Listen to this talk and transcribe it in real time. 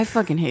I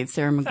fucking hate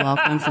Sarah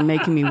McLachlan for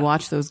making me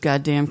watch those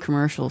goddamn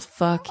commercials.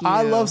 Fuck you.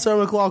 I love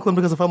Sarah McLachlan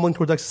because if I'm looking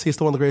towards ecstasy, it's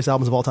still one of the greatest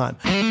albums of all time.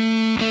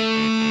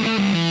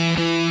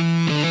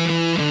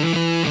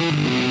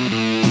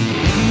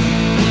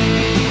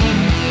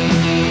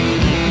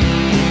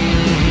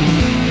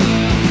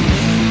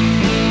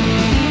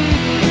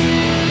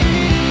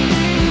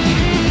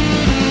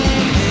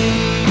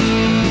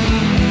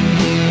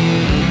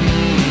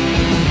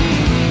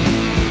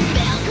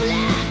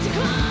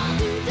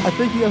 I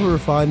think you have a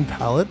refined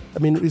palate. I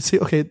mean, you see,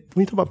 okay,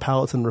 when you talk about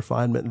palates and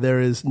refinement, there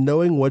is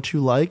knowing what you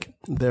like.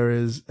 There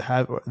is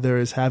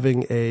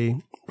having a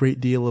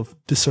great deal of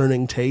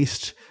discerning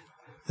taste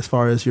as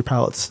far as your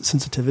palate's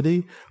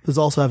sensitivity. There's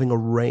also having a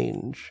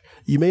range.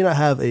 You may not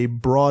have a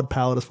broad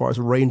palate as far as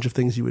a range of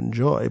things you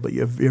enjoy, but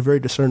you're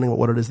very discerning about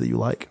what it is that you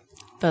like.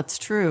 That's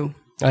true.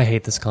 I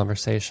hate this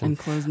conversation. And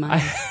close my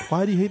eyes.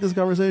 Why do you hate this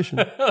conversation?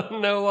 I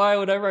don't know why.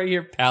 Whenever I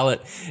hear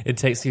palate, it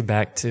takes me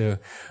back to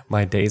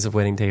my days of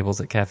waiting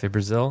tables at Cafe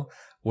Brazil,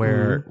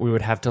 where we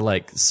would have to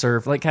like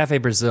serve. Like Cafe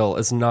Brazil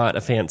is not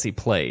a fancy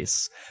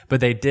place,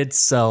 but they did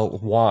sell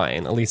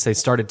wine. At least they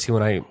started to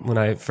when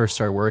I first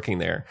started working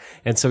there.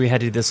 And so we had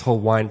to do this whole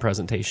wine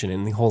presentation,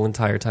 and the whole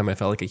entire time I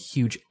felt like a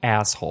huge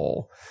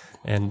asshole.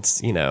 And,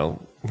 you know,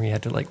 we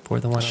had to like pour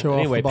the wine. Show off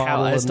anyway, the bottle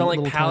palate. I just don't like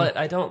little palate.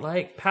 I don't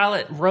like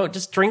palate.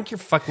 Just drink your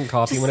fucking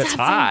coffee when it's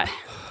hot.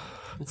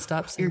 It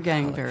stops. You're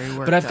getting very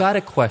worked But I've up. got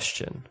a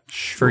question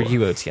for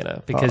you,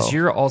 Otieno, because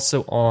you're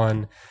also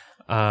on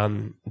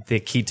the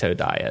keto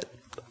diet,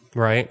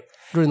 right?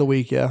 During the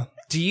week, yeah.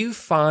 Do you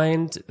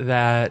find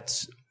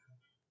that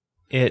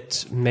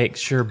it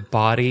makes your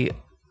body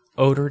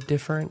odor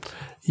different?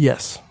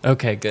 Yes.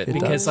 Okay, good.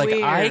 Because like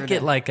I Weird.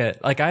 get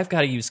I've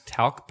got to use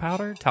talcum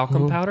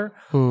powder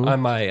on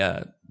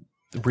my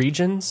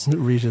regions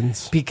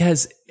Regions.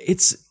 because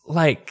it's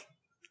like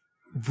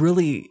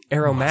really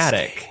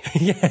aromatic.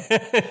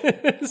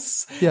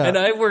 Yes. Yeah. And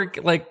I work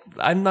like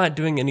I'm not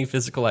doing any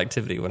physical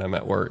activity when I'm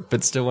at work,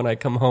 but still when I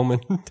come home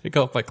and take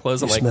off my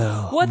clothes, I'm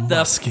smell like, what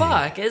musky. the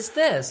fuck is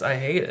this? I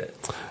hate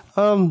it.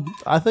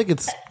 I think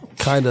it's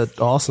kind of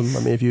awesome. I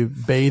mean, if you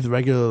bathe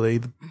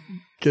regularly,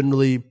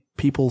 generally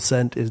people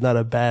scent is not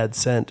a bad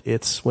scent.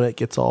 It's when it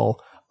gets all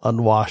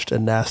unwashed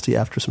and nasty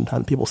after some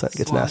time, people scent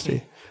gets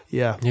nasty.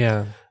 Yeah.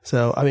 Yeah.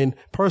 So, I mean,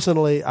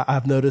 personally,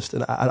 I've noticed,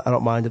 and I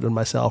don't mind it in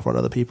myself or in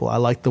other people. I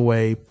like the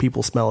way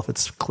people smell if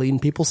it's clean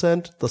people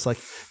scent. That's like,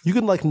 you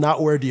can like not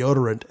wear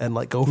deodorant and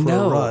like go for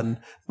a run.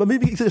 But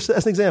maybe just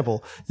as an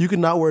example, you can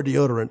not wear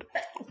deodorant,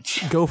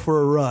 go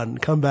for a run,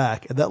 come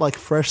back, and that like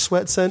fresh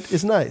sweat scent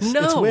is nice.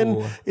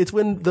 No. It's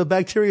when the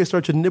bacteria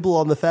start to nibble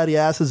on the fatty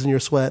acids in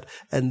your sweat,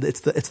 and it's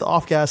the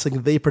off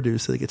gassing they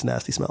produce that gets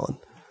nasty smelling.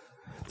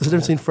 There's a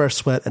difference between fresh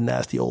sweat and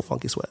nasty old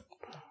funky sweat.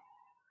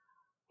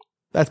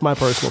 That's my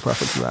personal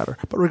preference in the matter.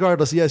 But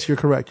regardless, yes, you're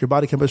correct. Your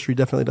body chemistry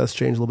definitely does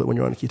change a little bit when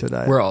you're on a keto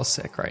diet. We're all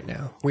sick right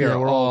now. We're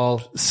all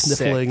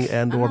sniffling sick.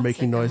 and I'm or not making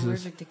sick, I'm noises.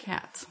 allergic to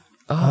cats.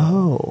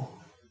 Oh.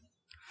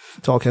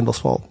 It's all Kendall's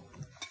fault.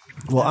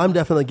 Well, I'm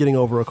definitely getting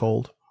over a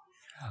cold.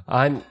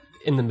 I'm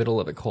in the middle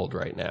of a cold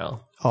right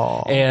now.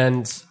 Oh.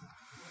 And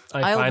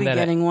I I'll find be that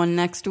getting one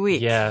next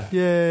week. yeah.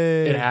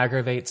 Yay. It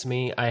aggravates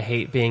me. I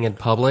hate being in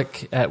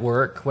public at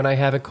work when I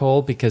have a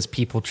cold because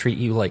people treat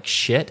you like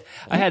shit.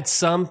 I had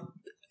some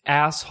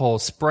asshole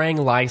spraying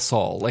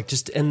Lysol like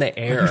just in the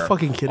air. Are you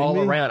fucking kidding all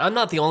me? around. I'm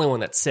not the only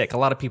one that's sick. A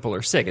lot of people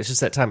are sick. It's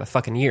just that time of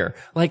fucking year.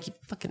 Like, you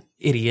fucking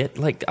idiot.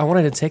 Like, I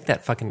wanted to take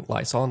that fucking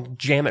Lysol and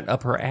jam it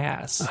up her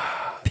ass.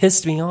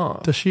 Pissed me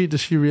off. Does she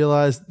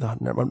realize? No, I'm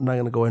not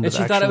going to go into And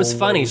she thought it was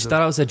funny. She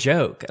thought it was a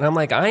joke. And I'm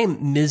like, I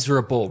am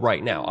miserable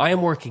right now. I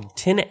am working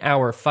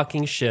 10-hour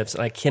fucking shifts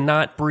and I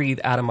cannot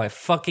breathe out of my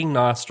fucking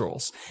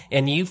nostrils.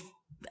 And you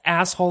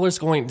asshole is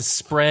going to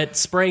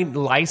spray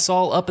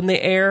Lysol up in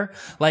the air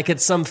like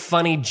it's some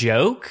funny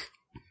joke?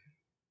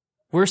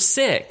 We're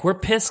sick. We're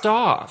pissed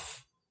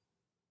off.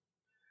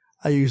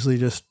 I usually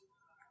just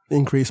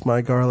increase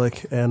my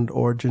garlic and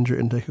or ginger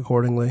intake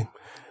accordingly.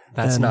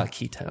 That's And- not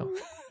keto.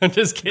 I'm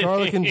just kidding.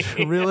 Garlic and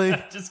really?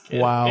 Just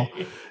kidding. Wow.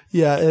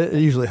 Yeah, it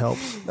usually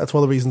helps. That's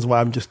one of the reasons why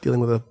I'm just dealing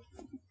with a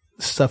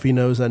stuffy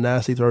nose and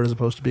nasty throat as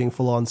opposed to being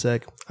full on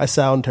sick. I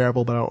sound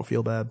terrible, but I don't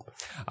feel bad.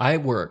 I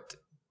worked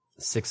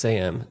 6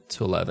 a.m.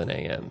 to 11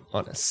 a.m.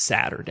 on a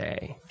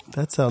Saturday.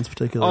 That sounds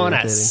particularly On a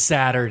irritating.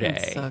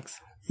 Saturday.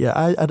 Sucks. Yeah,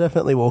 I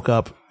definitely woke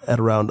up at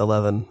around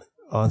 11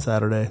 on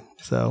Saturday,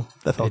 so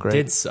that felt It great.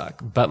 did suck,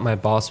 but my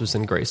boss was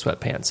in gray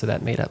sweatpants, so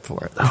that made up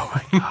for it. Oh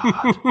my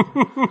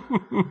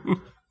god!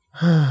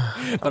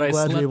 But I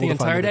glad you're slept able the to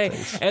find entire other day.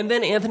 things. And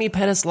then Anthony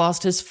Pettis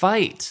lost his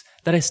fight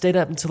that I stayed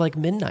up until like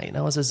midnight, and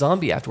I was a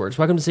zombie afterwards.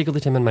 Welcome to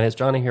Secretly Timid. My name is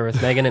Johnny, here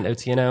with Megan and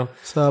Otieno.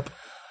 What's up?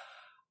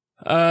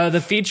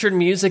 The featured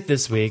music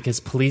this week is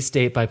Police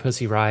State by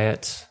Pussy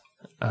Riot.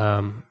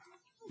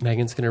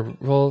 Megan's going to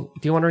roll.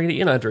 Do you want to read it?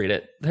 You don't have to read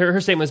it.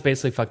 Her statement was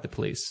basically, fuck the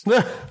police.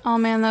 Oh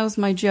man, that was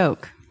my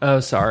joke. Oh,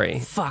 sorry.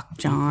 Fuck,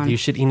 John.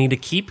 You need to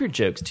keep your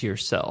jokes to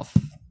yourself,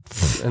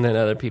 and then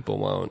other people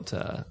won't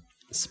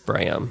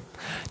spray them.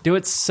 Do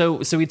it.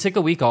 So we took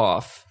a week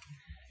off,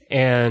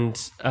 And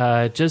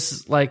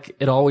just like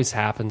it always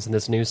happens in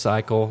this news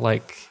cycle,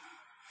 like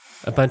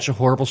a bunch of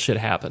horrible shit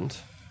happened.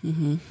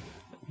 Mm-hmm.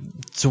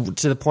 To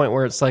the point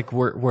where it's like,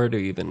 where do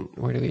we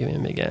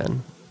even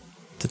begin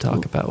to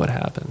talk about what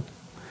happened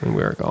when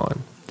we were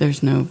gone?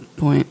 There's no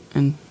point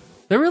in...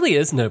 There really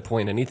is no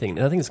point in anything.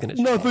 Nothing's going to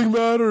change. Nothing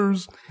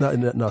matters.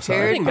 No, sorry.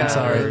 Everything I'm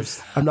sorry.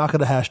 matters. I'm not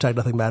going to hashtag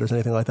nothing matters,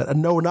 anything like that.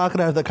 And no, we're not going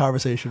to have that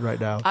conversation right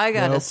now. I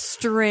got Nope. a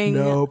string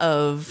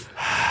of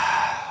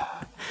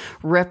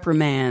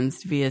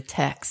reprimands via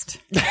text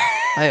by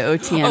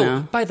Otieno.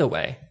 Oh, by the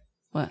way,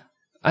 What?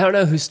 I don't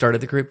know who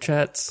started the group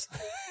chats,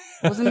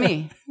 Wasn't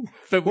me.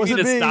 but we Wasn't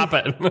need to me. stop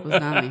it. It was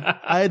not me.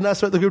 I had not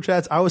started the group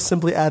chats. I was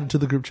simply added to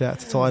the group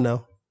chats. That's all I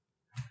know.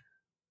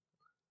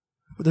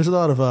 There's a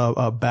lot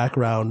of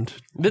background.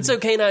 It's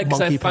okay now because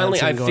Monkey I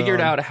pantsing going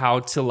figured on. out how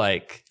to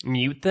like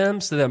mute them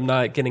so that I'm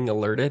not getting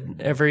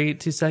alerted every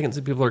 2 seconds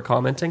if people are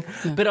commenting.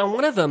 But on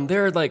one of them,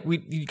 there are like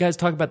you guys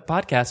talk about the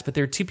podcast, but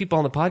there are 2 people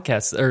on the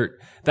podcast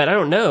that I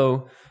don't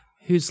know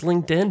who's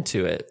linked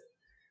into it.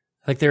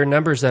 Like there are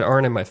numbers that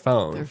aren't in my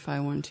phone. They're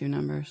 512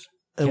 numbers.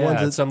 And Yeah,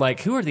 one's so I'm like,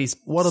 who are these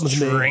one of them's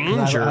me, 'cause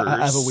strangers?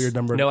 I have a weird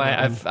number. No,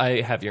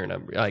 I have your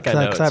number. Like I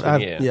know it's because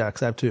from you. yeah,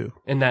 because I have 2.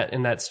 In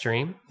that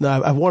stream.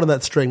 No, I have one in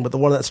that string, but the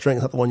one in that string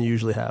is not the one you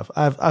usually have.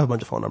 I have a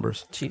bunch of phone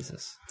numbers.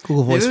 Jesus,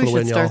 Google Voice Maybe for we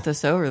the should win, y'all. start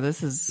this over. We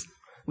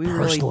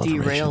Personal really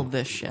information. derailed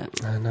this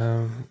shit. I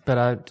know, but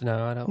I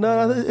don't.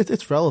 No,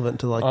 it's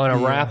relevant to like. I want to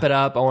the, wrap it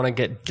up. I want to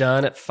get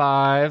done at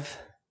 5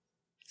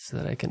 so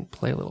that I can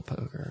play a little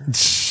poker.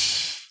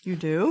 You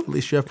do? At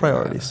least you have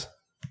priorities.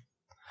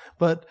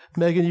 But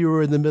Megan, you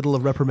were in the middle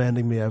of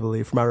reprimanding me, I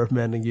believe, for my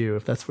reprimanding you.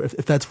 If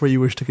that's where you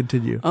wish to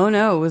continue. Oh,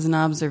 no. It was an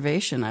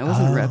observation. I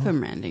wasn't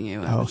reprimanding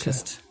you. I was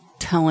just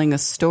telling a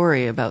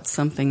story about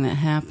something that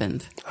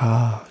happened.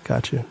 Ah,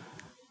 got you.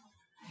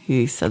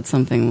 He said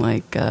something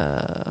like,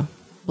 blah,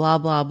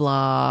 blah,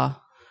 blah.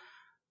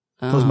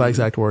 Those are my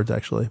exact words,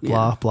 actually.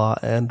 Blah, blah,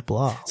 and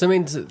blah. So it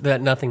means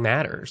that nothing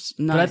matters.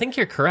 No. But I think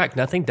you're correct.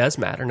 Nothing does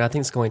matter.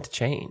 Nothing's going to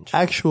change.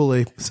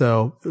 Actually,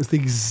 so it was the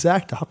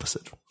exact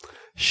opposite.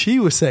 She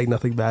was saying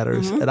nothing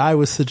matters, and I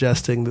was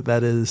suggesting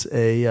that is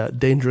a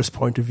dangerous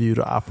point of view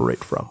to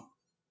operate from.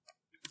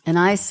 And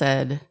I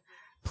said,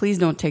 please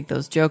don't take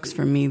those jokes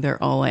from me.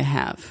 They're all I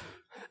have.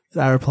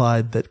 And I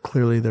replied that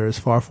clearly there is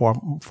far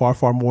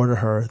more to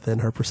her than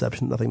her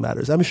perception that nothing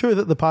matters. I'm sure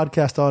that the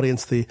podcast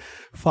audience, the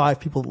 5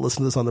 people that listen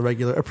to this on the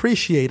regular,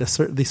 appreciate the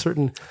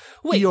certain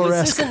Wait, was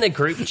Eeyore-esque. this in the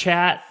group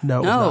chat? No,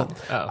 it was No. not.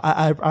 Oh.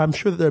 I'm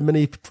sure that there are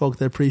many folk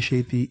that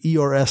appreciate the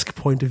Eeyore-esque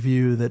point of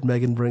view that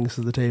Megan brings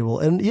to the table.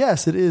 And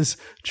yes, it is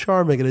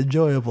charming and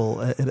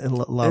enjoyable in a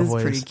lot It of is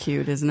ways. pretty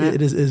cute, isn't it?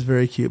 It is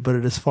very cute, but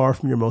it is far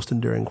from your most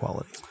enduring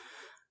quality.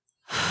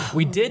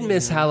 We did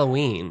miss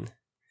Halloween.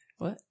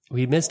 What?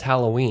 We missed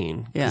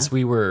Halloween because Yeah.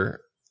 we were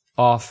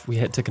off.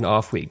 We took an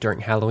off week during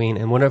Halloween,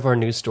 and one of our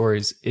news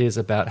stories is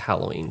about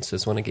Halloween. So I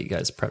just want to get you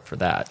guys prepped for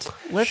that.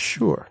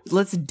 Sure.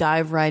 Let's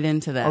dive right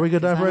into that. Are we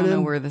gonna 'cause dive right I don't know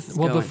in? where this is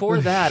Well, going. before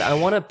that, I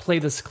want to play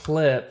this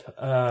clip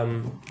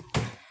from.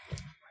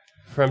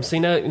 So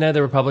you know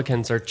the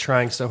Republicans are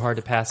trying so hard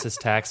to pass this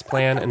tax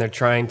plan, and they're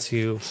trying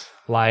to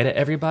lie to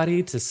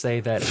everybody to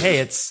say that hey,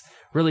 it's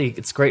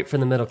great for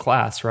the middle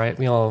class, right?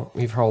 We've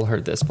all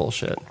heard this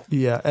bullshit.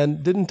 Yeah,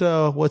 and didn't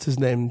what's his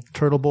name,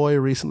 Turtle Boy,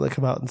 recently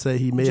come out and say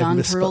he may John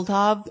have misspoke?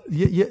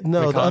 Turtletop?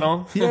 No,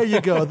 McConnell? there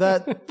you go.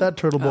 That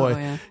Turtle Boy.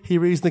 yeah. He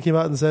recently came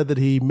out and said that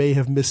he may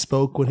have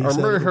misspoke when he said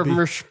it would be,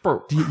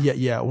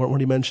 misspoke. when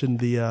he mentioned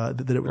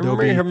that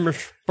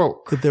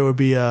there would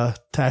be a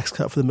tax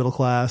cut for the middle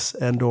class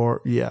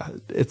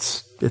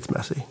it's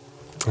messy.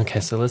 Okay,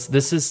 so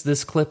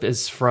this clip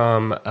is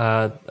from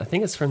I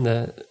think it's from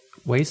the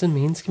Ways and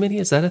Means Committee.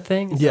 Is that a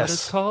thing? Is that what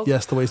it's called?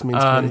 Yes, the Ways and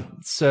Means Committee.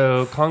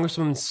 So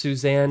Congresswoman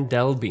Suzanne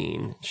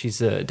Delbean, she's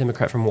a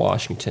Democrat from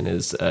Washington,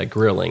 is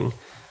grilling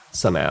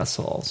some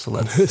asshole. So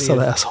let's see Some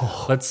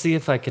asshole. Let's see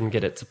if I can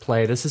get it to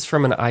play. This is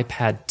from an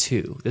iPad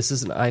 2. This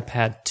is an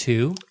iPad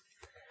 2.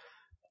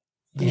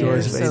 The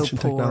joys of so ancient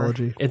poor.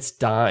 technology. It's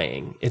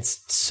dying.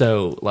 It's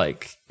so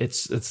like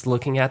it's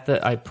looking at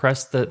I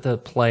pressed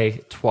the play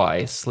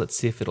twice. Let's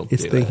see if it'll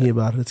It's do thinking it.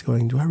 about it. It's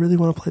going, do I really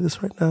want to play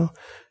this right now?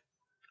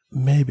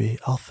 Maybe.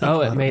 I'll think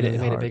Oh, about it made really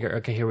it hard. bigger.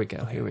 Okay, here we go.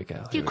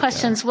 A few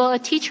questions. Will a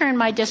teacher in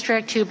my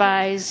district who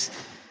buys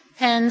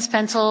pens,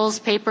 pencils,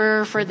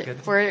 paper for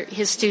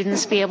his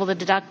students be able to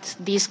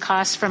deduct these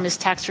costs from his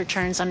tax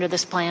returns under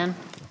this plan?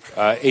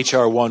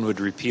 H.R. 1 would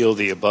repeal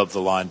the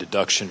above-the-line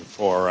deduction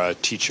for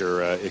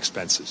teacher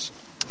expenses.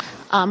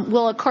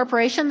 Will a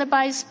corporation that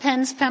buys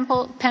pens,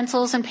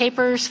 pencils, and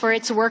papers for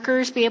its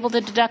workers be able to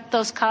deduct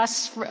those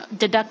costs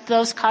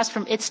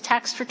from its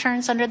tax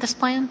returns under this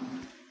plan?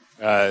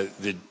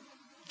 The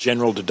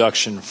general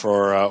deduction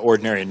for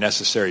ordinary and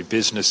necessary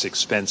business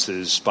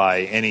expenses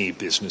by any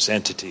business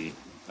entity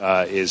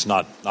is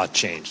not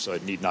changed, so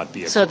it need not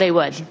be a So they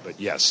would. corporation, but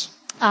yes.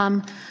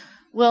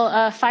 Will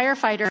a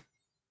firefighter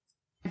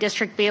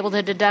district be able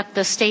to deduct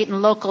the state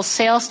and local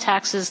sales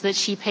taxes that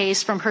she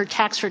pays from her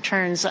tax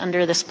returns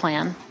under this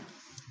plan?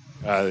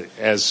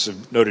 As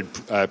noted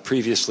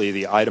previously,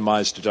 the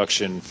itemized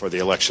deduction for the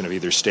election of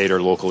either state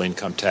or local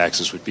income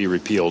taxes would be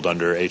repealed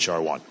under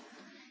H.R. 1.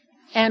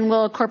 And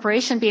will a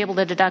corporation be able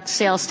to deduct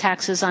sales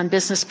taxes on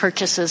business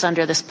purchases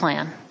under this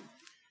plan?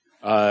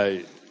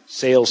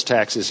 Sales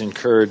taxes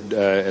incurred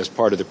as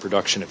part of the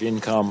production of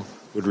income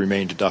would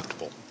remain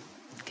deductible.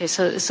 Okay,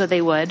 so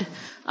they would.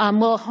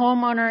 Will a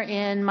homeowner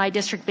in my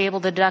district be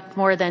able to deduct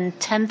more than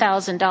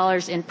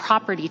 $10,000 in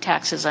property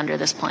taxes under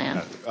this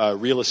plan?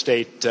 Real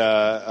estate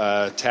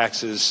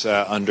taxes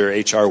under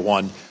H.R.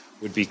 1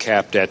 would be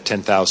capped at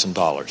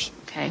 $10,000.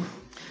 Okay.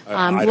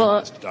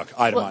 Itemized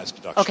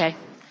deduction. Okay.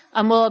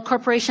 Will a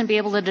corporation be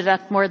able to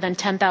deduct more than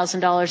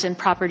 $10,000 in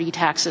property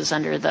taxes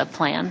under the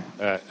plan?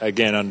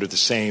 Again, under the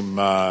same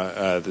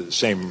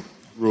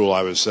rule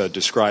I was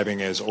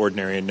describing as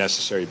ordinary and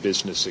necessary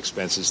business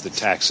expenses, the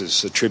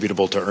taxes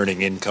attributable to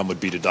earning income would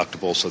be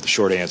deductible. So the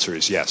short answer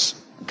is yes.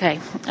 Okay.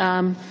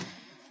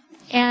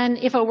 And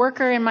if a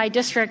worker in my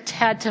district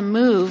had to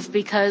move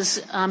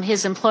because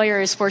his employer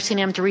is forcing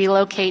him to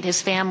relocate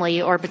his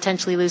family or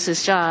potentially lose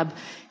his job,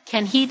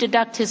 can he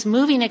deduct his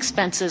moving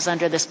expenses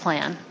under this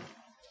plan?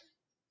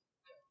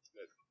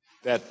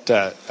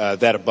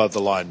 That above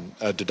the line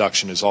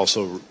deduction is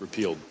also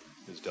repealed,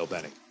 Ms. Del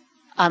Bene.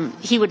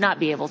 He would not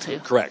be able to.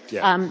 Correct,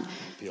 yeah.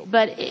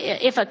 But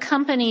if a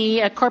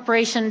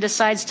corporation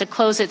decides to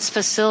close its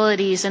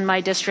facilities in my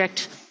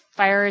district,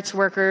 fire its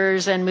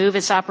workers, and move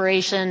its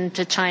operation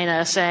to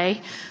China,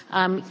 say,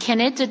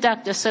 can it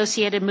deduct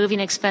associated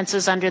moving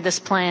expenses under this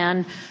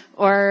plan?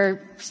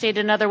 Or, stated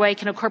another way,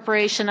 can a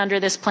corporation under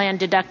this plan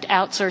deduct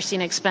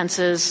outsourcing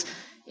expenses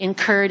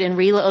incurred in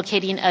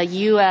relocating a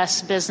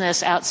U.S.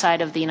 business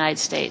outside of the United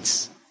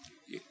States?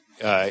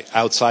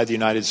 Outside the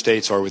United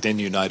States or within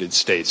the United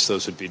States,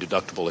 those would be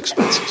deductible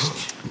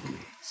expenses.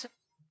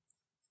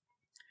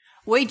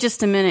 Wait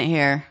just a minute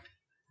here.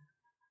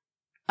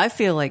 I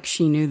feel like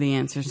she knew the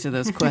answers to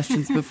those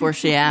questions before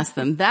she asked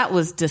them. That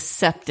was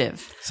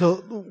deceptive. So,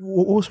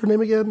 what was her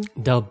name again?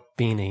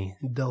 Delbini.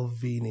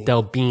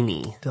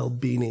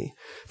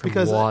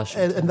 Because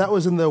Washington. And that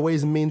was in the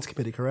Ways and Means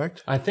Committee,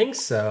 correct? I think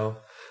so.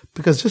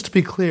 Because just to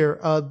be clear,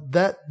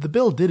 that the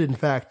bill did in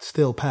fact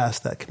still pass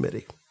that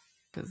committee.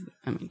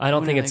 I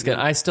don't think it's good.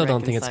 I still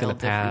don't think it's going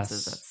to pass.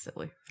 That's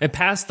silly. It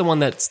passed the one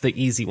that's the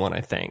easy one,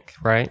 I think,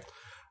 right?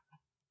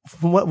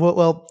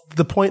 Well,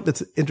 the point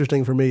that's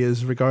interesting for me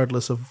is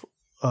regardless of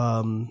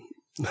how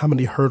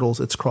many hurdles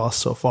it's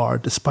crossed so far,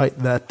 despite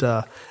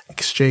that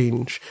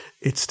exchange,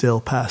 it still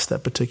passed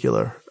that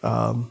particular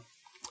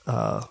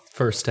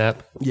first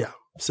step. Yeah.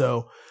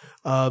 So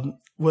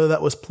whether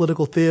that was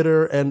political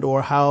theater and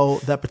or how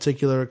that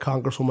particular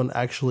congresswoman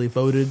actually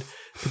voted,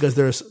 because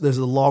there's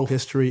a long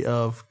history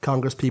of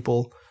Congress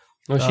people.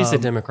 Well, she's a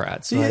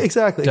Democrat, so yeah,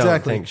 exactly. I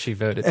don't think she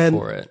voted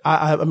for it.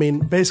 I mean,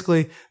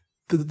 basically,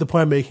 the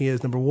point I'm making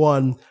is, number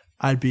one,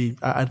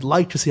 I'd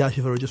like to see how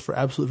she voted just for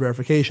absolute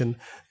verification,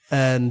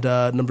 and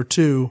number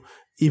two,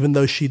 even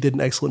though she did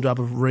an excellent job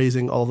of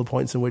raising all the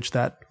points in which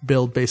that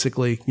bill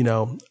basically,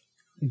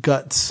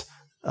 guts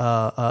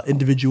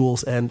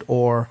individuals and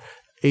or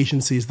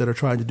agencies that are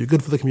trying to do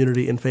good for the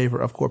community in favor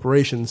of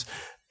corporations,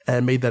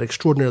 and made that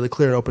extraordinarily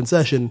clear in open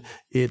session,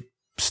 it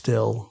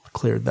still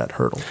cleared that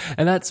hurdle.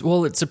 And it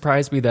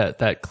surprised me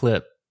that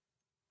clip,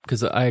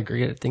 because I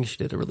agree, I think she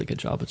did a really good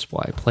job. That's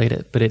why I played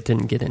it, but it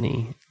didn't get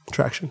any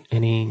traction,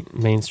 any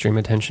mainstream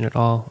attention at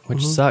all,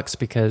 which sucks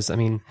because,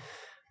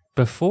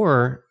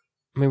 before,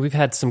 we've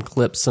had some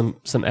clips,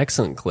 some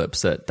excellent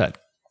clips that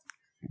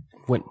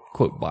went,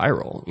 quote,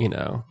 viral,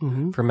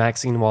 for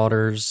Maxine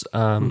Waters,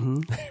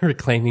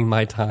 Reclaiming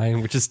My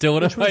Time, which is still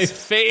one of my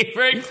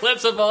favorite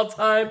clips of all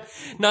time.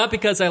 Not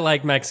because I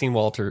like Maxine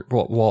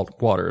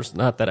Waters,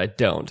 not that I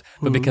don't,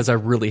 but because I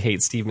really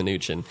hate Steve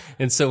Mnuchin.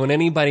 And so when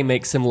anybody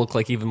makes him look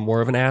like even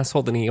more of an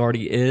asshole than he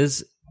already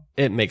is,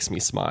 it makes me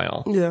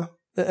smile. Yeah.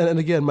 And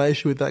again, my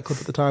issue with that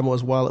clip at the time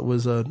was, while it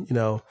was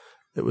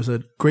it was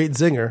a great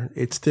zinger,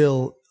 it's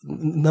still,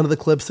 none of the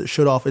clips that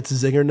showed off its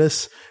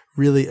zingerness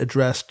really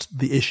addressed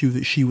the issue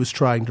that she was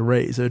trying to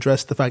raise. It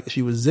addressed the fact that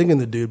she was zinging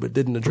the dude, but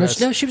didn't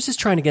address... No, she was just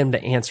trying to get him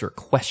to answer a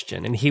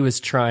question, and he was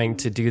trying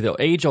to do the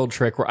age-old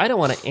trick where I don't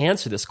want to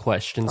answer this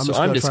question, so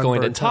I'm just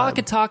going to talk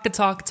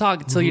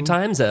until your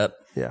time's up.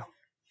 Yeah.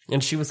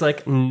 And she was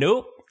like,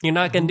 nope, you're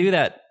not going to do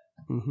that.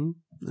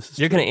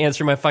 You're going to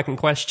answer my fucking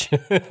question.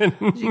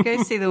 Did you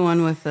guys see the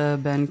one with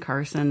Ben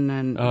Carson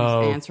and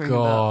answering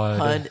about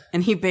HUD?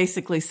 And he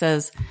basically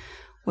says,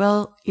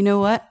 well, you know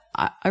what?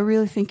 I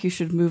really think you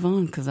should move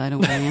on because I don't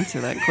want to answer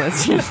that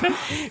question.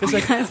 It's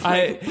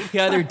like, he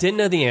either didn't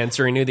know the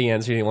answer or knew the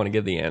answer, he didn't want to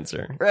give the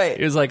answer. Right.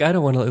 He was like, I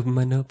don't want to open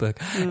my notebook.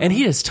 And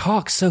he just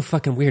talks so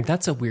fucking weird.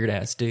 That's a weird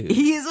ass dude.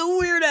 He's a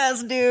weird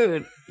ass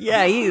dude.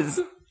 Yeah, he's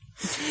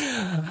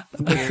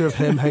A picture of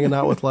him hanging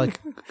out with like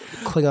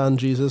Klingon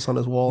Jesus on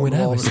his wall. When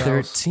I was his house.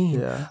 13,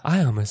 Yeah.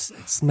 I almost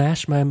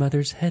smashed my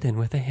mother's head in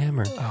with a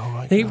hammer. Oh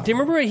my Do you God.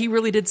 remember he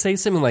really did say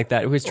something like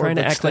that? He was trying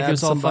to act like he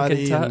was all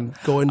fucking tough. and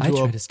go into I a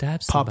tried to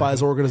stab somebody,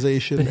 Popeyes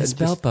organization. but his and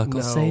belt just-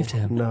 buckle saved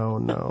him. No.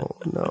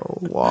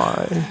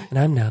 Why? and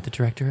I'm now the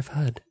director of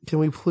HUD. Can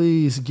we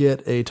please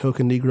get a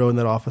token Negro in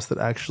that office that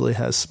actually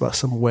has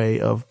some way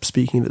of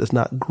speaking that is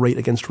not great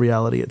against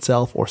reality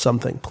itself or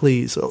something?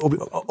 Please.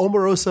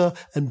 Omarosa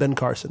and Ben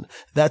Carson.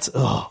 That's,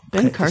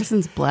 Ben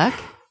Carson's black?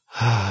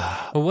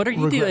 Well, what are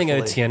you doing,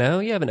 Regretfully.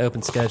 Otieno? You have an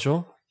open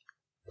schedule.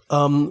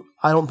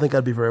 I don't think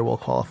I'd be very well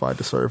qualified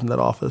to serve in that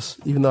office,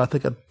 even though I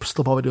think I'd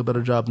still probably do a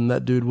better job than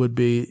that dude would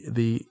be.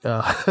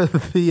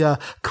 The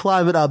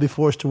climate I'll be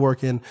forced to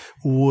work in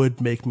would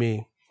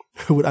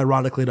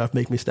ironically enough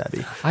make me stabby.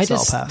 I So I'll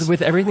just, pass.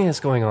 with everything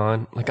that's going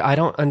on, like, I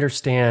don't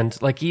understand,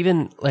 like,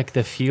 even, like,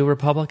 the few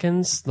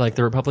Republicans, like,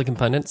 the Republican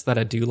pundits that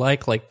I do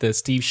like the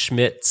Steve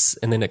Schmitz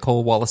and the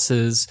Nicole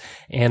Wallace's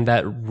and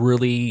that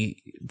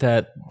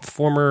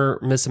former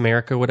Miss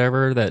America,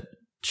 whatever, that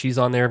she's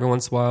on there every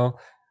once in a while.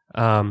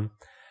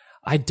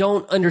 I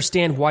don't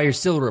understand why you're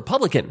still a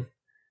Republican.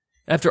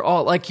 After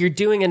all, like, you're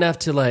doing enough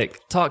to, like,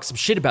 talk some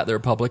shit about the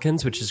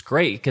Republicans, which is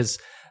great, because,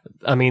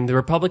 I mean, the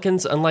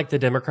Republicans, unlike the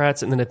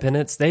Democrats and the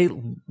Independents, they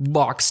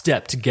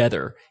lockstep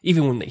together,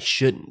 even when they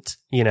shouldn't,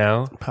 you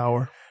know?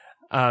 Power.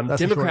 That's the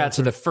short Democrats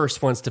are answer. the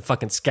first ones to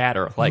fucking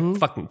scatter, like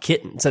fucking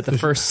kittens at the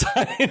first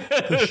sign.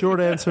 The short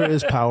answer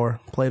is power,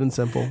 plain and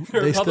simple.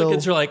 The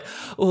Republicans are like,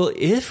 well,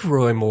 if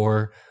Roy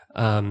Moore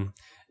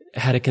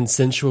had a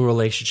consensual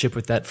relationship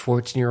with that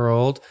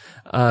 14-year-old,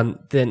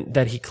 then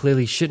that he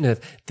clearly shouldn't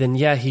have, then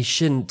yeah, he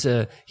shouldn't,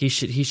 he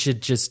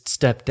should just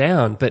step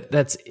down. But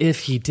that's if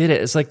he did it.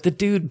 It's like the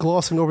dude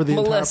glossing over the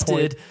entire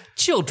molested point.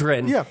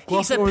 children. Yeah, He's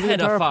glossing a over the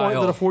entire point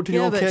that a pedophile.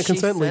 14-year-old but can't she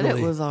consent said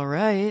legally. it was all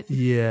right.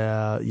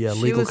 Yeah, She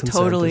legal was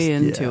consent totally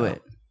is- into yeah,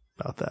 it.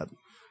 about that.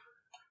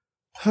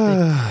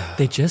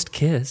 They just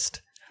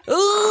kissed.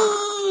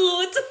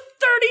 Ooh, it's a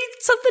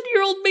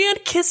 30-something-year-old man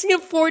kissing a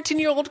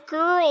 14-year-old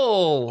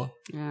girl.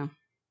 Yeah.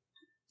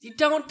 You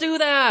don't do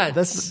that.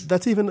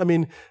 That's even. I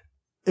mean,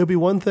 it would be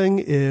one thing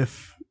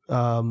if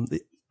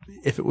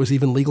it was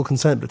even legal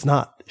consent, but it's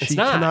not. She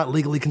not. cannot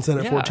legally consent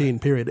at Yeah. 14.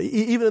 Period.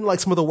 Even in like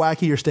some of the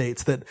wackier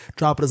states that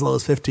drop it as low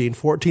as 15,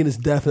 14 is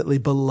definitely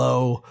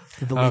below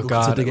the legal Oh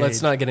God! consenting Let's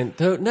age. not get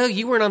in. No,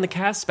 you weren't on the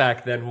cast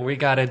back then when we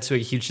got into a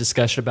huge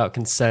discussion about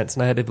consent,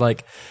 and I had to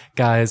like,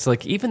 guys,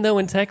 like even though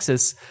in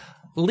Texas,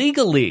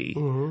 legally,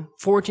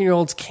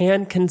 14-year-olds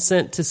can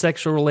consent to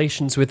sexual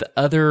relations with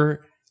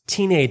other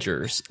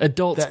teenagers.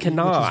 Adults Which is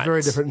cannot.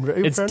 very different.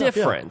 It's Fair enough,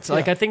 yeah. different.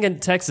 Like I think in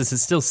Texas,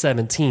 it's still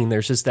 17.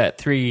 There's just that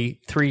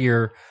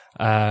three-year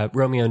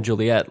Romeo and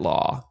Juliet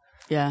law.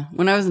 Yeah.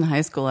 When I was in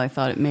high school, I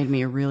thought it made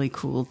me a really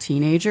cool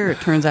teenager.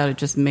 It turns out it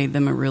just made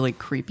them a really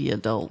creepy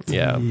adult.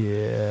 Yeah.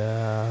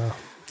 Yeah.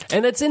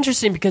 And it's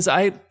interesting because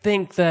I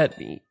think that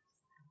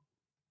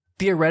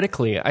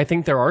theoretically, I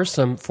think there are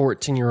some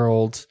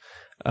 14-year-old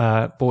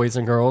boys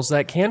and girls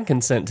that can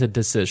consent to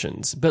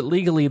decisions, but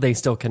legally they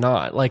still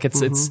cannot. Like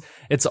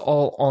it's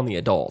all on the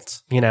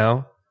adult, you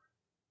know?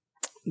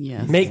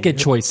 Yes. Make good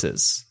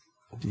choices.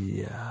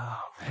 Yeah.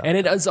 And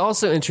it is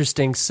also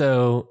interesting.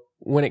 So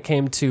when it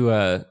came to,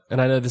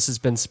 and I know this has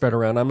been spread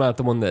around, I'm not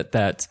the one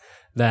that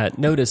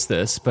noticed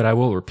this, but I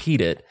will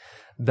repeat it,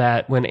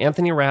 that when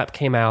Anthony Rapp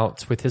came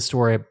out with his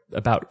story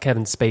about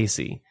Kevin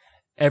Spacey,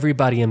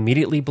 everybody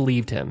immediately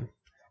believed him.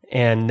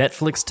 And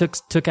Netflix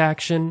took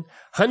action.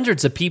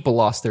 Hundreds of people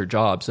lost their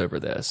jobs over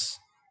this,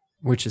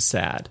 which is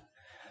sad.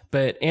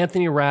 But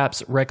Anthony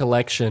Rapp's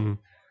recollection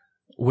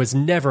was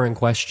never in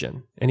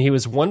question. And he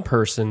was one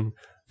person,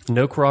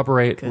 no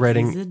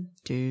corroborating. He's a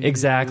dude.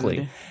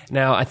 Exactly.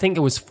 Now, I think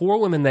it was 4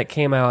 women that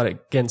came out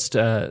against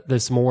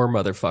this Moore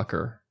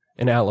motherfucker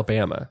in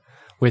Alabama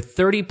with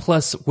 30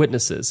 plus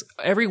witnesses.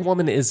 Every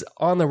woman is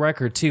on the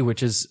record too,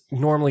 which is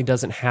normally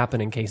doesn't happen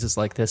in cases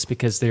like this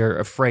because they're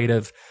afraid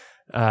of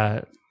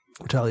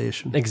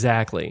Retaliation.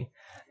 exactly.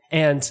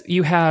 And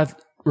you have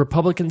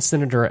Republican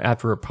senator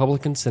after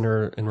Republican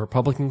senator and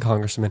Republican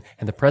congressman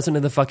and the president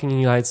of the fucking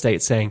United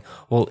States saying,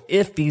 well,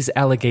 if these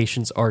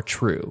allegations are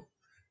true,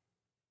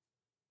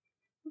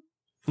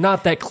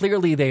 not that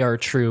clearly they are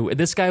true.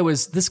 This guy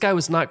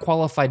was not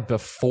qualified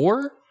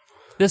before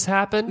this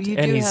happened, You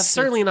and do he's have to-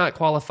 certainly not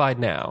qualified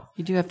now.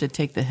 You do have to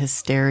take the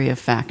hysteria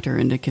factor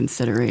into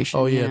consideration.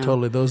 Oh yeah, you know?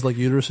 totally. Those like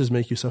uteruses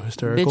make you so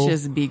hysterical.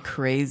 Bitches be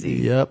crazy.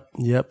 Yep.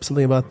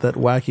 Something about that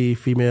wacky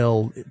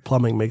female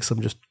plumbing makes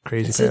them just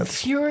crazy It's pants.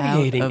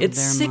 infuriating. Out of It's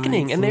their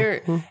sickening.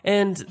 minds.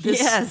 And this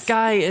Yes.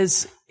 guy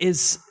is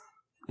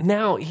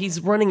now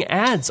he's running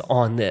ads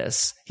on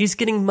this. He's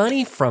getting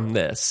money from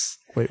this.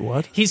 Wait,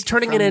 what? He's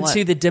turning it From into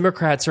what? the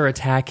Democrats are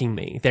attacking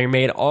me. They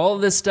made all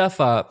this stuff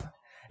up.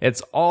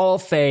 It's all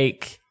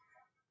fake.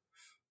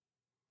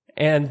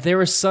 And there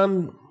was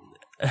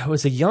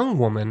a young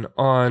woman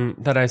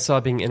that I saw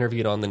being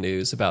interviewed on the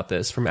news about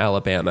this from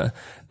Alabama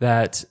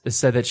that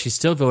said that she's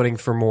still voting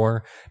for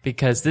Moore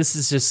because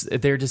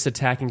they're just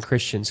attacking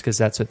Christians because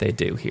that's what they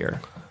do here.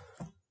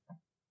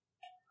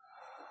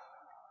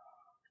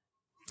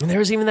 there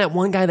was even that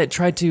one guy that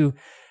tried to.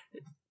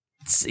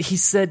 He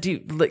said,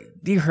 you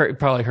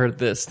probably heard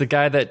this. The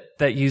guy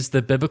that used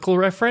the biblical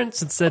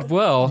reference and said,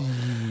 "Well,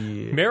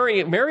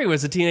 Mary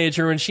was a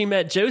teenager when she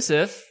met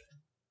Joseph."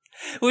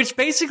 Which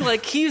basically,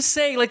 like, he was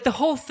saying, like, the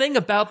whole thing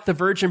about the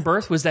virgin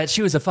birth was that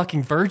she was a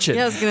fucking virgin.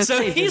 Yeah, I was going to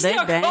say, he's did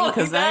now they bang?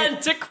 calling that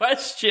into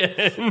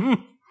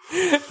question.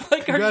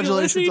 Like,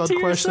 congratulations on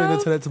questioning the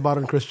yourself? tenets of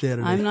modern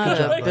Christianity. I'm not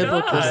a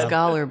biblical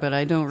scholar, but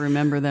I don't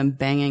remember them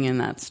banging in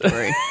that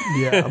story.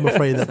 Yeah, I'm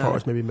afraid that part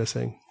was maybe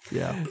missing.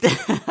 Yeah.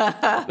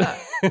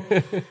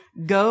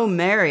 Go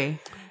Mary,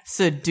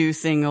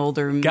 seducing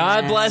older men.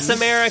 God bless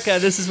America.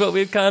 This is what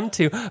we've come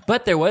to.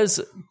 But there was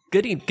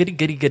goody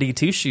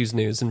two shoes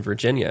news in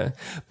Virginia.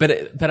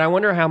 But I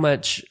wonder how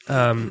much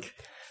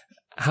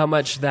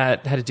that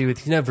had to do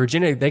with,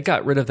 Virginia, they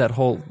got rid of that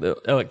whole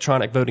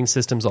electronic voting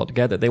systems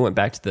altogether. They went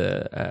back to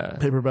the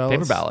paper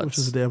ballots, which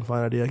is a damn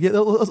fine idea. Yeah,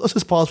 let's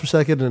just pause for a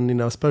second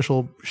and,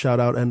 special shout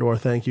out and or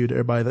thank you to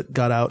everybody that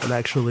got out and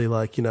actually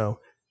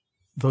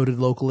voted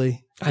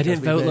locally. I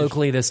didn't vote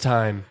locally this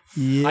time.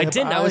 Yeah, I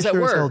didn't. I was at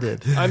work.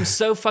 I'm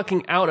so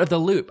fucking out of the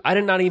loop. I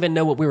did not even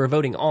know what we were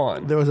voting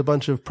on. There was a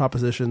bunch of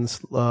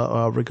propositions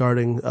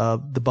regarding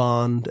the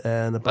bond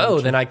and a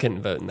bunch then I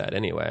couldn't vote in that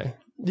anyway.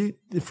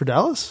 For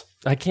Dallas?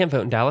 I can't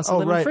vote in Dallas. I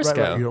live in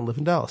Frisco. Right. You don't live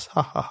in Dallas.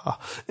 Ha, ha, ha.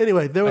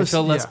 Anyway, there was... I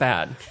feel less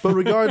bad. But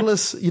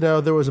regardless,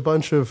 there was a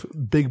bunch of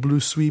big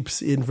blue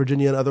sweeps in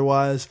Virginia and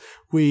otherwise.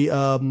 We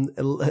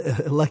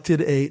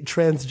elected a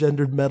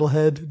transgendered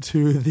metalhead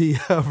to the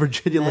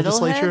Virginia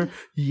legislature.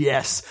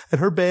 Yes. And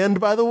her band,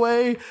 by the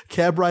way,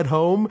 Cab Ride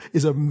Home,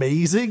 is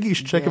amazing. You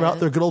should check them out.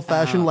 They're good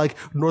old-fashioned,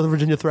 Northern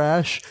Virginia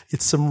thrash.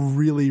 It's some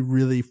really,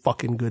 really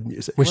fucking good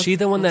music. Was she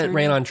the one that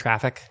ran on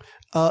Traffic?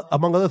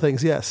 Among other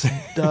things, yes.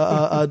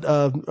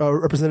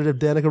 Representative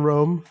Danica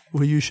Rome,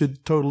 who you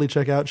should totally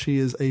check out. She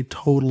is a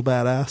total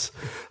badass.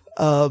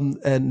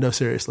 And no,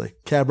 seriously,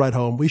 Cab Ride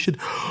Home. We should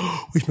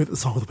make the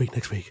song of the week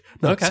next week.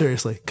 No, okay.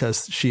 Seriously,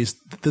 because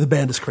the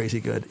band is crazy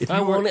good.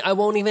 I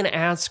won't even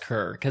ask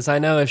her because I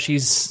know if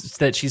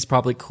she's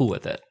probably cool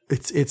with it.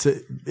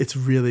 It's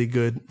really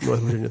good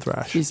Northern Virginia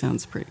thrash. She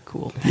sounds pretty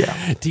cool.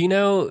 Yeah. Do you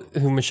know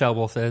who Michelle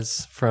Wolf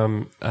is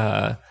from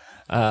The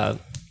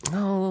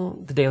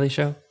Daily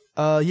Show?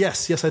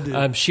 Yes, I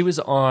do. She was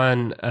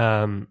on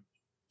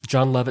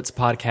John Lovett's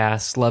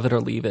podcast, Love It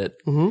or Leave It.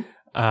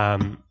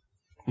 Mm-hmm.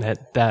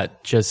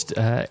 That just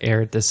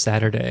aired this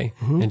Saturday,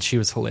 and she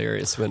was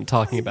hilarious when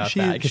talking about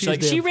that.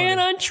 Because she ran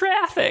on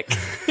Traffic.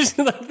 She's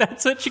like,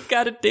 that's what you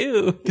got to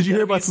do. Did you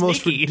hear about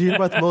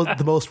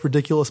the most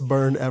ridiculous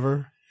burn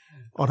ever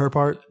on her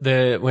part?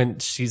 When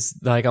she's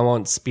like, I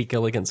won't speak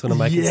ill against one of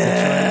my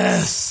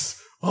constituents.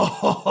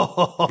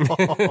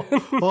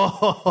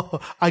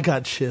 I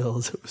got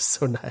chills. It was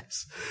so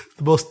nice.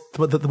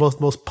 The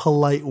most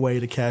polite way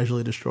to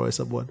casually destroy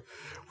someone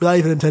without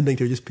even intending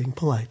to, just being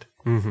polite.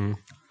 Mm-hmm.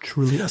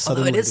 Truly a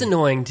southern lady. It is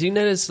annoying. Do you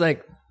notice,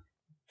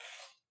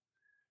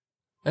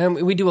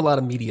 we do a lot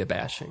of media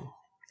bashing,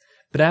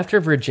 but after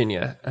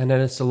Virginia, I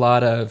noticed a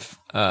lot of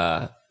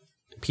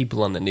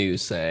people on the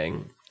news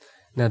saying,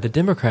 now, the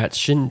Democrats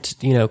shouldn't,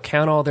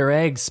 count all their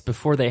eggs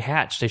before they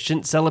hatch. They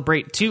shouldn't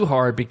celebrate too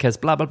hard because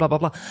blah, blah, blah, blah,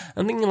 blah.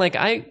 I'm thinking,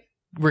 I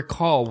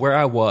recall where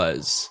I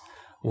was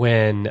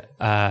when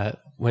the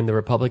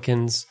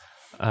Republicans,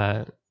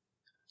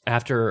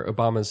 after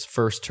Obama's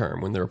first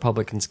term, when the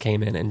Republicans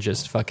came in and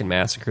just fucking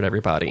massacred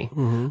everybody.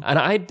 Mm-hmm.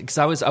 And because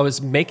I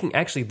was making,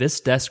 actually, this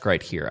desk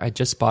right here, I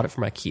just bought it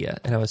from IKEA,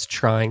 and I was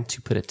trying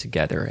to put it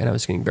together, and I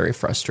was getting very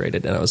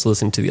frustrated, and I was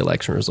listening to the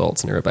election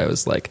results, and everybody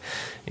was like,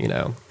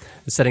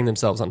 setting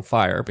themselves on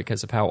fire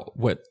because of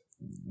what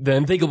the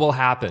unthinkable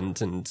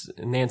happened, and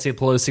Nancy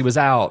Pelosi was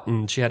out,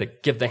 and she had to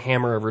give the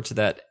hammer over to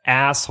that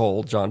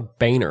asshole John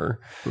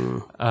Boehner,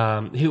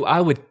 who I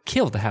would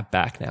kill to have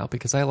back now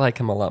because I like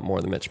him a lot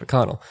more than Mitch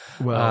McConnell.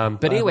 Well,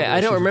 but anyway,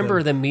 I don't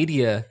remember the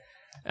media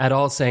at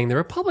all saying the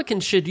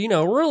Republicans should,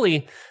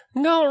 really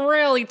not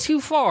rally too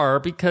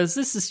far because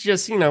this is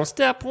just,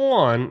 step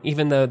one,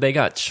 even though they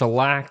got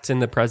shellacked in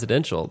the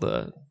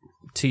presidential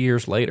 2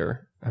 years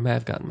later. I may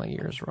have gotten my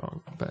years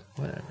wrong, but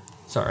whatever.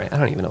 Sorry, I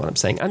don't even know what I'm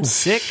saying. I'm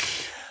sick.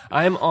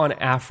 I'm on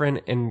Afrin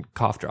and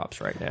cough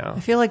drops right now. I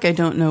feel like I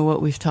don't know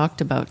what we've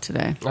talked about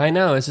today. I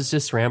know. This is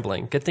just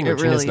rambling. Good thing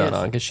Regina's not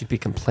on because she'd be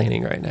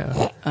complaining right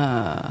now.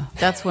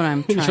 That's what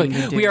I'm trying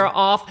to do. We are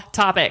off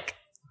topic.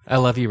 I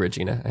love you,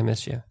 Regina. I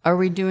miss you. Are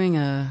we doing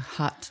a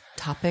hot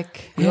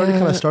topic? We already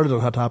kind of started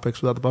on hot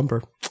topics without the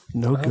bumper.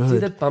 No good. I'll do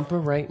the bumper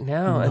right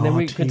now. And then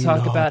we can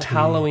talk about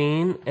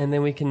Halloween. And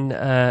then we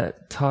can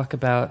talk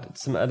about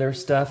some other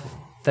stuff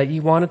that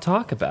you want to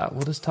talk about.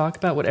 We'll just talk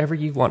about whatever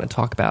you want to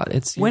talk about.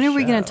 When are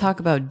we going to talk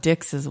about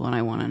dicks is what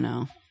I want to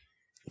know.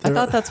 I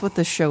thought that's what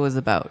this show was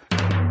about.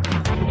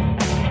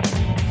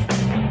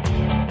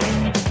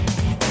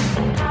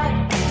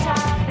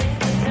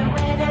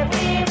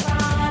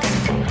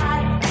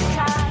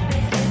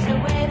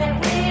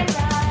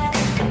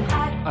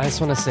 I just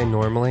want to say,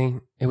 normally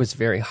it was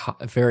very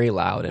hot, very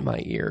loud in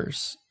my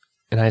ears,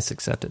 and I just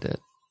accepted it.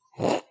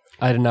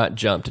 I did not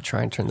jump to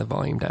try and turn the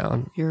volume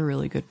down. You're a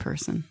really good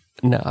person.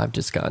 No, I've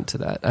just gone to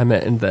that. I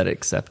meant in that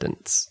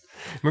acceptance.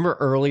 Remember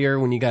earlier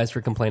when you guys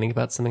were complaining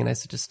about something and I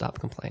said, just stop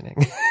complaining.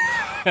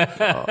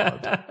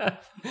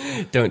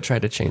 Don't try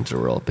to change the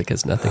world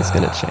because nothing's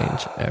going to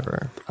change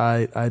ever.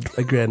 I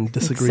again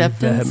disagree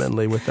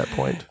vehemently with that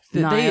point.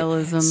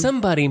 Nihilism.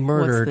 Somebody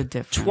murdered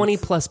What's the 20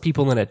 plus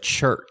people in a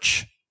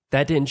church.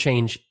 That didn't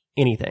change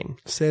anything.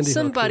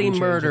 Somebody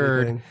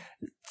murdered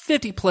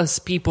 50 plus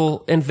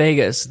people in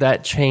Vegas.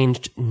 That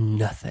changed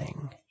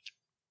nothing.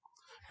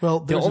 Well,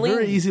 there's a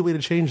very easy way to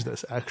change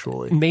this,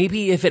 actually.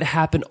 Maybe if it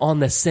happened on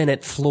the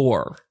Senate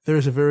floor.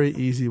 There's a very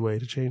easy way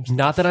to change this.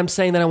 Not that I'm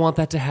saying that I want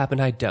that to happen.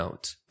 I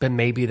don't. But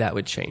maybe that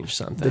would change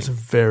something. There's a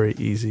very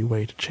easy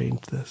way to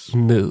change this.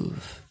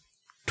 Move.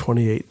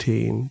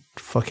 2018,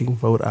 fucking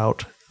vote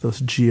out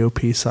those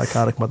GOP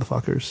psychotic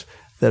motherfuckers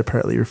that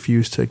apparently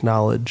refuse to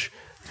acknowledge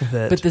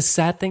that. But the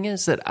sad thing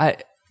is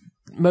that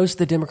most of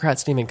the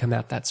Democrats didn't even come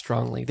out that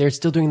strongly. They're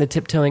still doing the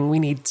tiptoeing. We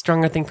need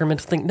stronger thing for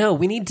mental thing. No,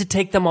 we need to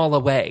take them all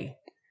away.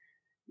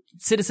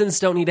 Citizens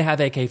don't need to have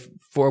AK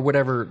for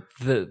whatever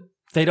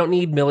they don't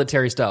need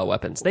military style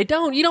weapons. They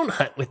don't. You don't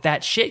hunt with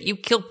that shit. You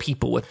kill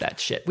people with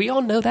that shit. We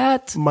all know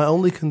that. My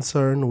only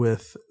concern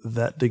with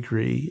that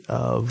degree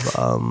of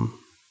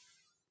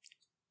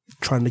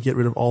trying to get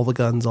rid of all the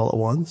guns all at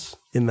once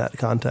in that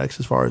context,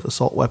 as far as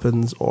assault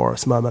weapons or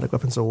semi-automatic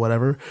weapons or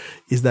whatever,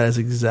 is that is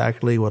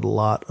exactly what a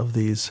lot of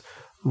these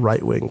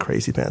right-wing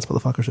crazy pants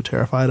motherfuckers are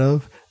terrified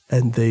of.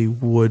 And they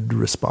would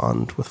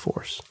respond with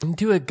force.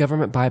 Do a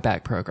government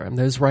buyback program.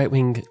 Those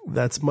right-wing...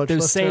 That's much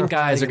Those less same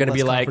guys are going to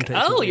be like,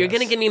 oh, you're yes.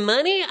 going to give me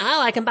money?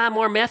 Oh, I can buy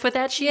more meth with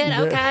that shit?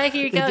 Okay,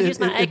 here you go. Here's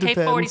my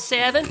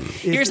AK-47.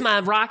 Here's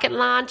my rocket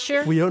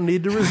launcher. We don't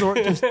need to resort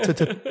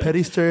to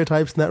petty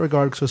stereotypes in that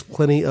regard because there's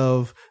plenty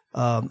of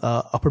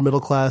upper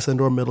middle class and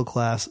or middle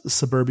class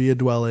suburbia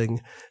dwelling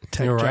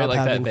tech job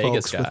having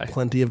folks with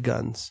plenty of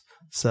guns.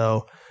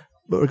 So...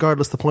 But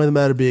regardless, the point of the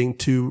matter being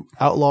to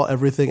outlaw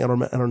everything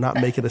and not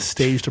make it a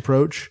staged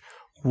approach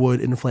would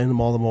inflame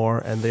them all the more,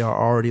 and they are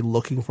already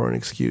looking for an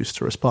excuse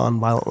to respond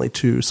violently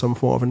to some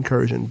form of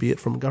incursion, be it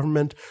from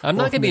government. I'm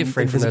not going to be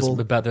afraid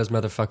about those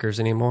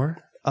motherfuckers anymore.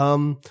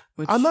 I'm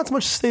not so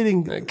much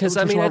stating because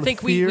I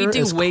think we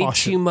do way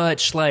too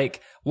much like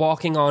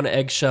walking on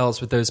eggshells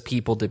with those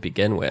people to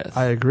begin with.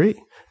 I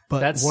agree.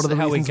 But that's one of the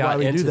how we reasons got why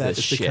we into do that this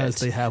is shit. Because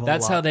they have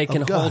that's how they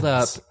can hold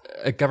up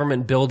a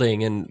government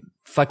building in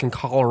fucking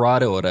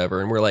Colorado or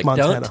whatever, and we're like,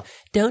 Montana.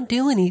 don't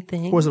do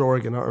anything. Or was it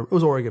Oregon? It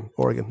was Oregon.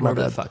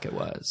 Whatever the fuck it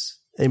was.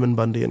 Eamon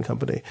Bundy and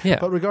company. Yeah.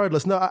 But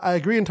regardless, no, I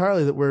agree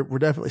entirely that we're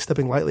definitely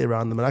stepping lightly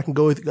around them, and I can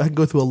go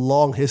through a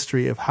long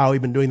history of how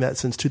we've been doing that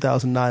since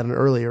 2009 and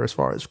earlier, as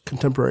far as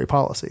contemporary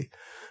policy.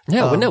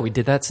 Yeah, we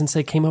did that since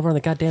they came over on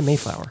the goddamn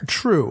Mayflower.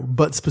 True,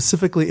 but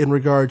specifically in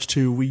regards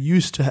to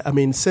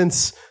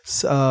since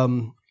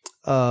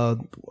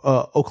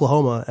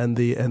Oklahoma and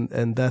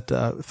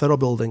that federal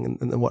building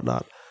and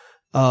whatnot.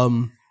 I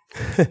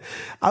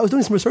was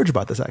doing some research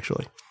about this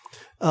actually.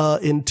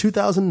 In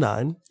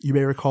 2009, you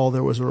may recall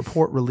there was a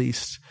report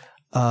released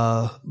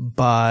by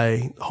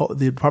the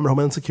Department of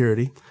Homeland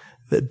Security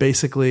that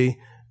basically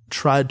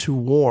tried to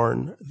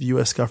warn the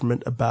U.S.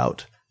 government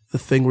about the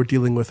thing we're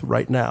dealing with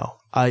right now,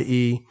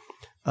 i.e.,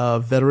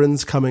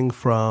 veterans coming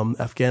from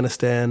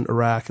Afghanistan,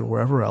 Iraq, and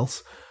wherever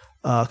else,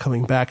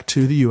 coming back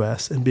to the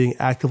U.S. and being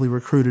actively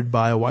recruited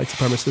by white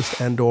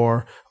supremacist and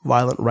or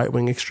violent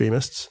right-wing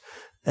extremists,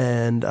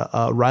 and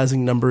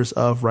rising numbers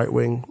of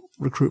right-wing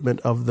recruitment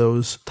of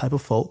those type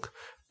of folk,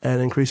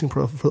 and increasing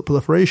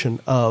proliferation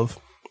of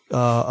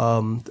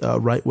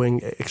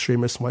right-wing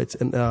extremist whites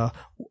and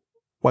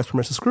white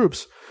supremacist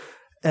groups.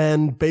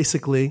 And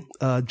basically,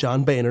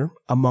 John Boehner,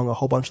 among a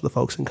whole bunch of the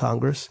folks in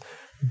Congress,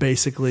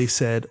 basically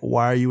said,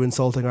 why are you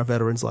insulting our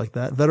veterans like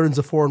that? Veterans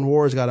of foreign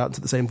wars got out and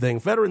said the same thing.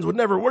 Veterans would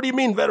never, what do you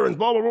mean veterans?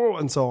 Blah, blah, blah,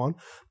 and so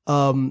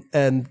on.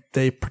 And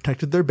they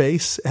protected their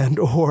base and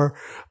or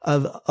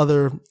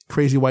other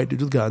crazy white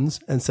dudes with guns.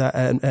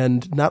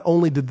 And not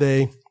only did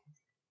they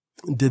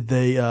get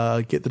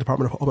the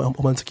Department of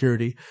Homeland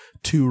Security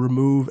to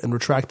remove and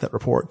retract that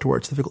report to where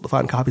it's difficult to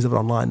find copies of it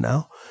online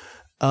now.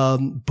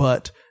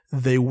 But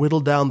they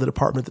whittled down the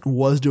department that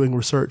was doing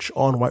research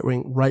on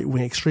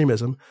right-wing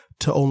extremism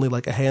to only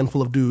like a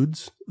handful of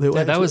dudes.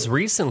 That was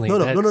recently. No.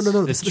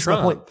 This is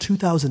my point.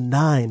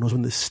 2009 was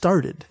when this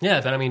started.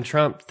 Yeah, but I mean,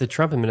 the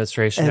Trump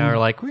administration now are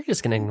like, we're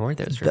just going to ignore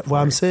those. What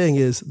I'm saying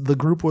is the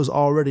group was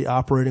already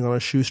operating on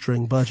a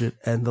shoestring budget,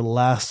 and the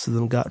last of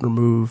them got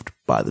removed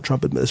by the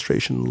Trump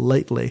administration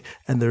lately,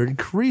 and they're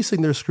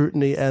increasing their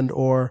scrutiny and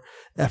or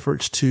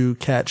efforts to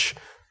catch,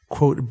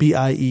 quote,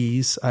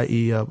 BIEs,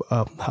 i.e.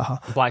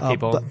 black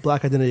people,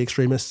 black identity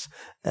extremists,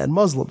 and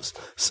Muslims.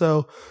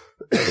 So,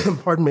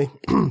 pardon me.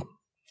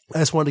 I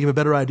just wanted to give a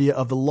better idea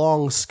of the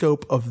long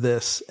scope of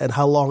this and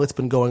how long it's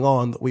been going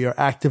on, that we are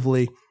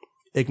actively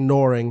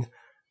ignoring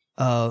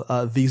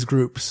these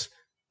groups.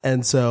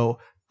 And so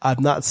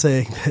I'm not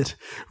saying that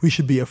we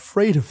should be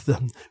afraid of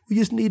them. We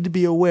just need to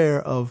be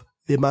aware of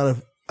the amount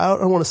of, I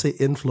don't want to say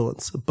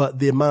influence, but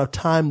the amount of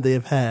time they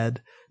have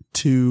had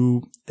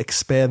to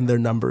expand their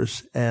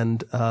numbers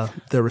and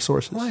their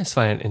resources. Well, I just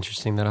find it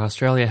interesting that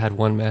Australia had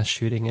one mass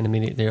shooting and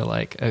immediately they're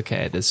like,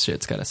 okay, this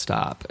shit's got to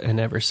stop. And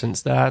ever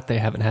since that, they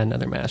haven't had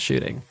another mass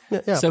shooting.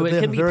 Yeah, so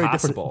it can be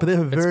possible. But they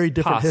have a very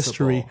different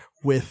history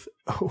with.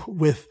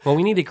 Well,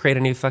 we need to create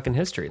a new fucking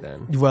history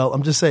then. Well,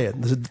 I'm just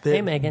saying.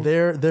 Hey, Megan.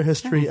 Their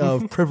history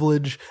of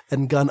privilege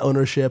and gun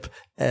ownership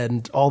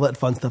and all that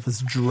fun stuff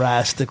is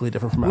drastically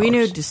different from ours. We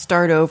need to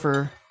start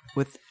over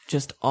with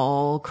just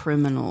all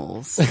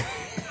criminals.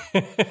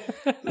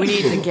 We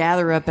need to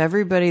gather up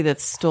everybody that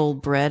stole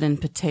bread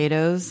and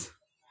potatoes,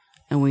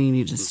 and we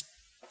need to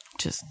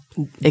just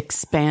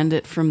expand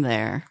it from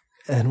there.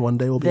 And one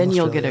day we'll be Then in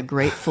you'll Australia. get a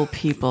grateful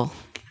people.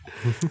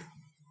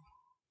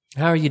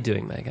 How are you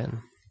doing,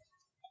 Megan?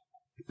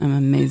 I'm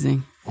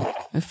amazing.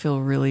 I feel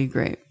really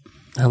great.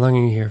 How long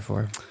are you here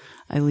for?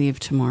 I leave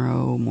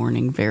tomorrow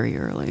morning very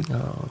early.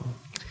 Oh.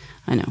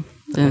 I know.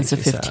 And it's a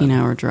makes you sad.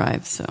 15-hour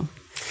drive, so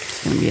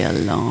it's going to be a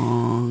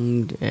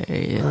long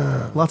day.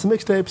 Lots of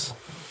mixtapes.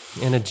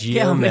 In a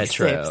Geo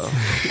Metro.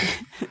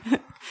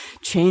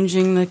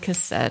 Changing the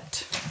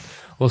cassette.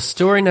 Well,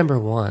 story number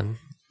one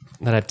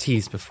that I've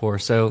teased before.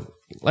 So,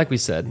 like we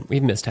said,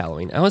 we've missed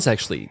Halloween. I was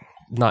actually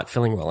not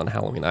feeling well on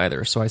Halloween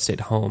either, so I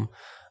stayed home.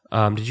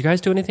 Did you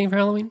guys do anything for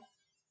Halloween?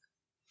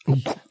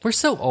 We're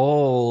so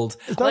old.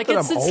 not that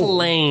it's I'm old.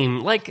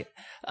 lame. Like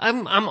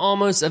I'm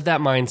almost of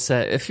that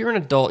mindset. If you're an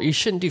adult, you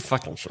shouldn't do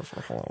fucking shit for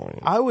Halloween.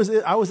 I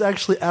was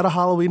actually at a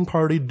Halloween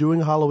party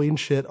doing Halloween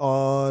shit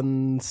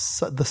on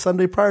the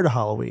Sunday prior to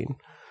Halloween.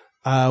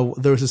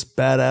 There was this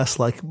badass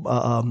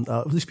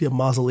it used to be a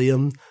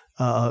mausoleum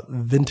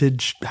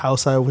vintage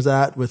house I was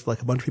at with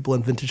like a bunch of people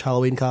in vintage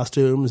Halloween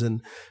costumes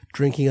and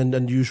drinking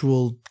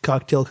unusual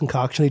cocktail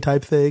concoction-y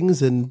type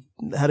things and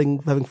having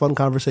fun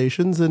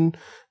conversations, and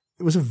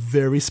it was a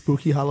very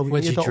spooky Halloween.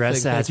 What'd you adult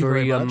dress thing. as? Thank you Were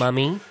very you a much.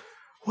 mummy?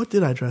 What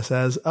did I dress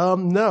as?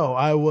 No,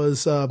 I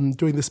was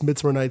doing this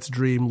Midsummer Night's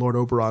Dream, Lord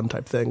Oberon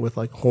type thing with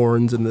like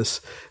horns and this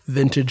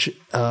vintage.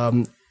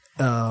 Vintage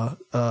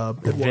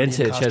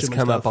has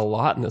come up a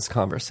lot in this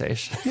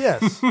conversation.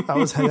 Yes, I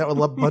was hanging out with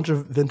a bunch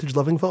of vintage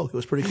loving folk. It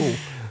was pretty cool.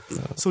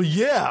 So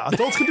yeah,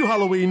 adults can do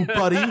Halloween,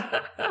 buddy.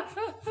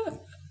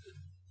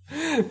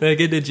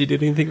 Megan, did you do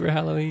anything for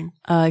Halloween?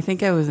 I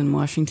think I was in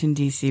Washington,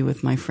 D.C.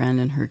 with my friend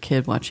and her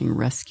kid watching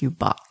Rescue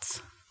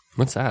Bots.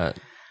 What's that?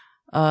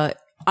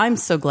 I'm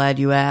so glad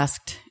you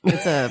asked.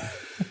 It's a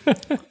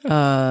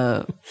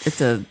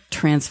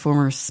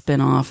Transformers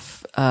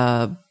spin-off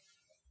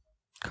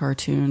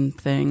cartoon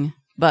thing.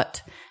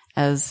 But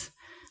as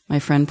my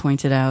friend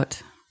pointed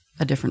out,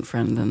 a different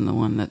friend than the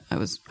one that I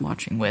was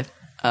watching with,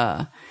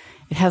 it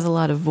has a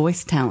lot of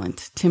voice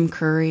talent. Tim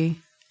Curry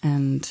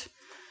and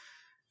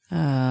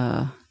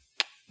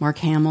Mark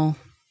Hamill,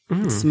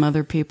 and some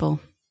other people.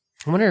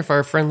 I wonder if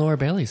our friend Laura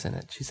Bailey's in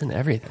it. She's in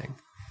everything.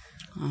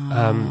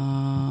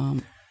 Our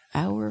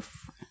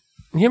friend.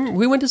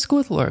 We went to school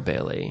with Laura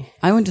Bailey.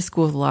 I went to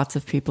school with lots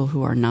of people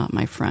who are not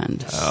my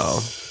friend.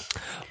 Oh.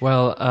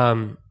 Well,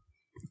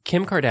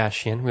 Kim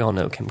Kardashian, we all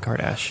know Kim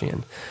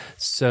Kardashian.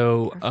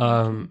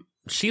 So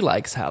she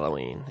likes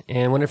Halloween,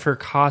 and one of her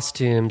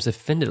costumes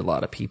offended a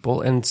lot of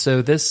people. And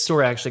so this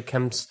story actually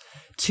comes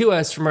to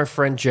us from our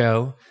friend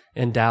Joe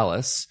in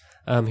Dallas,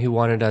 who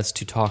wanted us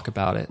to talk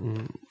about it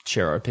and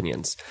share our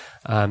opinions.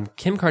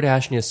 Kim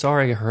Kardashian is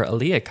sorry her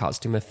Aaliyah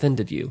costume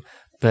offended you,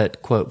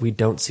 but, quote, we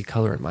don't see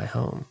color in my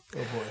home. Oh,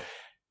 boy.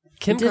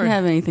 It didn't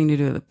have anything to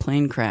do with a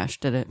plane crash,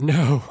 did it?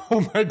 No.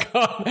 Oh, my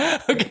God.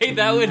 Okay,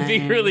 that would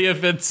be really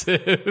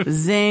offensive.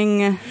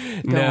 Zing.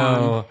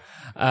 Go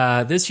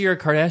on. This year,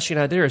 Kardashian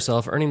outdid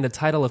herself, earning the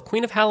title of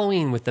Queen of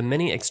Halloween with the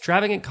many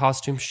extravagant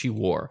costumes she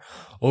wore.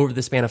 Over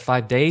the span of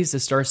 5 days, the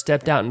star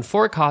stepped out in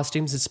 4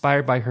 costumes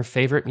inspired by her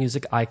favorite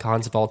music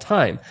icons of all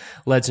time,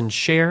 legends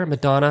Cher,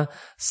 Madonna,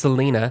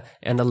 Selena,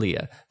 and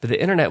Aaliyah. But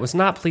the internet was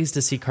not pleased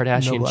to see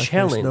Kardashian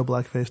channeling... No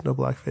blackface.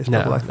 Okay,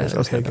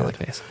 no good.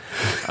 blackface.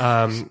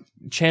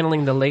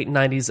 Channeling the late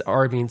 90s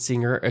R&B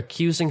singer,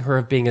 accusing her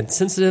of being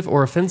insensitive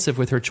or offensive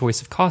with her choice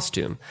of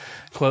costume.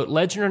 Quote,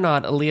 legend or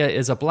not, Aaliyah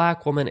is a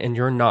black woman and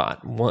you're not,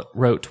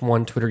 wrote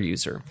one Twitter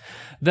user.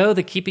 Though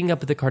the Keeping Up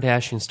with the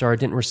Kardashian star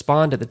didn't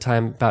respond at the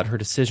time about her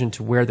decision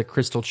to wear the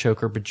crystal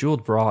choker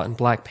bejeweled bra and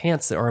black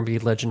pants that R&B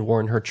legend wore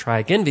in her Try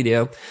Again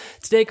video,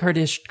 today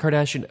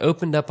Kardashian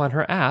opened up on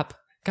her app.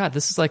 God,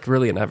 this is like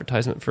really an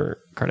advertisement for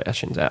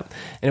Kardashian's app.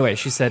 Anyway,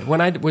 she said,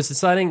 when I was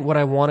deciding what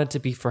I wanted to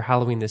be for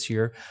Halloween this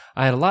year,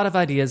 I had a lot of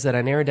ideas that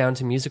I narrowed down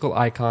to musical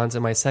icons,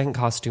 and my second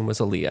costume was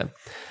Aaliyah.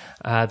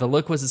 The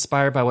look was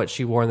inspired by what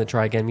she wore in the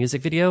Try Again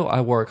music video.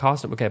 I wore a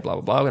costume. Okay, blah,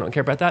 blah, blah. We don't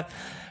care about that.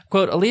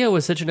 Quote, Aaliyah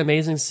was such an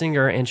amazing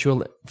singer and she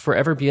will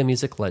forever be a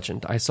music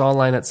legend. I saw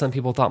online that some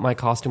people thought my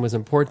costume was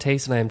in poor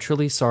taste, and I am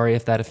truly sorry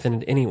if that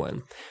offended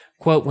anyone.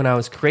 Quote, when I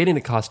was creating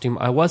the costume,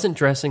 I wasn't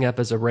dressing up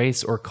as a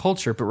race or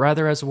culture, but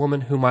rather as a woman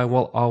whom I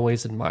will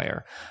always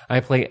admire. I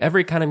play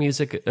every kind of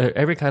music,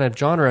 every kind of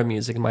genre of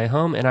music in my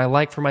home, and I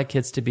like for my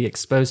kids to be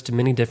exposed to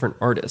many different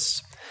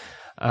artists.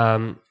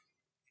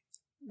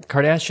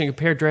 Kardashian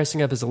compared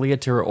dressing up as Aaliyah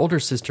to her older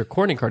sister,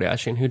 Kourtney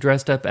Kardashian, who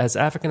dressed up as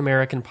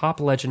African-American pop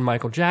legend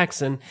Michael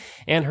Jackson,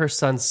 and her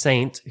son,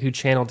 Saint, who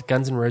channeled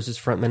Guns N' Roses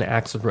frontman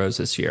Axl Rose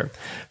this year.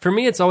 For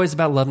me, it's always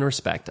about love and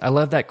respect. I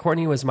love that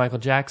Kourtney was Michael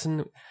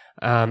Jackson,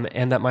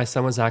 and that my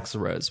son was Axl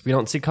Rose. We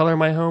don't see color in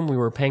my home. We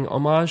were paying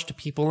homage to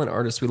people and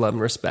artists we love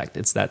and respect.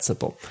 It's that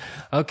simple.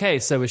 Okay,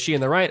 so is she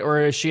in the right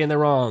or is she in the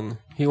wrong?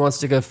 Who wants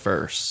to go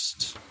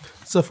first?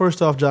 So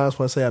first off, John, I just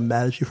want to say I'm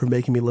mad at you for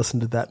making me listen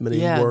to that many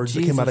words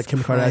that came out of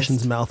Kim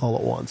Kardashian's mouth all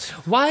at once.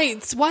 Why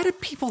do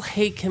people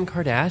hate Kim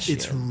Kardashian?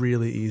 It's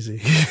really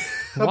easy.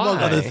 Among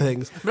other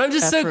things. But I'm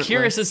just so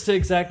curious as to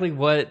exactly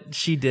what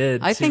she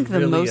did. I think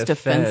the most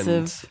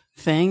offensive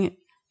thing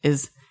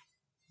is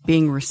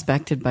being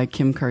respected by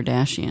Kim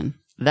Kardashian.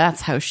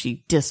 That's how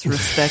she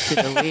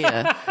disrespected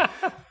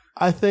Aaliyah.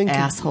 I think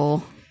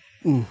asshole.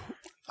 The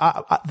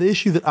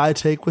issue that I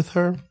take with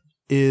her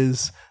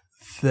is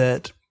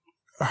that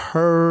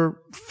her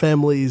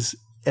family's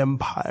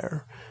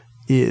empire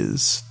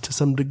is to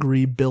some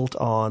degree built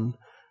on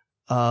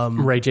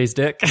Ray J's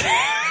dick.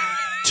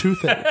 Two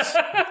things.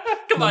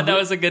 Come on, that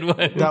was a good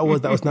one. That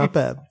was not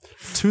bad.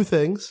 Two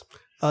things.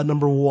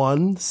 Number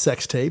one,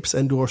 sex tapes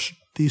and or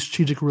the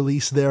strategic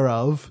release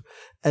thereof.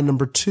 And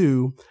number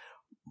two,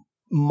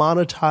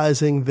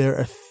 monetizing their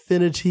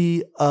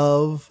affinity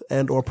of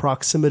and or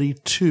proximity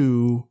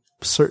to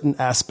certain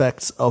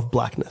aspects of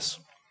blackness.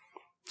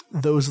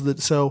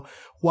 So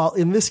while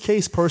in this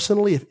case,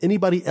 personally, if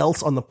anybody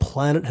else on the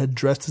planet had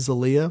dressed as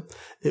Aaliyah,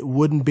 it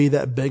wouldn't be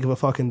that big of a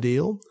fucking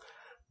deal.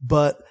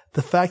 But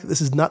the fact that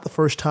this is not the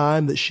first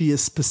time that she has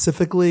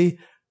specifically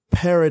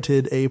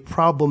parroted a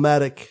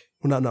problematic,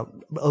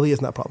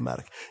 Aaliyah's not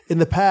problematic. In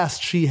the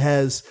past, she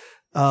has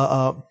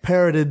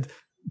parroted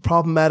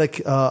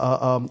problematic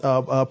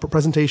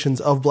presentations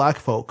of black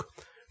folk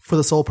for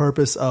the sole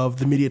purpose of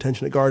the media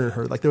attention it garnered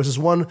her. Like there was this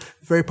one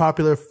very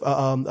popular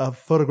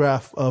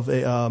photograph of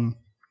a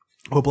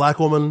black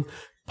woman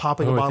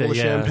popping a bottle of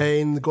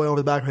champagne, going over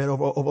the back of her head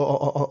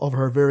over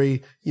her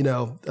very,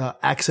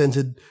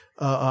 accented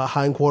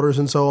hindquarters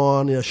and so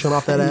on, showing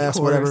off that ass,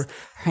 whatever.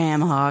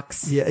 Ham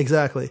hocks. Yeah,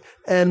 exactly.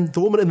 And the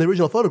woman in the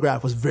original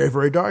photograph was very,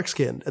 very dark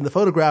skinned. And the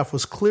photograph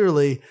was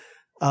clearly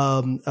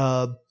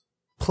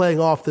playing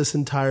off this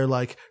entire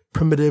like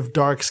primitive,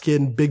 dark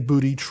skinned, big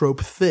booty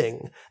trope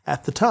thing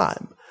at the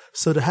time.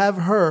 So to have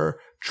her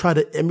try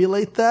to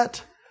emulate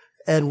that,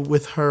 and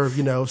with her,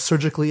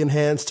 surgically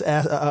enhanced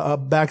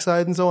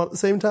backside and so on at the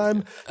same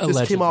time,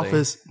 just came off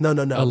as no.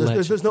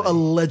 There's no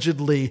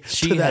allegedly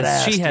to that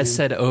ass. She has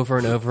said over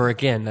and over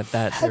again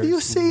that. Have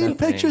you seen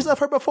pictures of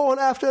her before and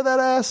after that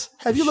ass?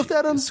 Have you looked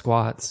at them?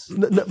 Squats.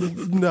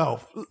 No.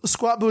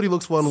 Squat booty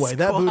looks one way.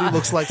 That booty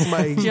looks like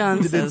somebody.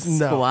 John says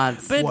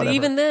squats. But whatever.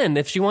 Even then,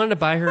 if she wanted to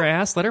buy her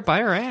ass, let her buy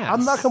her ass.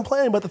 I'm not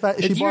complaining about the fact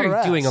that she bought her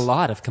ass. You're doing a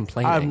lot of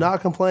complaining. I'm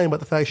not complaining about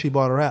the fact she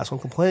bought her ass. I'm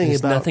complaining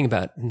about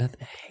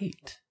nothing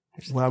hate.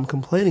 What I'm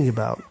complaining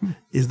about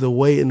is the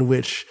way in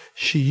which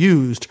she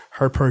used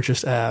her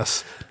purchased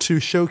ass to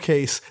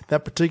showcase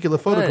that particular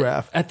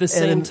photograph. But at the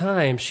same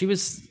time, she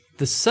was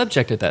the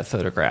subject of that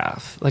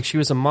photograph. Like she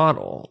was a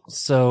model.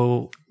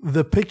 So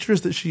the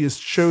pictures that she has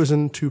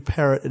chosen to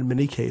parrot in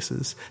many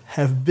cases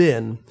have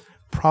been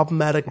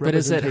problematic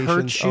representations. But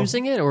is it her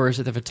choosing it or is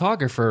it the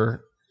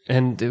photographer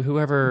and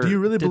whoever? Do you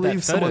really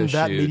believe someone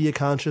that media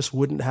conscious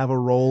wouldn't have a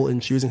role in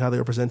choosing how they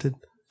were presented?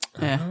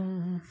 Yeah.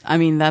 I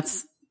mean,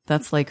 that's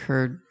like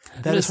her.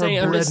 That is her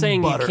bread I'm just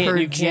saying and butter.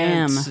 You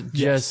can't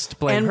just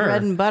blame and her.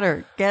 bread and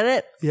butter. Get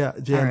it? Yeah,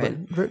 jam. Right.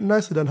 Very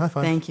nicely done. High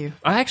five. Thank you.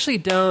 I actually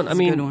don't. That's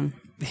a good one.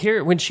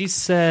 Here when she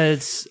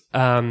says,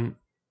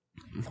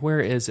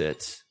 where is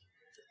it?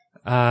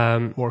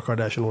 More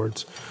Kardashian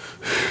words.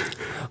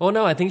 Well,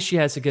 no, I think she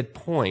has a good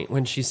point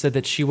when she said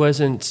that she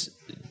wasn't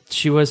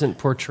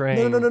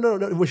portraying. No.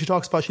 When she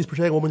talks about she's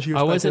portraying a woman she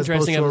respects. I wasn't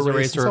dressing up as a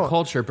race or a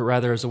culture, but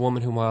rather as a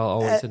woman whom I'll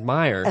always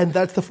admire. And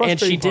that's the frustrating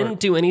part. And she didn't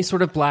do any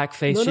sort of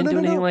blackface. She didn't do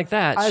anything like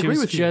that. I agree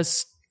with you.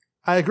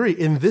 I agree.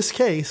 In this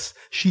case,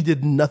 she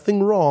did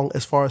nothing wrong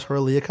as far as her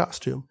Aaliyah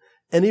costume.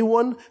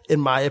 Anyone,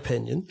 in my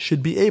opinion,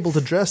 should be able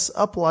to dress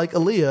up like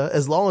Aaliyah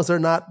as long as they're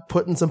not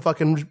putting some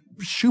fucking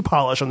shoe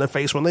polish on their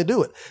face when they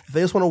do it. If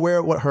they just want to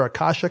wear her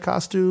Akasha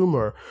costume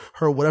or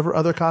her whatever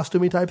other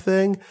costumey type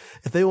thing,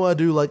 if they want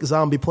to do like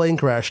zombie plane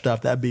crash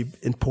stuff, that'd be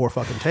in poor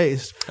fucking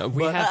taste.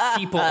 We have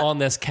people on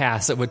this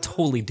cast that would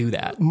totally do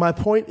that. My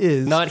point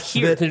is not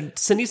here.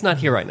 Cindy's not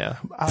here right now.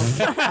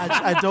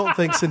 I don't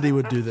think Cindy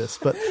would do this,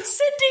 but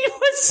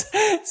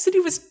Cindy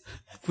was.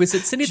 Was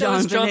it Cindy that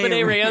was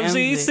JonBenet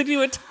Ramsey? Cindy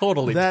would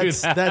totally do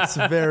that. That's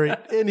very...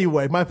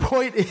 Anyway, my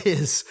point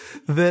is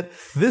that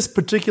this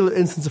particular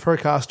instance of her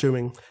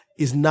costuming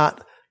is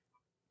not,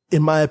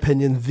 in my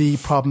opinion, the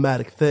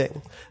problematic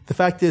thing. The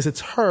fact is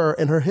it's her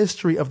and her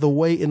history of the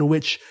way in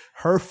which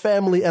her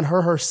family and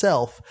her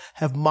herself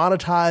have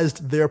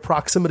monetized their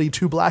proximity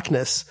to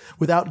blackness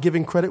without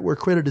giving credit where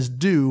credit is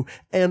due.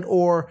 And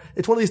or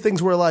it's one of these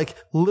things where like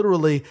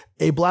literally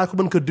a black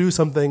woman could do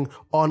something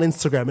on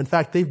Instagram. In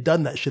fact, they've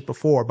done that shit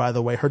before, by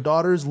the way. Her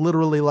daughter's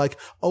literally like,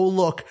 oh,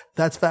 look,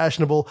 that's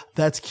fashionable.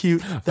 That's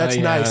cute. That's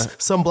nice.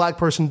 Some black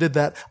person did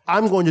that.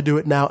 I'm going to do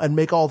it now and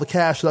make all the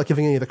cash without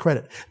giving any of the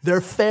credit.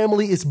 Their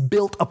family is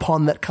built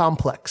upon that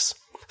complex.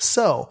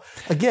 So,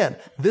 again,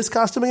 this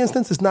costuming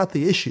instance is not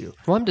the issue.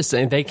 Well, I'm just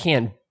saying they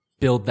can't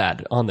build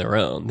that on their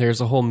own.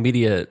 There's a whole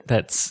media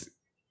that's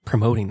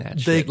promoting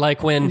that shit.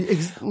 Like when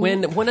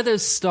one of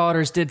those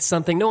daughters did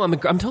something. No, I'm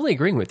totally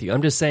agreeing with you.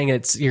 I'm just saying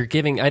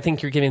I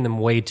think you're giving them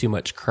way too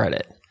much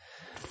credit.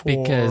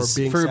 Because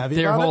for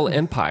their whole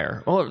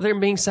empire. Well, they're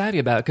being savvy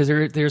about it because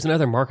there's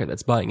another market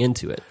that's buying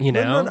into it, you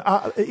know?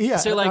 Yeah.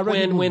 So like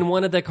when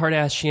one of the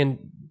Kardashian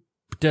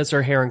does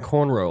her hair in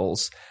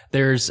cornrows,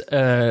 there's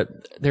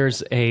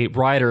a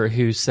writer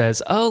who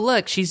says, "Oh,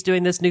 look, she's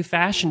doing this new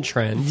fashion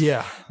trend."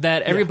 Yeah,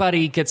 that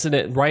everybody gets in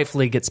it,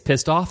 rightfully gets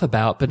pissed off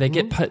about, but they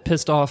get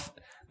pissed off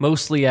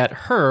mostly at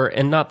her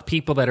and not the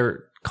people that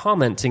are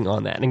commenting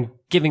on that and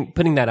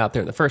putting that out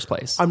there in the first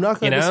place. I'm not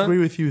going to disagree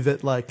with you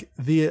that like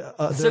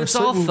so it's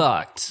all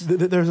fucked.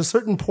 There's a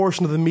certain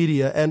portion of the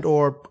media and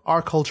or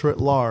our culture at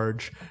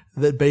large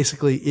that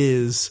basically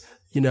is,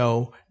 you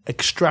know,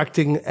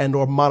 extracting and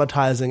or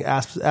monetizing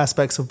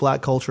aspects of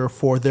black culture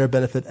for their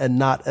benefit and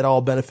not at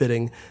all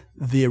benefiting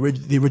the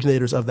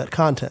originators of that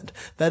content.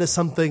 That is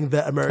something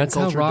that American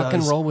culture does. That's how rock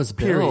and roll was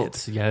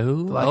built, yo.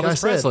 Like I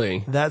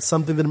said, that's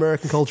something that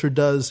American culture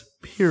does,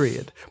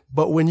 period.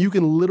 But when you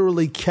can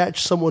literally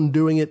catch someone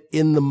doing it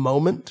in the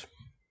moment,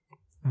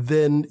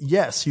 then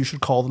yes, you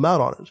should call them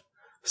out on it.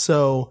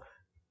 So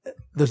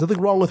there's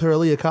nothing wrong with her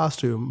Aaliyah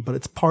costume, but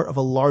it's part of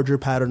a larger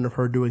pattern of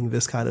her doing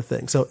this kind of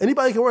thing. So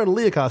anybody can wear an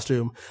Aaliyah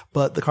costume,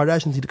 but the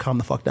Kardashians need to calm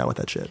the fuck down with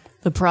that shit.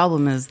 The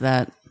problem is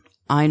that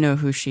I know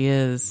who she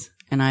is,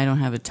 and I don't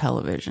have a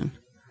television.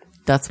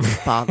 That's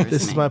what bothers me.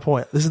 This is my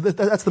point.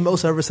 That's the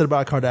most I've ever said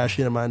about a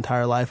Kardashian in my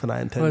entire life, and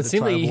I intend to try to avoid it. Well, it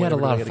seemed like you had a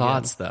lot of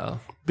thoughts, though.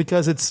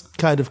 Because it's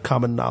kind of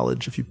common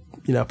knowledge, if you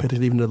pay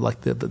attention even to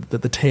like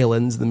the tail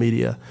ends of the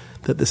media,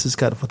 that this is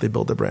kind of what they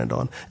build their brand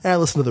on. And I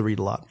listen to The Read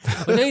a lot.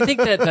 Well, don't you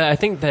think that I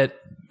think that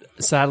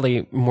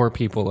sadly more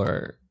people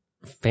are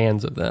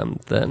fans of them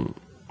than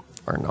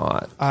are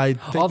not.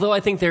 Although I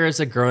think there is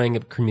a growing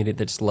community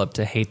that just love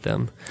to hate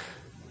them.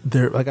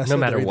 They're like I said, no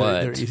matter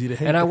what. They're easy to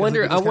hate. And I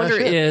wonder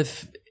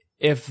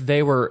if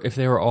they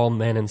were all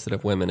men instead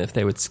of women, if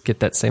they would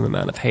get that same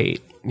amount of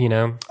hate. You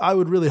know, I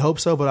would really hope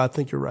so, but I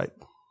think you're right.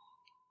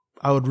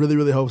 I would really,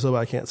 really hope so, but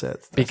I can't say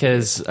it.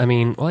 Because, I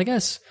mean, well, I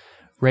guess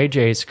Ray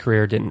J's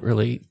career didn't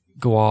really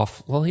go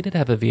off. Well, he did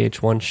have a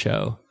VH1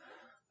 show.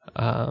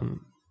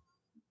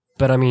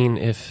 But, I mean,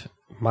 if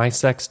my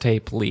sex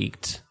tape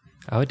leaked,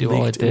 I would do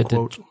all I did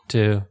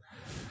to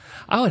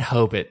I would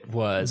hope it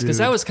was. Because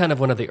that was kind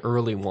of one of the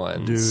early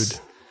ones. Dude.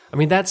 I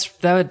mean, are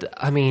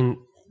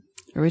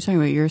we talking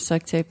about your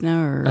sex tape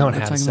now? Or I don't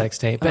have a sex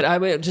tape. But I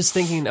was just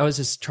thinking, I was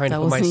just trying to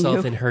put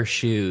myself in her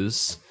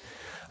shoes.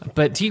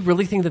 But do you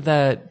really think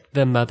that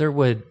the mother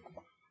would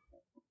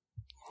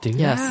do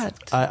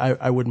that?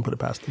 I wouldn't put it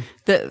past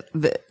them.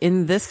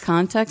 In this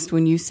context,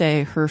 when you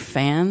say her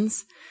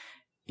fans,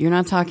 you're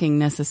not talking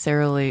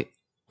necessarily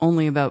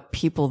only about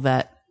people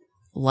that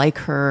like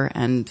her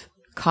and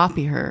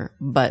copy her,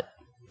 but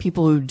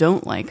people who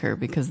don't like her,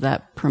 because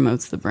that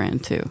promotes the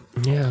brand too.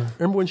 Yeah.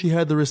 Remember when she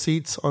had the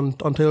receipts on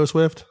Taylor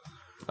Swift?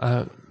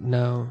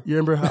 No. You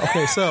remember how?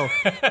 Okay, so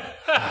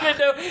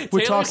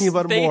we're talking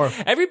about it more.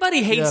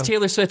 Everybody hates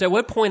Taylor Swift. At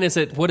what point is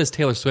it? What is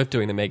Taylor Swift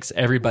doing that makes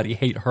everybody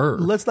hate her?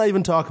 Let's not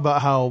even talk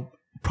about how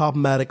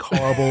problematic,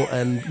 horrible,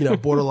 and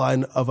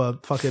borderline of a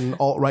fucking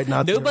alt-right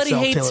Nazi. Nobody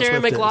hates Sarah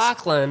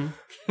McLachlan.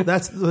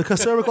 That's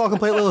because Sarah McLachlan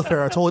played Lilith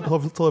Fair. I told a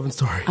different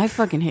story. I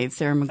fucking hate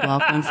Sarah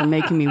McLachlan for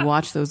making me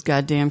watch those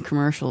goddamn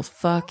commercials.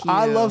 Fuck you.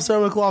 I love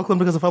Sarah McLachlan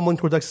because of Fumbling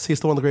Towards Ecstasy is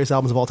still one of the greatest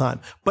albums of all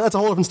time. But that's a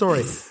whole different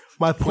story.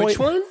 My point. Which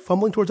one?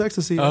 Fumbling Towards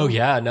Ecstasy. Oh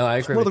yeah, no, I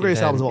agree. One of the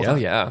greatest albums of all time. Oh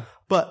yeah.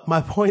 But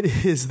my point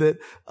is that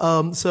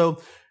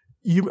so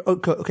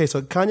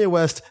Kanye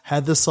West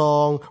had this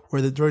song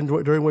where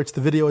during which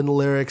the video and the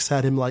lyrics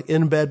had him like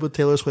in bed with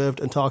Taylor Swift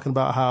and talking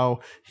about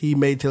how he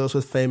made Taylor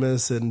Swift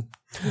famous and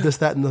this,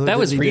 that, and the that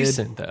was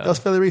recent, though. That was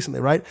fairly recently,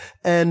 right?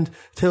 And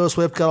Taylor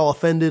Swift got all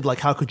offended, like,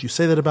 how could you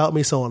say that about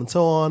me, so on and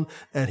so on.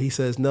 And he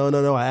says, no,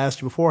 I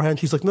asked you beforehand.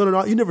 She's like,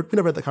 no, you never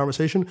had that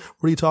conversation.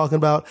 What are you talking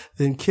about?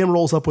 Then Kim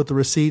rolls up with the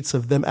receipts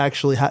of them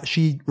actually,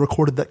 she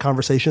recorded that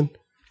conversation.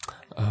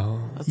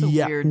 Oh, that's a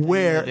weird thing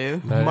to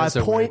do. My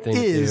point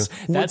is,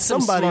 that's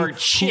some smart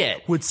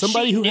shit. Would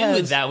somebody who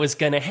knew that was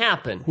going to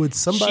happen? Would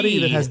somebody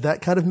that has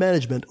that kind of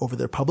management over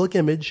their public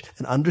image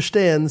and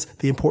understands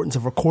the importance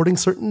of recording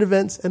certain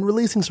events and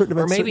releasing certain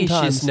events, or maybe she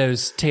just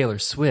knows Taylor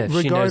Swift.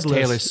 She knows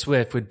Taylor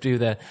Swift would do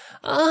that.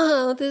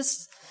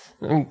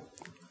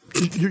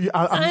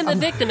 I'm the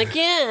victim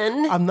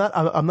again. I'm not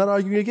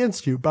arguing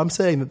against you, but I'm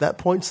saying that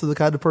points to the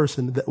kind of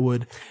person that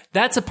would.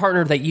 That's a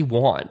partner that you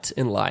want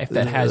in life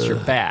that has your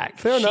back.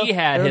 Fair enough, She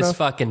had fair his enough.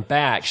 fucking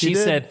back. She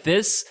did. said,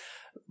 this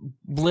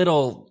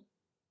little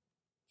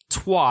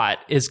twat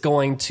is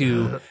going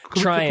to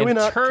try and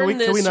turn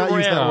this Can we not around.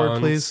 use that word,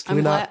 please? Can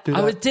we not do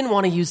that? I didn't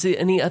want to use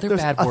any other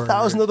There's bad word.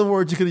 1,000 other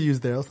words you could have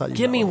used there. Let's not use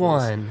Give that me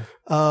one.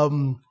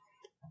 one.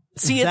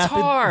 See, it's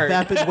hard.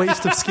 Vapid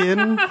waste of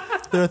skin.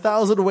 There are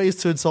 1,000 ways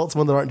to insult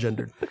someone that aren't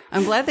gendered.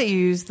 I'm glad that you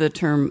used the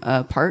term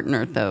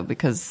partner, though,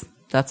 because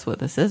that's what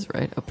this is,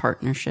 right? A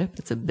partnership.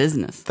 It's a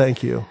business.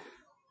 Thank you.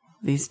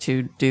 These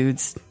two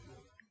dudes,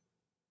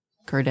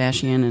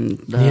 Kardashian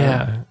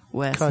and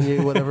West.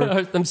 Kanye, whatever.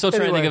 I'm still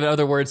trying to think of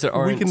other words that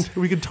aren't.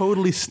 We can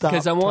totally stop.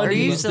 Because I wanted to Are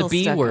you use the still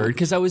B stuck word. on-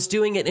 Because I was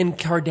doing it in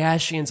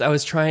Kardashians. I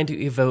was trying to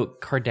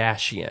evoke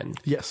Kardashian.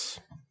 Yes.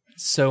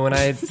 So when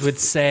I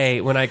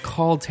when I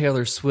called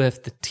Taylor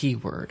Swift the T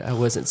word, I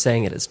wasn't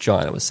saying it as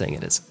John. I was saying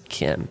it as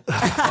Kim.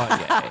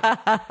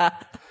 Kanye.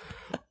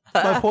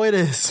 My point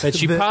is But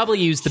she that probably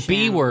used the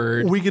B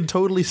word. we could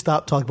totally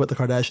stop talking about the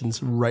Kardashians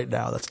right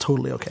now. That's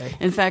totally okay.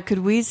 In fact, could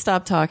we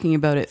stop talking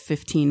about it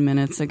 15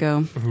 minutes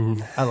ago?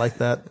 I like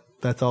that.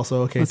 That's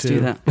also okay Let's too. do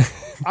that.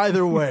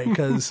 Either way,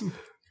 because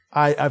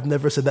I've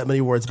never said that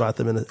many words about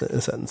them in a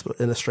sentence, but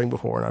in a string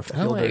before, and I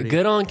feel dirty.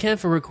 Good on Kim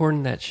for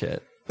recording that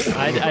shit.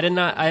 I did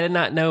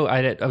not know.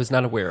 I was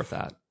not aware of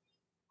that.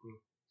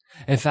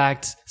 In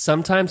fact,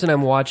 sometimes when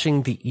I'm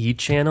watching the E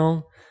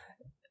channel,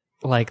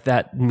 like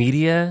that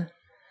media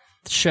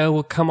show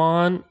will come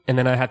on, and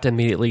then I have to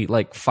immediately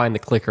like find the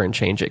clicker and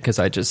change it because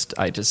I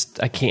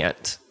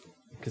can't,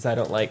 because I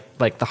don't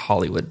like the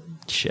Hollywood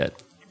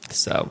shit.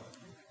 So,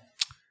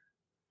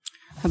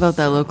 How about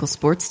that local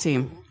sports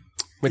team?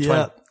 which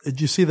one? Did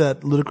you see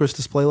that ludicrous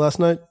display last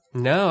night?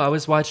 No, I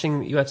was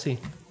watching UFC.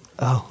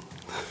 Oh.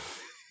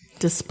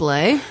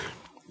 Display?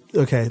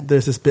 Okay,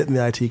 there's this bit in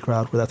the IT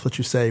crowd where that's what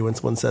you say when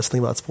someone says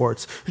something about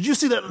sports. Did you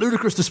see that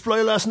ludicrous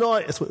display last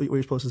night? That's what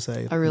you're supposed to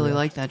say. I really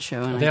like that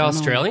show. And Are they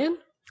Australian?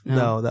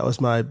 No, that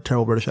was my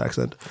terrible British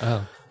accent.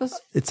 Oh,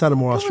 It sounded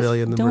more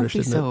Australian than Don't British, be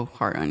didn't so it?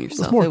 hard on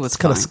yourself. More, It was it's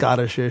kind of fine.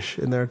 Scottish-ish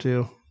in there,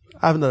 too.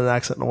 I haven't done an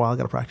accent in a while. I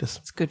got to practice.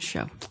 It's a good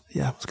show.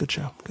 Yeah, it was a good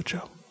show. Good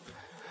show.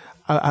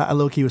 I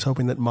low-key was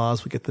hoping that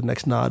Maz would get the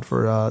next nod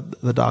for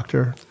the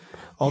Doctor.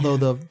 Although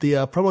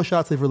the promo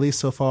shots they've released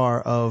so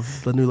far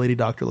of the new Lady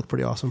Doctor look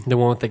pretty awesome. the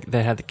one with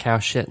that had the cow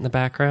shit in the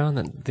background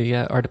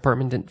that our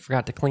department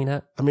forgot to clean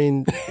up. I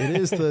mean, it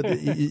is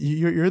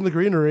you're in the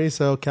greenery,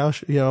 so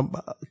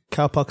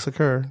cow pucks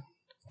occur.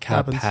 Cow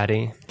Happens.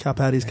 patty. Cow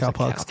patties, cow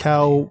pucks,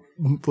 cow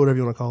whatever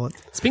you want to call it.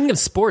 Speaking of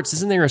sports,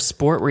 isn't there a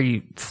sport where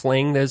you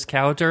fling those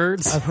cow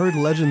turds? I've heard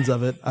legends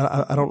of it.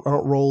 I don't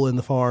roll in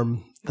the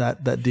farm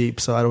that deep,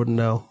 so I wouldn't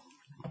know.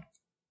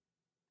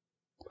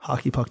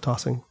 Hockey puck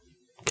tossing,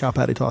 cow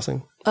patty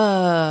tossing,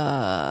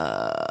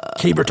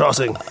 caber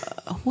tossing.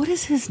 What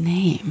is his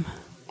name?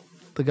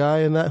 The guy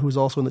in that who's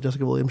also in the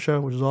Jessica Williams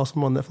show, which is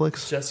awesome on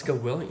Netflix. Jessica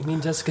Williams? You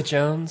mean Jessica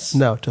Jones?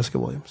 No, Jessica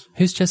Williams.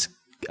 Who's Jessica?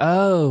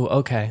 Oh,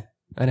 okay.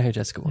 I know who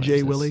Jessica Williams Jay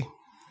is. Willie.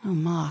 Oh,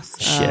 Moss.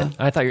 Shit.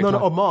 I thought you were No,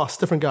 talking... Moss,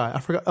 different guy. I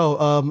forgot.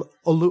 Oh,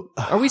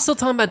 Are we still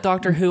talking about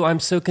Doctor Who? I'm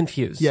so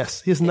confused.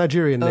 yes, he has a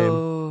Nigerian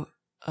name.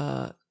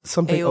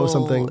 Something. Aeol.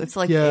 Something. It's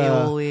like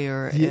aioli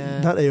or...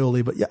 not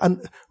aioli, but yeah.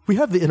 And we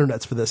have the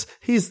internets for this.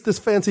 He's this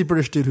fancy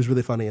British dude who's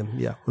really funny, and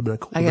yeah, would have been a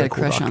cool. I got a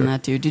cool crush doctor. on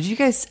that dude. Did you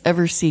guys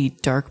ever see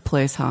Dark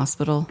Place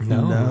Hospital?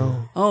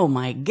 No. Oh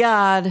my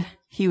God.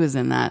 He was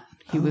in that.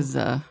 He was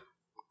I'm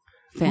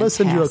fantastic. gonna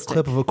send you a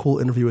clip of a cool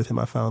interview with him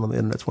I found on the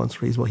internet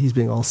once, where he's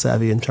being all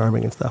savvy and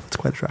charming and stuff. It's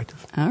quite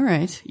attractive. All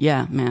right.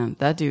 Yeah, man.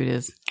 That dude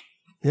is...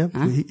 Yeah,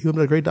 he would have been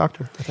a great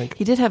doctor, I think.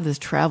 He did have this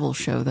travel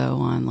show, though,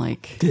 on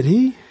like... Did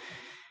he?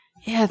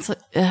 Yeah, it's like...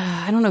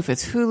 I don't know if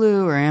it's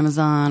Hulu or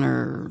Amazon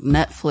or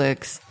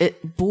Netflix.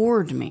 It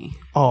bored me.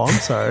 Oh, I'm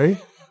sorry.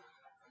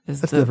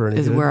 Is never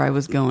any good. where I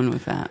was going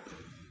with that.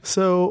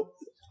 So,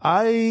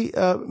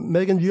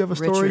 Megan, do you have a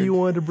story Richard. you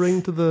wanted to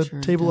bring to the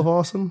table of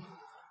awesome?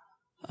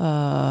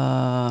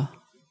 No,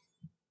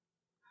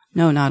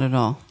 not at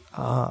all.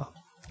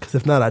 Because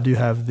if not, I do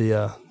have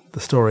the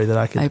story that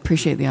I could. I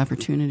appreciate the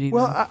opportunity.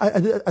 Well,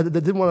 though. I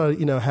didn't want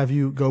to, have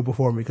you go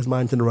before me because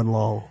mine's going to run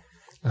long.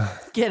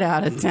 Get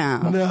out of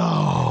town.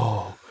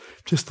 No,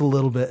 just a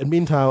little bit. And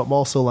meantime, I'm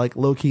also like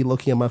low-key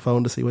looking at my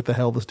phone to see what the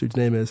hell this dude's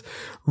name is.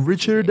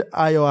 Richard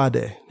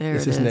Ayoade There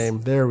is it his is.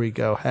 name. There we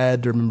go.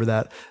 Had to remember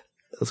that.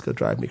 That's going to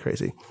drive me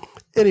crazy.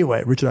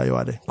 Anyway, Richard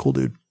Ayoade. Cool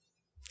dude.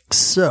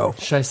 So,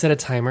 Should I set a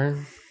timer?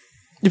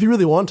 if you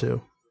really want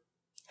to.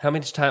 How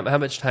much time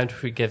do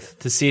we give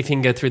to see if he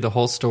can go through the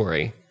whole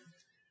story?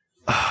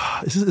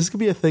 This could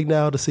be a thing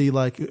now to see,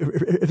 like,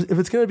 if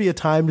it's going to be a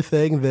timed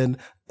thing, then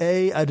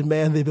A, I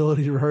demand the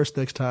ability to rehearse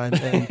next time,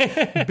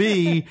 and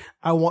B,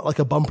 I want like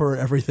a bumper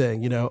and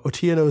everything.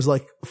 Otieno's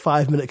like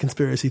 5-minute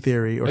conspiracy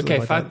theory or Okay,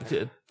 something like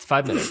that.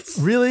 5 minutes.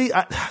 Really?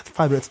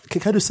 5 minutes.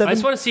 Can I do 7? I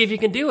just want to see if you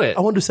can do it.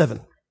 I want to do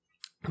 7.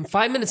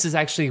 5 minutes is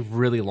actually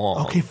really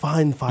long. Okay,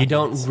 fine. 5 You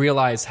don't minutes.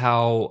 realize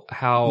how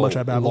Much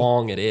I babble.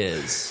 long it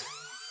is.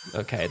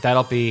 Okay,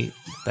 that'll be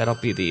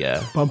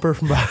the bumper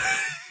from.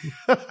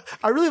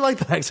 I really like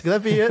that, actually.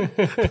 Could that be it?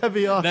 That'd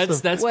be awesome.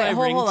 That's Wait, my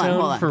hold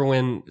ringtone on. for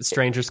when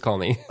strangers call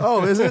me.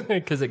 Oh, is it?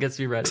 Because it gets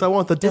me ready. So I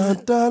want the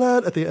dun dun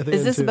dun at the end.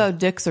 Is this too. about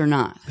dicks or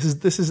not?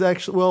 This is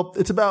actually, well,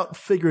 it's about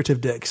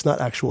figurative dicks,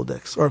 not actual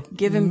dicks. Or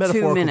Give him 2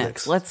 metaphorical minutes.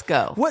 dicks. Let's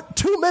go. What?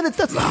 2 minutes?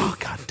 That's, oh,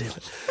 God damn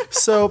it.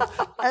 So,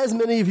 as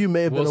many of you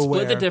may have been We'll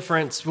aware. split the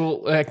difference.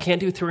 I can't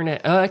do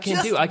 3.5. I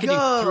can do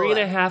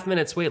 3.5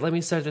 minutes. Wait, let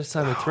me start this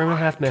time with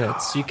 3.5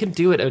 minutes. You can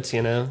do it,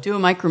 Otieno. Do a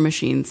Micro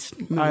Machines.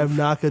 I am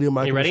not going to do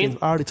Micro ready? Machines.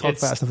 I already talk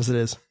It's- fast enough as it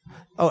is.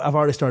 Oh, I've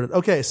already started.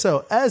 Okay,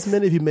 so as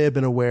many of you may have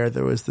been aware,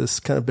 there was this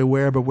kind of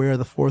beware the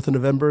 4th of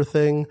November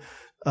thing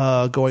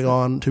going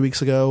on 2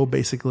 weeks ago.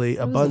 Basically,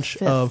 a bunch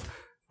of,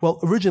 well,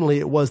 originally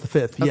it was the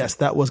 5th. Okay. Yes,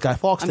 that was Guy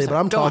Fawkes Day, but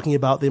I'm talking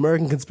about the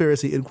American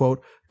conspiracy, in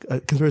quote,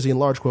 conspiracy in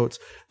large quotes,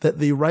 that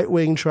the right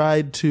wing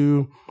tried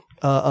to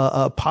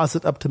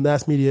posit up to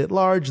mass media at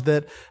large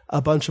that a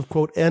bunch of,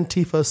 quote,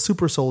 Antifa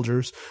super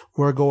soldiers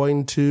were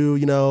going to,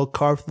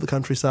 carve through the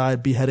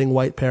countryside, beheading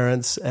white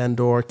parents and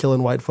or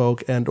killing white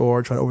folk and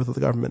or trying to overthrow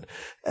the government.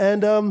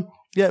 And,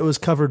 it was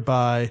covered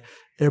by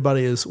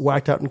everybody as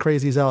whacked out and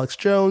crazy as Alex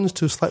Jones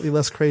to slightly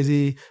less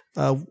crazy,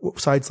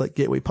 sites like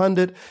Gateway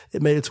Pundit.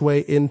 It made its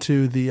way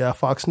into the,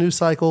 Fox News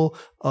cycle.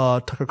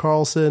 Tucker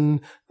Carlson,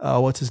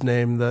 what's his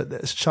name?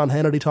 Sean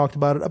Hannity talked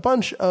about it. A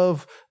bunch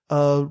of,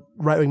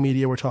 right-wing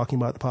media were talking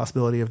about the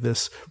possibility of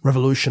this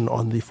revolution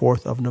on the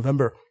 4th of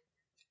November.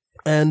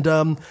 And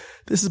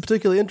this is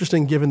particularly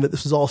interesting given that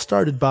this was all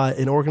started by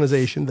an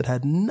organization that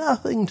had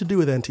nothing to do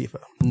with Antifa.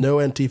 No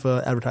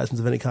Antifa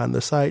advertisements of any kind on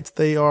their sites.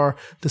 They are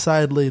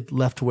decidedly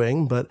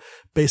left-wing, but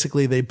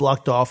basically they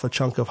blocked off a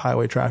chunk of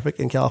highway traffic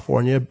in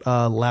California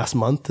last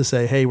month to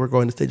say, hey, we're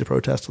going to stage a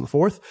protest on the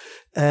 4th,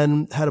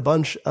 and had a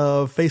bunch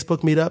of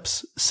Facebook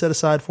meetups set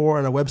aside for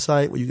on a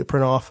website where you could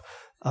print off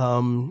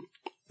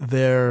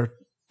their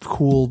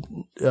cool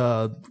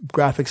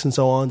graphics and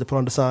so on to put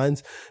onto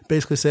signs,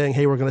 basically saying,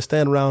 hey, we're going to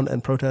stand around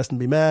and protest and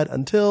be mad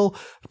until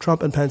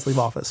Trump and Pence leave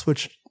office,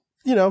 which,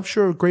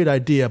 sure, great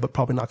idea, but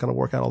probably not going to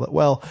work out all that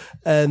well.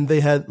 And they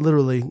had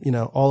literally,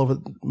 all over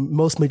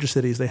most major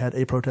cities, they had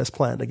a protest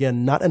planned.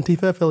 Again, not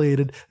Antifa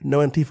affiliated, no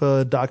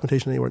Antifa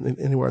documentation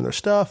anywhere in their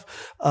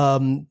stuff.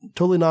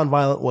 Totally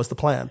nonviolent was the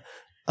plan.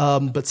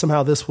 But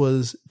somehow this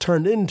was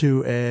turned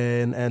into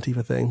an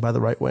Antifa thing by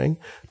the right wing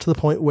to the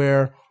point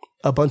where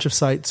a bunch of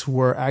sites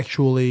were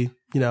actually,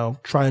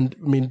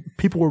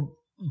 people were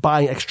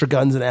buying extra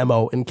guns and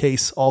ammo in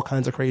case all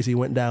kinds of crazy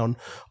went down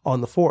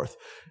on the 4th.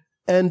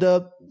 And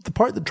the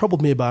part that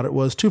troubled me about it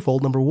was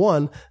twofold. Number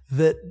one,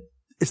 that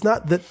it's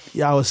not that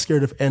I was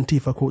scared of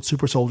Antifa, quote,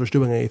 super soldiers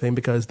doing anything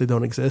because they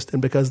don't exist,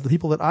 and because the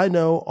people that I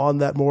know on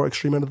that more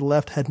extreme end of the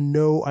left had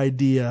no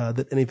idea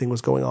that anything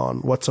was going on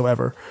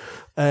whatsoever.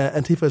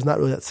 Antifa is not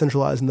really that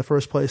centralized in the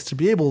first place to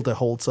be able to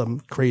hold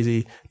some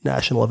crazy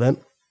national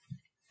event.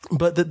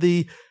 But that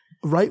the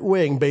right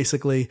wing,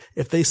 basically,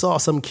 if they saw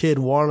some kid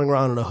wandering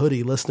around in a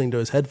hoodie listening to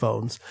his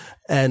headphones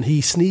and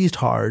he sneezed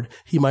hard,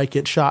 he might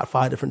get shot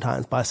 5 different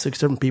times by 6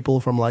 different people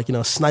from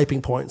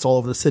sniping points all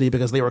over the city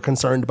because they were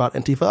concerned about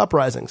Antifa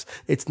uprisings.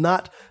 It's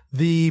not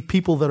the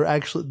people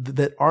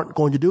that aren't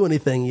going to do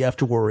anything you have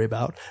to worry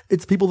about.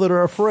 It's people that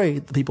are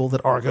afraid the people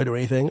that aren't going to do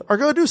anything are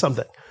going to do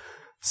something.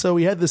 So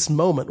we had this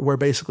moment where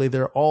basically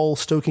they're all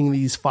stoking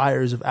these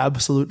fires of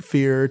absolute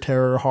fear,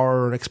 terror,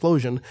 horror, and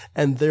explosion.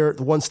 And the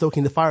ones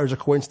stoking the fires are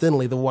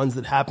coincidentally the ones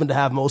that happen to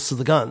have most of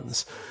the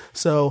guns.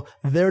 So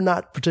they're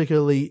not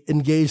particularly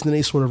engaged in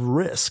any sort of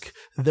risk.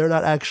 They're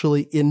not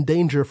actually in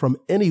danger from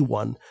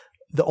anyone.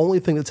 The only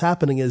thing that's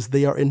happening is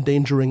they are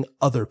endangering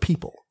other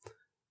people.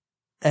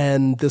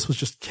 And this was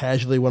just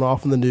casually went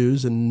off in the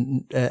news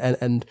and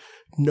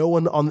no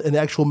one in the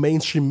actual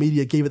mainstream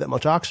media gave it that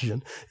much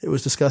oxygen. It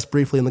was discussed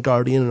briefly in The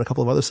Guardian and a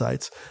couple of other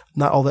sites,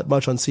 not all that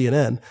much on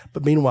CNN.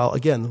 But meanwhile,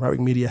 again, the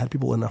right-wing media had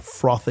people in a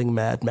frothing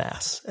mad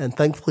mass, and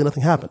thankfully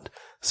nothing happened.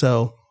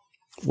 So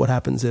what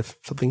happens if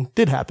something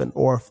did happen,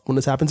 or when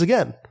this happens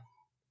again?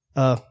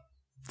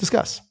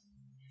 Discuss.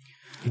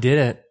 You did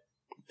it.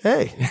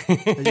 Hey,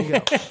 there you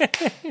go.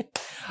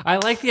 I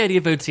like the idea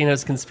of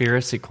Otieno's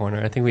conspiracy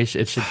corner. I think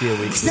it should be a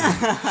weekly.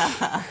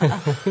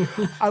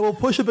 I will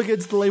push up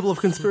against the label of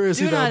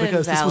conspiracy, though,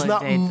 because this was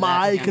not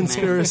my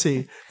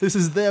conspiracy. This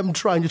is them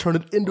trying to turn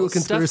it into a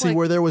conspiracy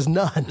where there was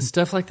none.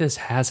 Stuff like this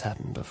has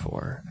happened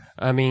before.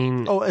 I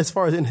mean... Oh, as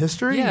far as in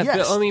history? Yeah,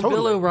 yes, totally.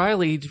 Bill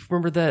O'Reilly,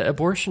 remember that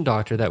abortion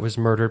doctor that was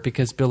murdered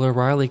because Bill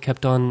O'Reilly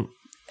kept on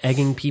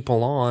egging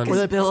people on. Or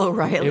that Bill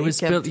O'Reilly. It was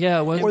Bill, yeah,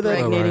 it was or that,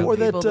 Bill O'Reilly. Or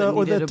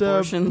that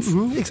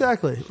abortions.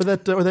 Exactly. Or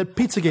that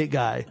Pizzagate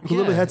guy who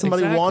literally had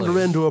somebody wander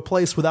into a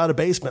place without a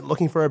basement,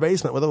 looking for a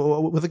basement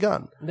with a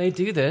gun. They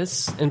do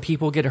this, and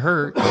people get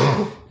hurt,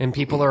 and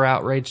people are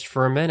outraged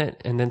for a minute,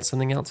 and then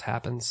something else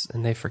happens,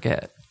 and they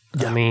forget.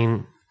 Yeah. I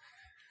mean,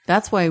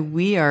 that's why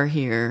we are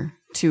here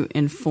to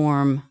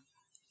inform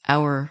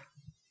our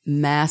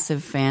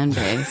massive fan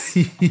base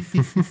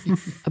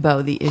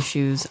about the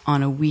issues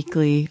on a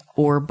weekly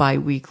or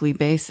bi-weekly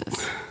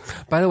basis.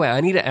 By the way, I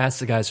need to ask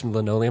the guys from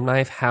Linoleum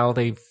Knife how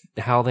they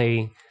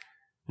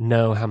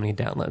know how many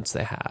downloads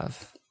they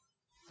have.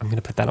 I'm going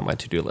to put that on my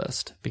to-do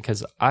list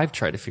because I've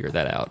tried to figure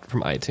that out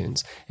from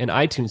iTunes, and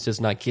iTunes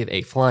does not give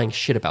a flying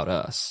shit about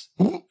us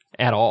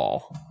at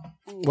all.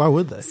 Why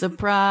would they?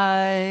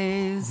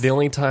 Surprise. The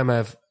only time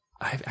the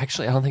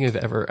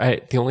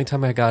only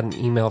time I got an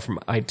email from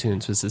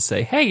iTunes was to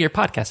say, hey, your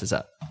podcast is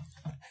up.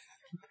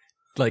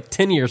 Like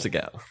 10 years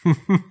ago.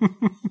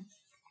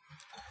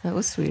 That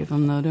was sweet of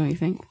them, though, don't you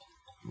think?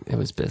 It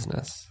was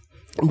business.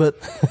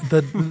 But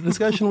the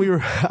discussion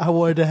I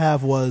wanted to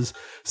have was,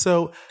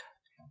 so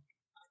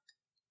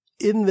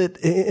in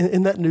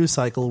that news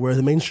cycle where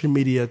the mainstream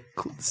media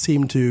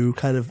seemed to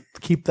kind of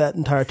keep that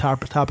entire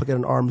topic at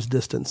an arm's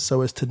distance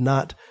so as to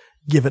not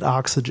give it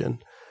oxygen,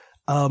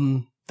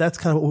 that's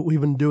kind of what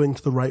we've been doing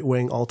to the right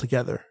wing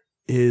altogether,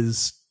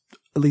 is,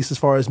 at least as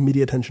far as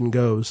media attention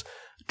goes,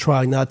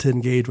 trying not to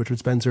engage Richard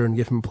Spencer and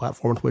give him a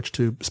platform to which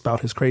to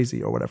spout his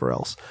crazy or whatever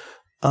else.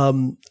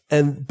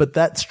 But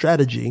that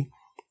strategy,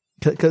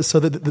 so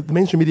the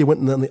mainstream media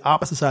went on the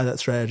opposite side of that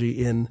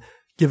strategy in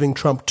giving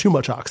Trump too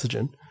much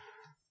oxygen.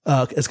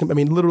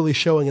 Literally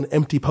showing an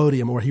empty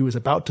podium where he was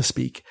about to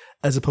speak,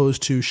 as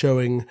opposed to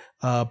showing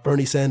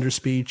Bernie Sanders'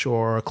 speech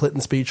or a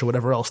Clinton speech or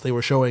whatever else. They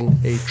were showing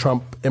a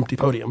Trump empty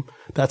podium.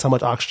 That's how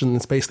much oxygen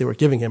and space they were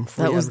giving him.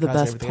 That was the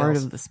best part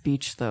of the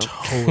speech, though.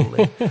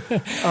 Totally.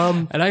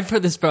 And I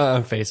put this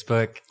on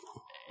Facebook,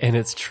 and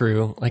it's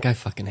true. Like, I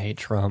fucking hate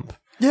Trump.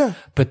 Yeah.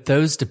 But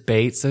those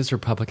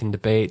Republican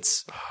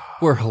debates,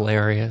 were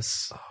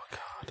hilarious.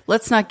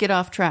 Let's not get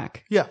off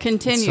track. Yeah.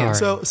 Continue.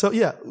 Sorry. So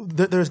yeah,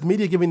 there's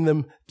media giving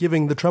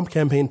the Trump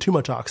campaign too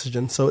much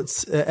oxygen. So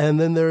and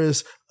then there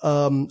is,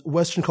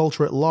 Western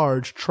culture at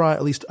large,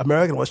 at least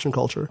American Western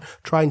culture,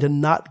 trying to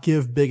not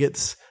give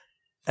bigots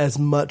as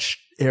much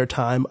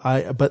airtime.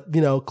 But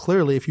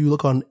clearly if you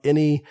look on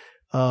any,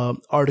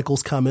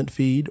 articles comment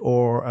feed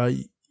or,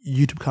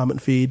 YouTube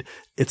comment feed,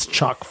 it's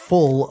chock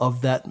full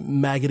of that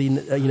maggoty,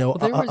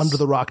 under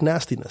the rock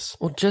nastiness.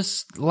 Well,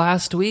 just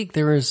last week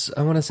there was,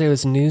 I want to say it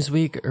was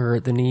Newsweek or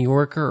the New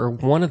Yorker or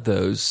one of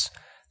those.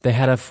 They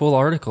had a full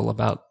article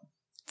about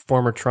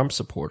former Trump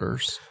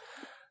supporters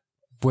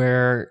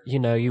where,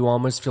 you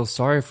almost feel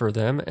sorry for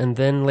them. And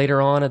then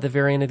later on at the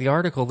very end of the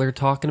article,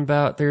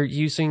 they're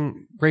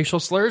using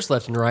racial slurs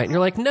left and right. And you're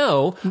like,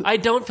 no, I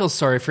don't feel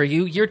sorry for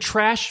you. You're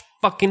trash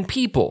fucking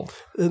people.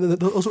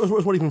 Those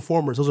weren't even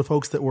formers. Those are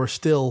folks that were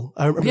still,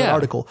 I remember the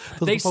article.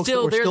 They're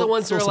the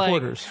ones that are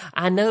supporters. Like,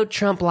 I know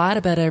Trump lied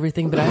about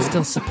everything, but I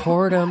still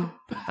support him.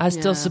 I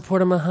still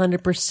support him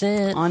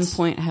 100%. On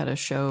Point had a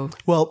show.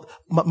 Well,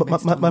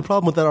 my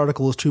problem with that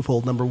article is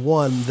twofold. Number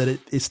one, that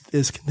it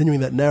is continuing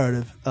that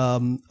narrative,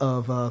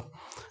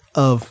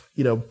 of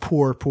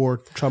poor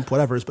Trump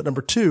whatevers. But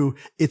number two,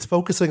 it's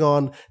focusing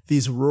on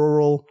these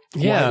rural,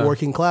 white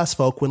working class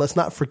folk, when let's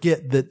not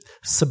forget that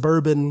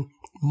suburban,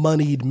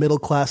 moneyed middle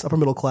class, upper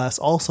middle class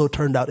also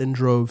turned out in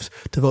droves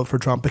to vote for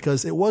Trump,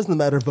 because it wasn't a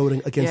matter of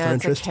voting against their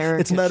interests.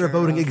 It's a matter of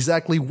voting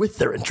exactly with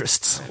their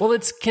interests. Well,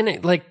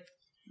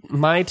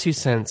 my 2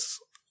 cents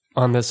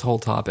on this whole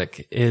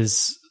topic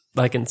is,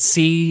 I can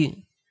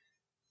see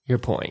your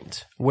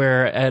point,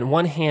 where at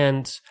one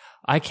hand,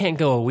 I can't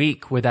go a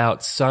week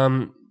without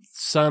some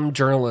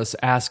journalist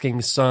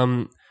asking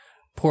some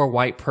poor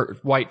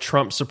white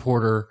Trump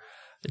supporter,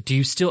 do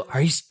you still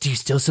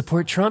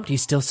support Trump? Do you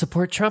still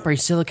support Trump? Are you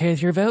still okay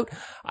with your vote?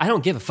 I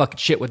don't give a fucking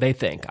shit what they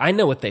think. I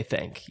know what they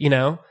think.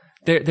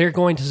 They're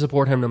going to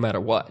support him no matter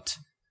what.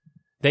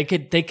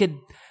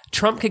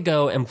 Trump could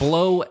go and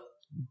blow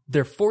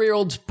their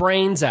 4-year-old's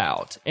brains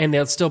out, and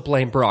they'll still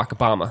blame Barack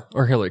Obama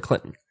or Hillary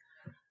Clinton.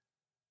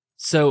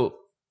 So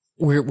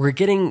we're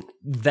getting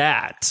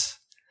that,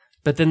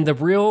 but then the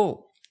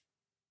real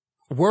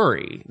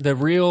worry, the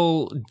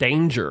real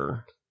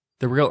danger,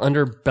 the real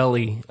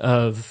underbelly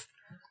of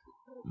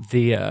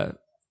the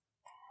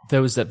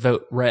those that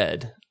vote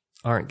red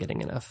aren't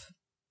getting enough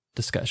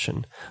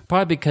discussion.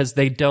 Probably because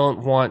they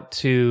don't want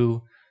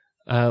to,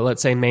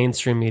 let's say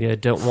mainstream media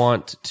don't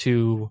want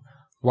to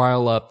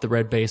rile up the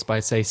red base by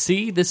say,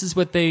 see, this is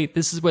what they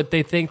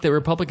think that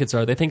Republicans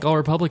are. They think all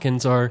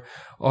Republicans are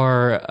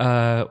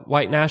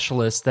white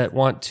nationalists that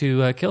want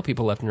to kill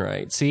people left and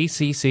right.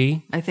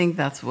 See. I think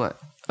that's what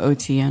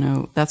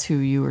OTNO. That's who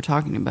you were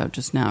talking about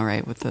just now,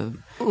 right? With the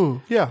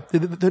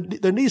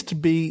there needs to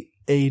be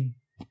a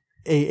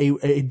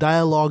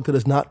dialogue that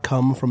does not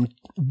come from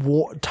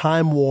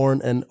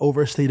time-worn and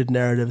overstated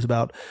narratives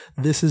about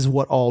this is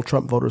what all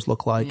Trump voters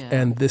look like,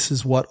 and this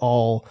is what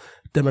all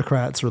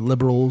Democrats or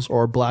liberals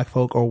or black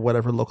folk or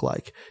whatever look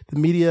like. The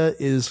media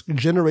is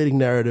generating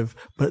narrative,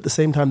 but at the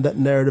same time, that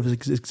narrative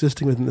is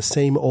existing within the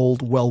same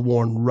old,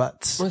 well-worn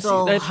ruts. It's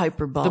all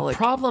hyperbolic. The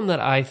problem that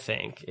I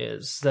think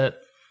is that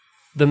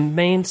the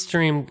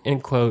mainstream, in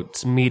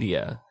quotes,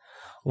 media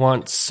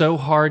wants so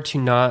hard to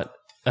not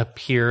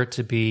appear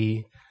to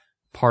be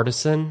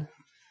partisan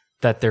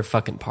that they're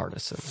fucking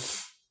partisan.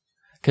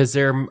 Because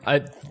when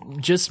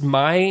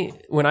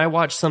I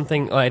watch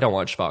something, I don't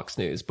watch Fox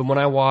News, but when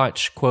I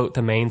watch, quote,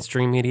 the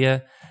mainstream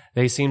media,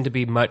 they seem to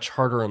be much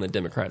harder on the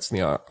Democrats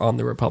than on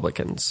the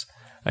Republicans.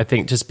 I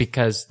think just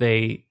because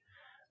they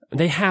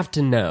They have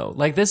to know.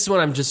 Like, this is what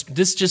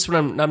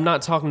I'm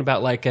not talking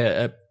about like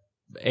a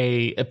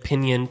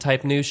opinion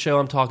type news show.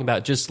 I'm talking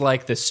about just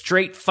like the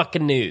straight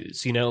fucking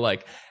news, you know,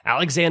 like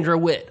Alexandra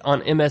Witt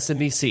on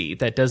MSNBC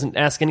that doesn't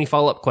ask any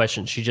follow-up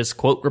questions. She just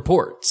quote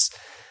reports.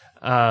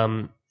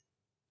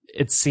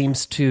 It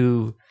seems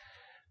to,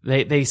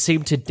 they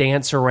seem to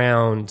dance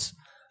around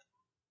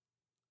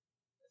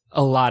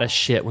a lot of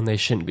shit when they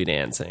shouldn't be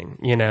dancing,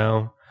 you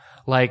know?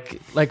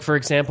 Like for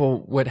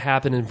example, what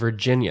happened in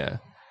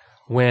Virginia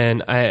when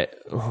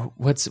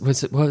what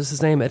was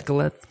his name? Ed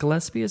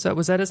Gillespie?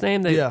 Was that his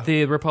name?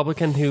 The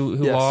Republican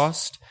who Yes.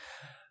 lost?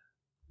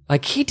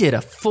 Like, he did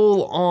a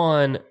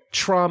full-on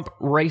Trump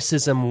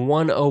racism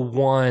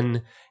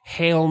 101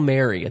 Hail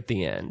Mary at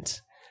the end.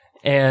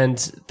 And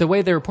the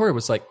way they reported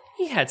was like,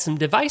 he had some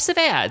divisive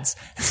ads.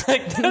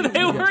 Like,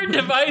 they weren't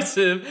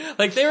divisive.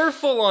 Like, they were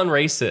full-on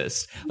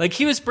racist. Like,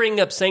 he was bringing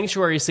up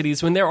sanctuary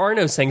cities when there are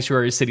no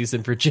sanctuary cities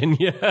in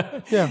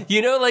Virginia. Yeah.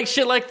 You know, like,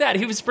 shit like that.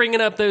 He was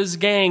bringing up those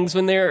gangs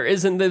when there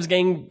isn't those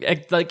gang...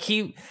 Like,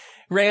 he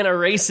ran a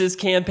racist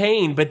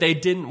campaign, but they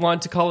didn't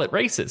want to call it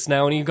racist.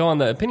 Now, when you go on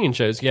the opinion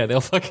shows, yeah, they'll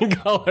fucking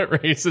call it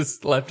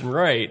racist left and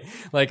right.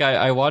 Like,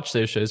 I watch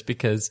those shows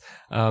because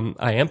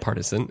I am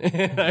partisan,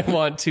 and I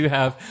want to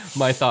have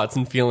my thoughts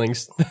and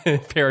feelings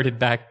parroted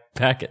back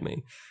at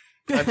me.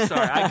 I'm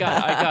sorry, I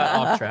got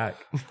off track.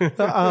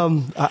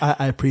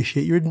 I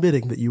appreciate you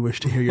admitting that you wish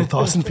to hear your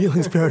thoughts and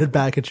feelings parroted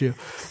back at you.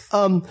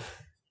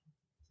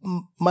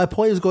 My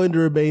point is going to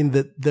remain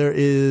that there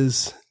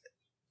is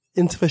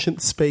insufficient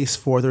space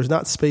there's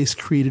not space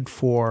created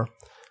for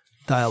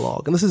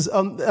dialogue. And this is,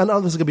 I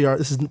know this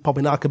is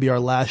probably not going to be our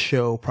last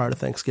show prior to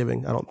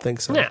Thanksgiving. I don't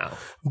think so. No.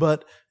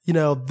 But, you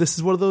know, this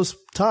is one of those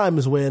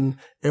times when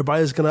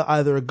everybody's going to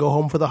either go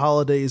home for the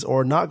holidays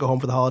or not go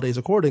home for the holidays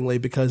accordingly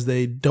because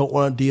they don't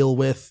want to deal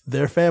with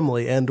their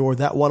family and or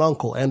that one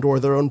uncle and or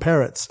their own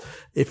parents.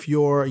 If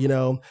you're, you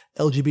know,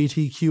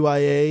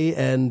 LGBTQIA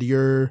and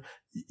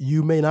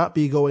you may not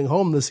be going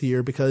home this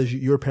year because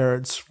your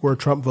parents were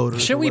Trump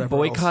voters. Should we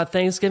boycott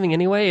Thanksgiving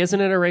anyway?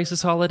 Isn't it a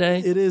racist holiday?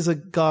 It is a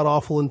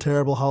god-awful and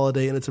terrible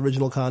holiday in its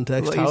original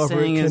context. What you're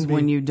saying is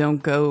when you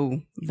don't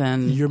go,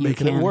 then you're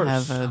making it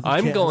worse.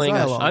 I'm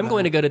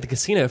going to go to the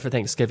casino for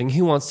Thanksgiving.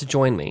 Who wants to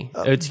join me?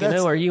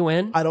 Tino, are you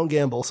in? I don't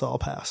gamble, so I'll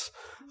pass.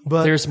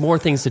 But there's more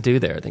things to do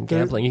there than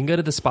gambling. You can go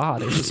to the spa.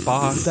 There's a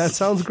spa. That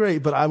sounds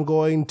great, but I'm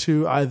going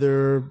to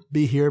either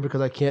be here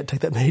because I can't take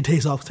that many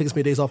days off, takes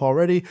me days off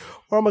already,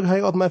 or I'm going to hang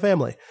out with my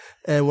family.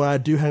 And when I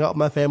do hang out with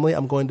my family,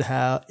 I'm going to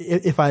have,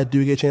 if I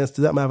do get a chance to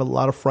do that, I'm going to have a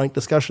lot of frank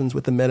discussions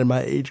with the men in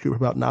my age group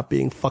about not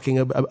being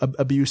fucking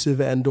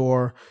abusive and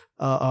or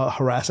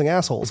harassing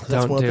assholes.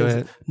 Don't do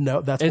it.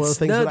 No, that's one of the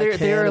things that I can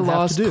they're a and have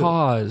lost to do.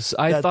 cause.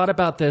 I thought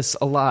about this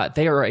a lot.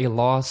 They are a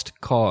lost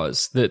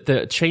cause.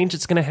 The change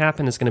that's going to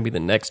happen is going to be the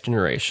next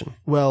generation.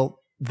 Well,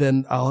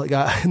 then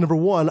number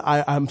one,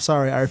 I'm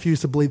sorry, I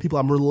refuse to believe people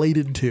I'm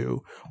related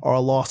to are a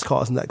lost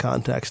cause in that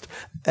context.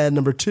 And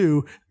number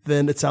two,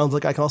 then it sounds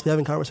like I can also be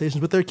having conversations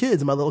with their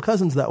kids and my little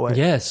cousins that way.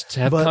 Yes,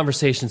 to have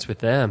conversations with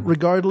them.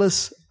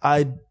 Regardless,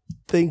 I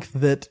think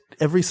that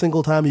every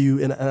single time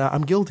and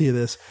I'm guilty of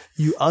this,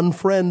 you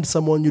unfriend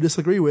someone you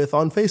disagree with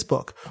on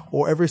Facebook,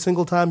 or every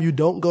single time you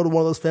don't go to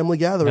one of those family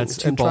gatherings.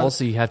 That's too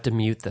ballsy. You have to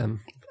mute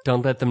them.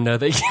 Don't let them know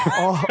that you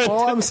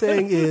all I'm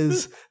saying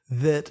is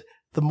that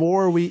the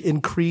more we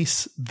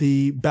increase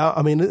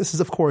this is,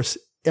 of course,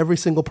 every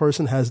single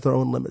person has their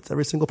own limits.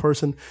 Every single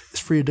person is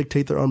free to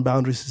dictate their own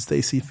boundaries as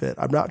they see fit.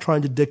 I'm not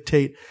trying to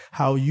dictate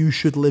how you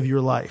should live your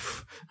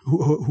life,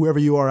 whoever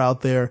you are out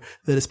there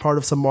that is part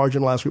of some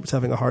marginalized group that's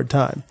having a hard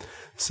time.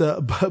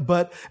 So,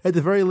 but at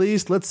the very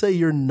least, let's say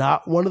you're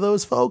not one of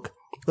those folk.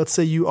 Let's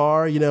say you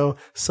are,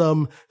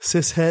 some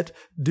cishet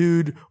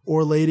dude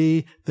or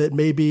lady that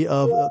may be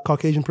of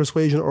Caucasian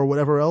persuasion or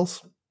whatever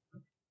else.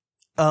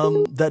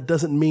 That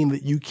doesn't mean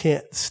that you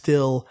can't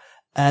still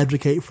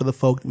advocate for the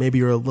folk that maybe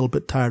you're a little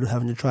bit tired of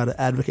having to try to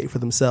advocate for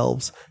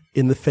themselves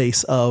in the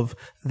face of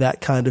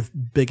that kind of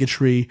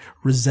bigotry,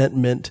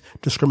 resentment,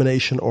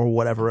 discrimination, or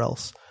whatever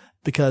else.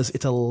 Because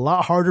it's a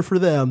lot harder for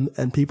them,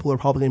 and people are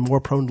probably more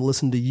prone to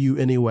listen to you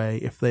anyway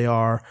if they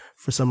are,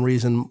 for some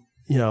reason,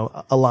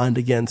 aligned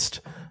against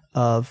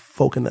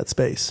folk in that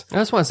space. I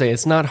just want to say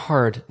it's not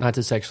hard not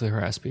to sexually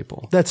harass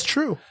people. That's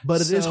true,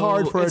 but it is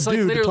hard for a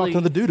dude to talk to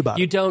another dude about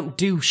it. You don't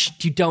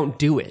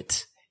do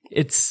it.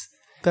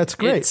 That's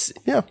great.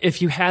 Yeah.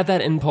 If you had that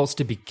impulse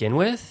to begin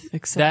with,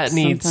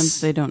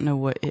 sometimes they don't know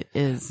what it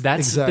is.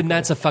 Then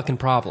that's a fucking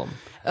problem.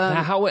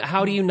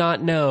 How do you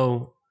not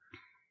know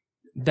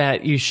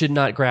that you should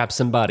not grab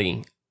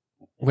somebody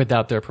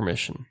without their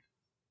permission?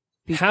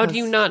 Because how do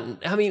you not?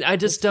 I mean, I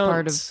just don't.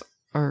 Part of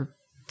our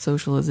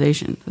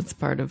socialization. That's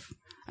part of.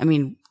 I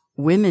mean,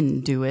 women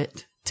do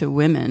it to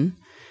women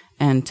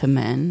and to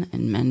men,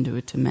 and men do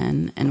it to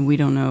men, and we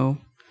don't know.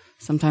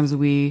 Sometimes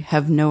we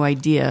have no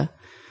idea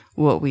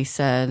what we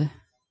said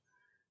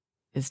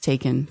is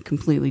taken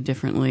completely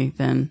differently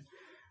than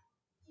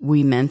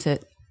we meant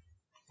it.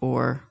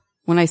 Or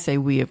when I say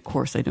we, of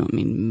course, I don't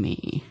mean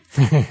me.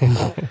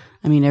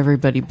 I mean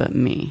everybody but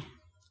me.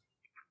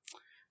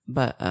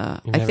 But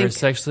You never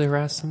sexually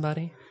harassed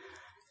somebody?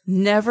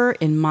 Never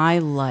in my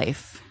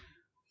life.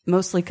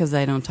 Mostly because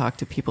I don't talk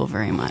to people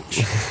very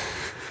much.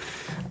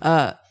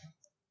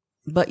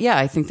 But yeah,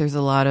 I think there's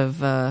a lot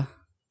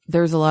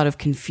of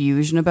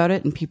confusion about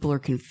it, and people are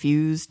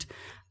confused,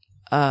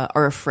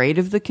 are afraid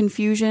of the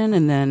confusion,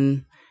 and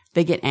then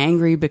they get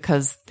angry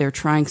because they're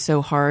trying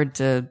so hard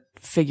to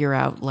figure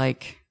out,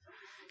 like,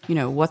 you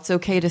know, what's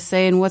okay to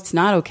say and what's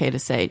not okay to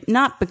say.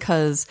 Not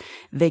because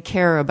they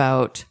care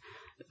about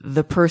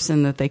the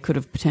person that they could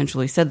have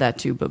potentially said that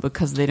to, but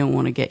because they don't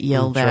want to get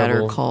yelled at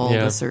or called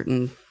a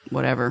certain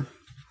whatever.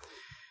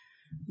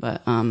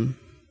 But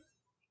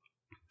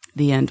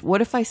the end.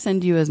 What if I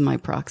send you as my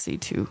proxy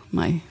to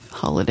my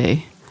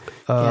holiday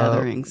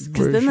gatherings?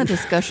 Because then the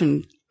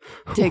discussion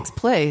takes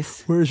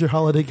place. Where is your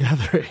holiday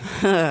gathering?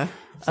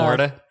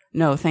 Florida?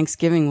 No,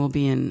 Thanksgiving will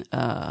be in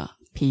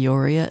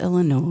Peoria,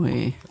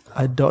 Illinois.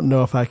 I don't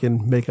know if I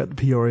can make it to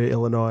Peoria,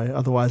 Illinois.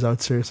 Otherwise, I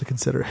would seriously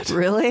consider it.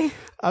 Really?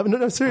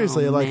 No,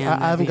 seriously. Oh, like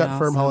man, I haven't got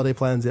firm awesome. holiday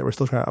plans yet. I'm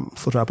still trying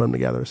to put them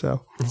together.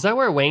 So Is that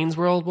where Wayne's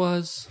World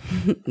was?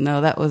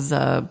 No, that was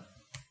up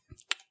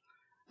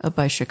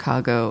by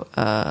Chicago.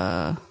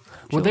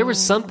 Well, there was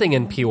something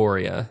in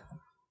Peoria.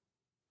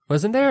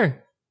 Wasn't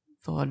there?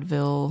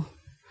 Vaudeville.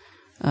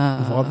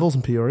 Vaudeville's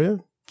in Peoria.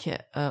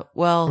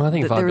 Well, I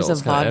think there was a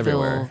vaudeville's kinda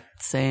vaudeville everywhere.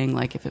 saying,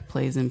 like, if it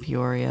plays in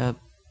Peoria,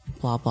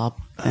 blah, blah,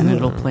 and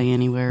it'll play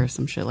anywhere or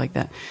some shit like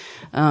that.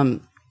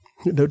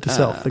 Note to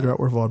self: figure out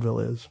where vaudeville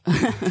is.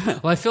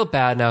 Well, I feel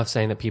bad now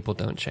saying that people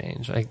don't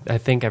change. I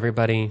think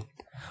everybody...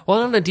 Well,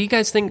 I don't know. Do you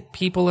guys think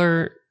people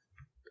are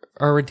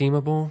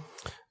redeemable?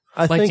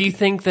 Do you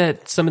think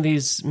that some of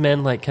these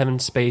men like Kevin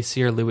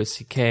Spacey or Louis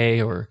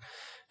C.K. or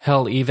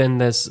hell, even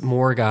this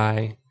Moore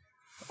guy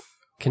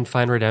can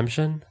find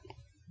redemption?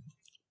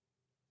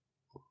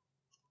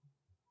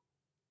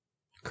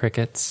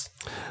 Crickets.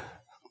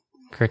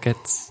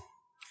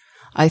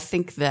 I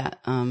think that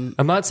I'm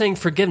not saying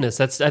forgiveness.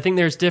 I think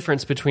there's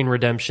difference between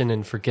redemption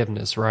and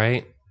forgiveness,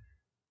 right?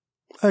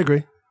 I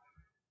agree.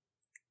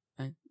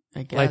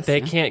 I guess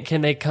Like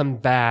can they come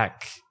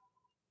back?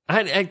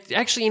 I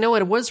actually, you know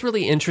what? It was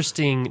really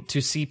interesting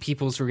to see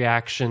people's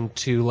reaction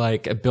to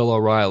like a Bill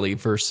O'Reilly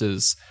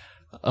versus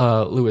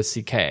Louis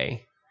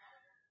C.K.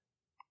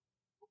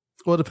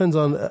 Well, it depends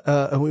on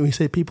when we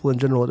say people in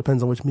general. It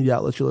depends on which media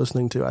outlets you're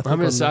listening to. I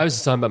was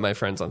just talking about my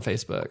friends on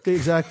Facebook.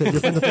 Exactly. Your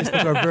friends on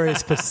Facebook are a very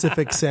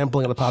specific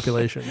sampling of the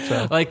population.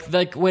 So,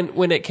 like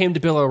when it came to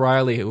Bill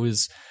O'Reilly, it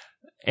was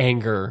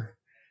anger,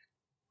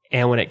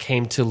 and when it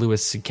came to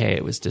Louis C.K.,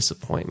 it was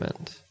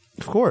disappointment.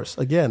 of course,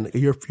 again,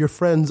 your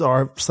friends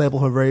are sample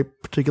from a very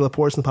particular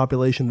portion of the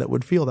population that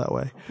would feel that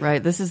way.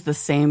 Right. This is the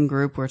same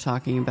group we're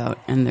talking about,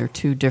 and they're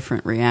two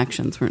different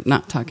reactions. We're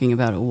not talking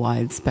about a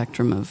wide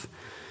spectrum of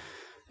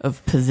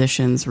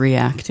positions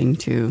reacting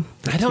to.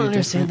 I don't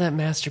understand that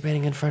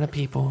masturbating in front of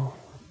people.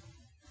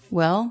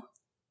 Well,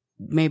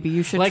 maybe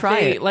you should try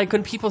it. Like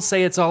when people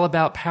say it's all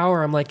about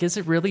power, I'm like, is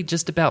it really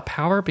just about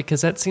power?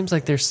 Because that seems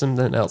like there's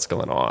something else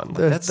going on.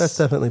 Like That's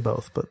definitely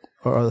both,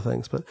 or other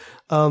things. But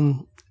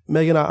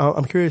Megan,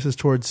 I'm curious as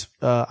towards.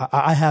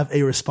 I have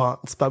a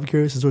response, but I'm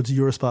curious as towards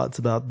your response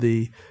about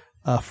the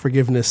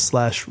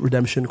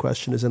forgiveness/redemption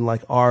question. Is in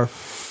like,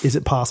 is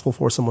it possible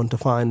for someone to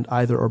find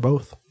either or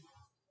both?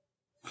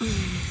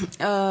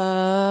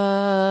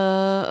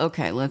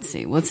 Okay, let's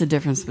see. What's the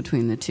difference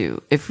between the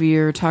two? If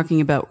you're talking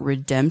about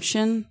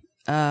redemption,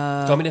 do you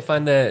want me to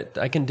find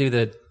I can do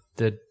the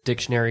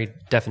dictionary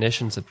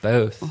definitions of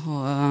both.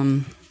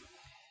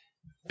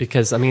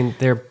 Because I mean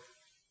they're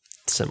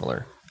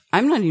similar.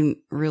 I'm not even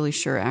really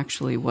sure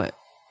actually what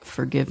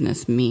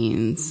forgiveness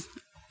means.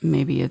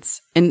 Maybe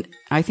and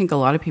I think a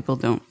lot of people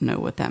don't know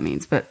what that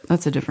means, but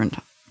that's a different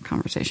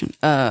conversation.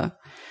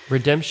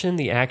 Redemption,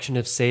 the action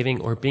of saving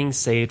or being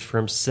saved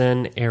from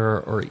sin, error,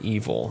 or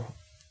evil.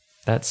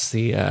 That's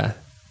and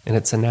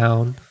it's a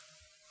noun.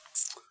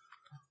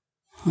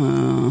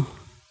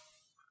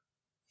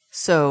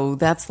 So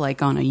that's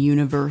like on a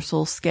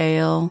universal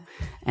scale,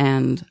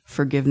 and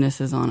forgiveness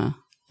is on an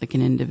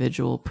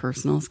individual,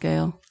 personal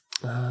scale.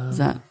 Is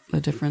that the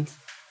difference?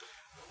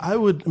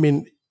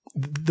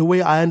 The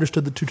way I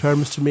understood the two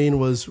terms to mean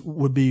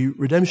would be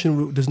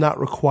redemption does not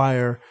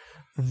require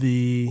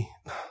the...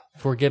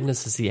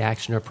 Forgiveness is the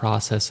action or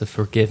process of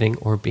forgiving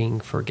or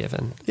being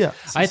forgiven. Yeah.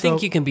 I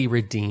think you can be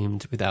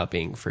redeemed without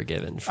being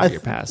forgiven for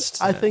your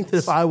past. I think that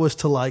if I was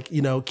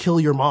to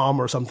kill your mom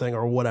or something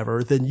or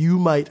whatever, then you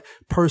might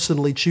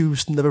personally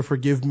choose to never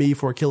forgive me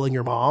for killing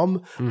your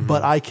mom. Mm-hmm.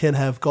 But I can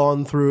have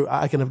gone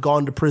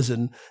to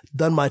prison,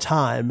 done my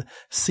time,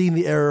 seen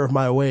the error of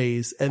my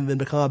ways, and then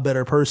become a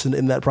better person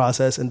in that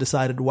process and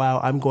decided, wow,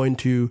 I'm going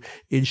to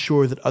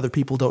ensure that other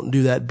people don't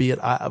do that, be it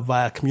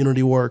via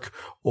community work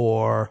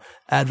or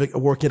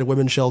working at a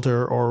women's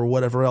shelter or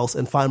whatever else,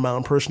 and find my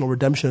own personal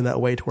redemption in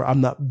that way to where I'm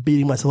not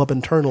beating myself up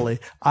internally.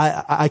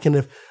 I can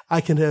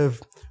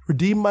have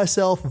redeemed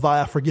myself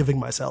via forgiving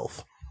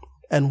myself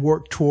and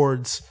work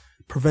towards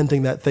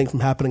preventing that thing from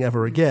happening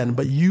ever again.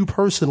 But you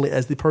personally,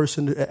 as the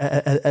person,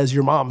 as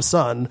your mom's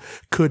son,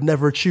 could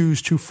never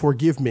choose to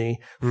forgive me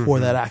for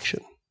that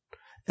action.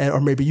 Or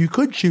maybe you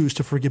could choose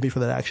to forgive me for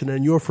that action,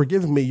 and you're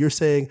forgiving me. You're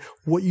saying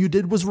what you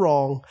did was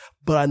wrong,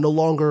 but I no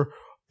longer,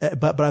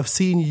 but I've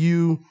seen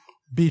you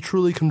be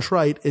truly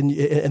contrite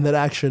in that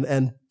action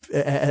and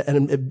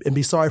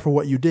be sorry for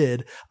what you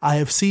did. I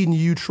have seen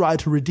you try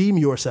to redeem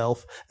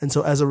yourself, and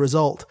so as a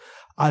result,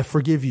 I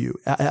forgive you.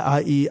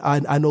 I.e.,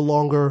 I no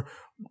longer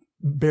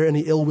bear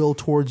any ill will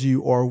towards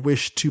you or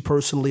wish to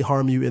personally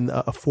harm you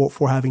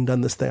for having done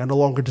this thing. I no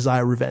longer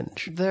desire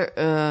revenge.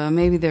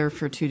 Maybe they're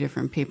for two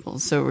different people.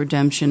 So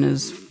redemption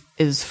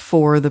is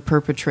for the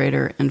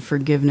perpetrator and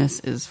forgiveness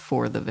is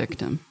for the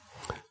victim.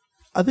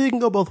 I think it can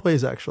go both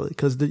ways, actually,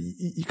 because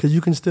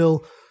you can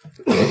still,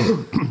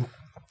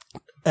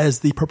 as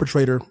the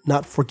perpetrator,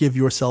 not forgive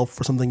yourself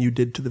for something you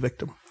did to the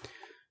victim.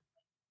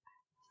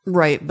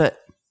 Right, but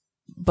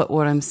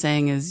what I'm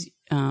saying is,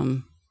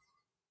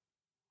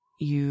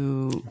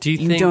 you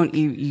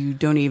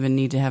don't even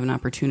need to have an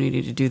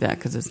opportunity to do that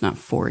because it's not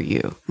for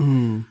you.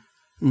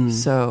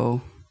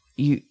 So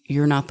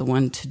you're not the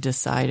one to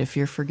decide if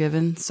you're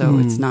forgiven. So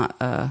it's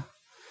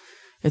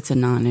a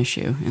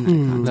non-issue in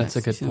that context. That's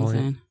a good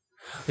point.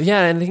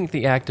 Yeah, and I think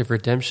the act of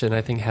redemption,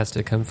 has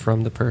to come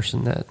from the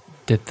person that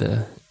did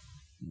the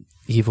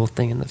evil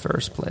thing in the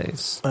first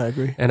place. I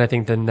agree. And I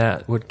think then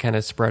that would kind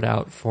of spread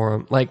out for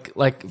him.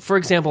 Like for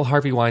example,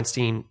 Harvey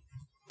Weinstein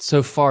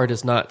so far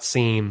does not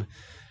seem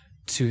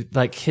to,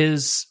 like,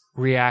 his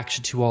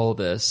reaction to all of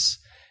this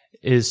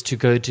is to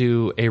go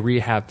to a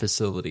rehab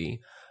facility,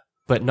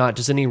 but not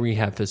just any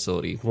rehab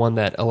facility, one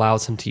that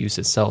allows him to use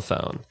his cell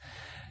phone.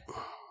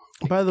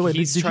 By the way,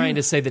 he's trying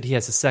to say that he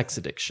has a sex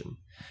addiction.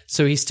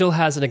 So he still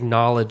hasn't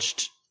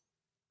acknowledged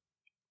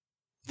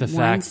the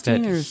fact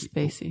that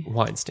Spacey?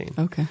 Weinstein.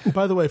 Okay.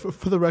 By the way,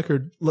 for the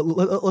record, let's be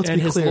clear.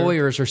 And his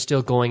lawyers are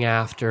still going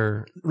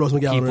after Rose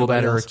McGowan people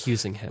that are else.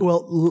 accusing him.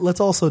 Well, let's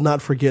also not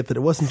forget that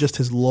it wasn't just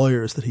his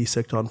lawyers that he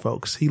sicked on,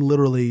 folks. He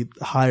literally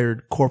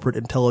hired corporate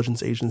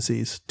intelligence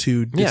agencies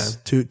to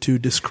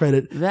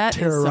discredit, that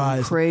terrorize,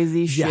 is some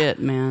crazy shit,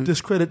 man.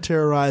 Discredit,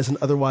 terrorize, and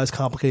otherwise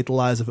complicate the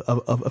lives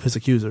of his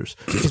accusers.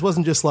 This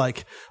wasn't just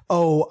like,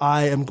 oh,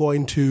 I am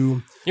going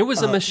to. It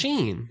was a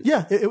machine.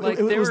 Yeah, it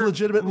was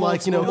legitimate,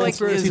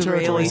 conspiracy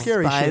territory,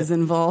 scary spies shit.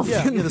 Involved.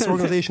 Yeah, this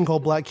organization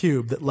called Black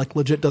Cube that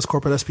legit does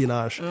corporate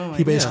espionage.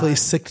 He basically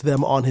sicked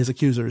them on his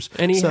accusers,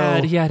 and he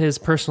had his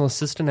personal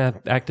assistant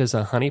act as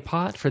a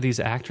honeypot for these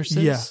actresses.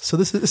 Yeah, so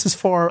this is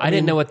far. I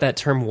didn't know what that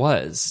term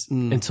was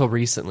until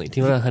recently. Do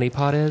you know what a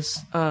honeypot is?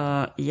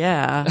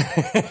 Yeah.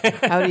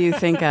 How do you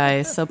think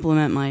I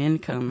supplement my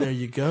income? There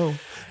you go.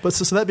 But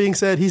so that being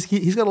said,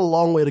 he's got a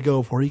long way to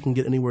go before he can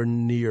get anywhere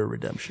near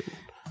redemption.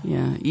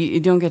 Yeah,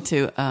 you don't get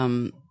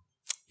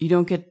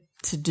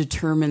to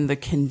determine the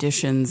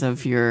conditions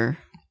of your.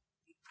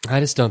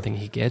 I just don't think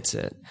he gets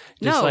it.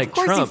 Just like of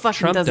course Trump, he fucking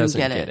Trump doesn't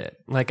get it.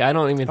 Like I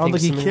don't even think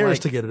he cares like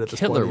to get it at this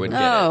Hitler point. would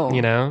No. get it.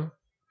 You know.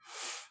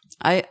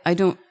 I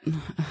don't.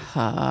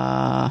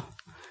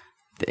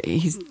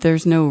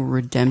 There's no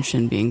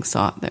redemption being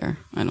sought there.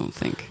 I don't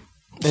think.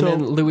 And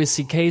then Louis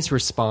C.K.'s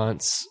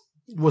response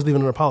wasn't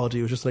even an apology;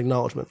 it was just an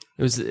acknowledgement.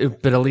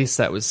 But at least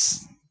that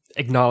was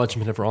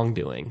acknowledgement of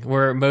wrongdoing.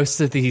 Where most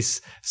of these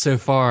so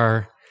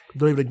far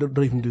don't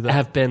even do that.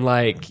 Have been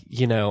like,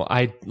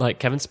 I like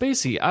Kevin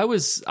Spacey.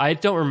 I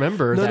don't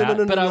remember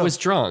but I was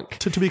drunk.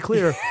 To be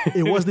clear,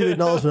 it wasn't the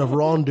acknowledgement of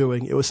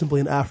wrongdoing. It was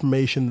simply an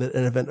affirmation that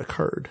an event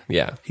occurred.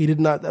 Yeah. He did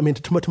not,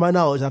 to my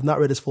knowledge, I've not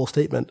read his full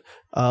statement.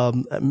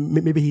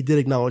 Maybe he did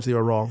acknowledge they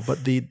were wrong,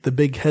 but the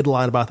big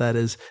headline about that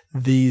is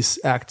these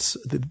acts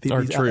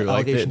are these true.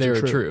 Allegations they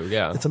are were true.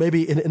 Yeah. And so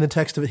maybe in the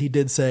text of it, he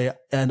did say,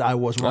 and I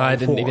was wrong. I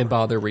didn't even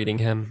bother reading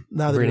him.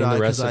 Neither reading did I,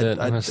 the rest of it.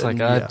 I was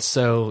like,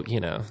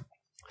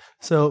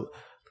 So,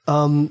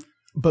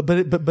 but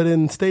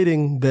in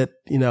stating that,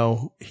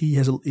 he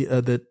has,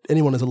 that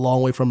anyone is a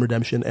long way from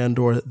redemption and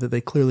or that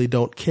they clearly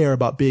don't care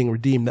about being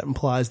redeemed, that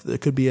implies that there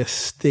could be a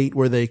state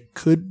where they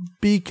could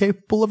be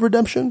capable of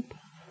redemption.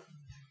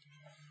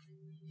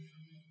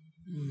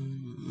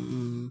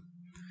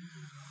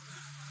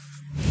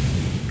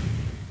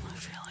 I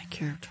feel like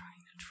you're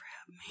trying to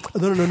trap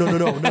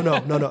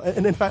me. No.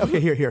 And in fact, okay,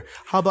 here.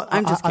 How about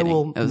I'm just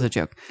kidding. It was a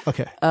joke.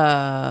 Okay.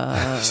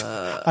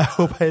 I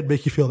hope I'd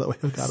make you feel that way.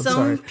 Oh God, I'm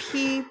sorry.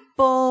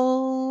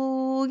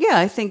 People,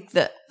 I think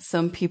that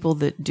some people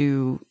that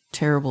do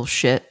terrible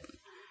shit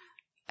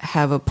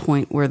have a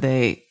point where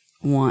they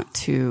want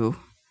to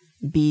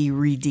be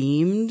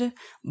redeemed,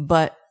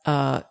 but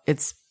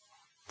it's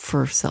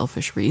for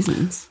selfish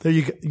reasons. There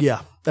you go.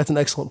 Yeah, that's an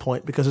excellent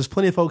point, because there's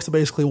plenty of folks that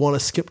basically want to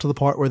skip to the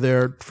part where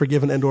they're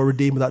forgiven and or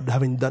redeemed without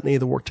having done any of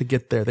the work to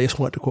get there. They just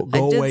want to, quote,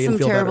 go away and feel better. I did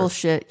some terrible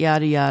shit,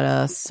 yada,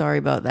 yada. Sorry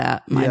about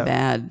that. My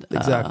bad.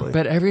 Exactly.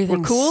 But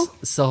everything's cool?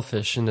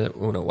 selfish in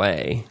a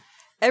way.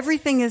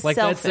 Everything is like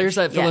selfish. there's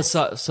that Yes.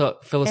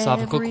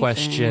 philosophical Everything.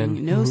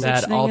 question No such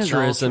that thing as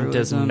altruism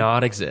does altruism.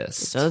 not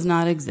exist. It does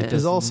not exist.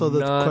 There's also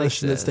the not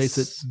question that states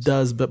it exist.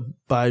 does, but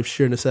by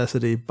sheer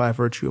necessity, by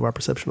virtue of our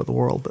perception of the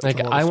world. But Like,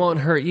 it's all I this- won't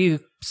hurt you,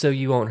 so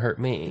you won't hurt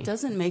me. It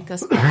doesn't make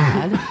us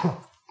bad.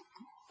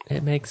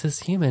 It makes us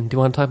human. Do you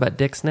want to talk about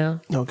dicks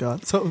now? Oh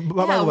God! So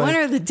by Yeah, the way, when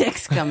are the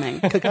dicks coming?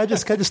 can I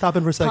just stop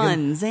in for a second?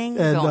 Puns, And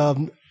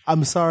go.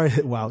 I'm sorry.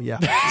 Wow. Yeah.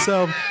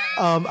 So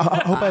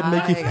I hope I'd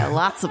make I you. got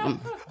lots of them.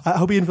 I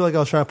hope you didn't feel like I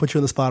was trying to put you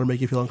on the spot or make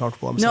you feel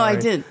uncomfortable. I'm No, sorry. I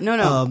didn't.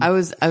 No. I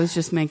was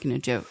just making a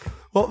joke.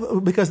 Well,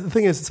 because the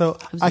thing is, so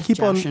I just keep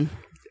joshing.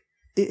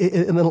 on,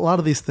 and then a lot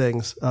of these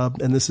things,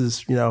 and this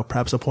is,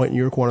 perhaps a point in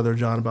your corner there,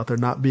 John, about there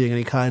not being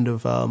any kind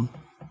of,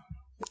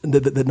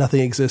 that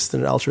nothing exists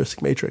in an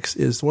altruistic matrix,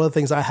 is one of the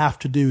things I have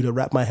to do to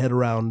wrap my head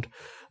around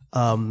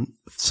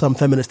some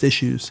feminist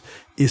issues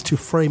is to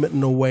frame it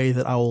in a way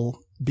that I will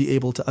be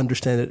able to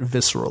understand it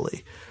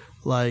viscerally.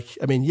 Like,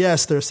 I mean,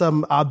 yes, there's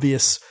some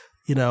obvious,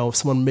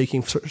 someone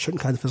making certain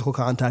kinds of physical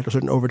contact or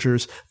certain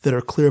overtures that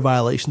are clear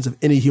violations of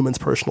any human's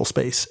personal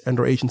space and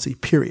or agency,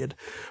 period.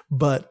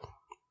 But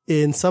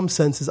in some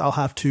senses, I'll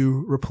have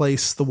to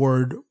replace the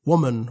word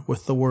woman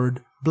with the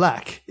word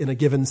black in a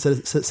given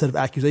set of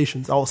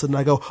accusations. All of a sudden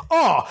I go,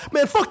 oh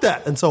man, fuck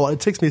that. And so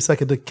it takes me a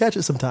second to catch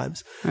it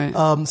sometimes. Right.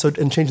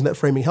 And changing that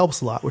framing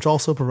helps a lot, which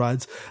also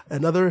provides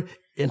another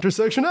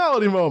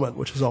intersectionality moment,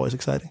 which is always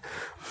exciting.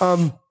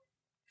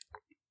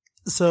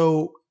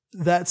 So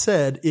that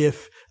said,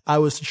 if I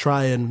was to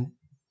try and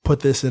put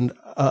this in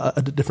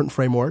a different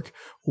framework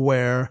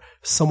where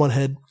someone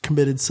had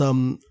committed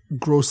some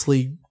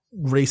grossly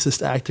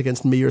racist act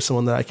against me or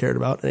someone that I cared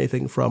about,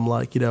 anything from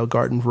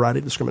garden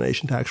variety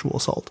discrimination to actual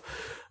assault,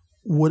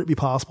 would it be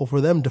possible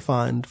for them to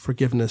find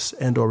forgiveness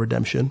and or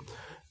redemption?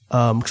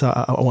 Because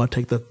I want to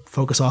take the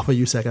focus off of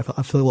you, Sec. I feel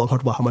a little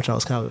uncomfortable how much I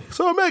was kind of like,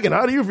 so Megan,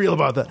 how do you feel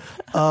about that?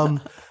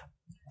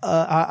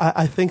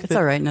 I think It's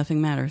all right.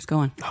 Nothing matters. Go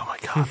on. Oh my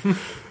God.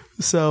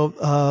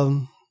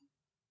 So,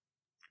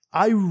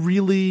 I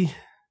really,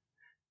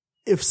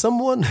 if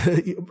someone,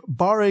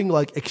 barring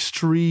like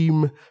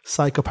extreme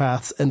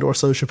psychopaths and or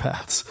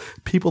sociopaths,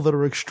 people that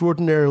are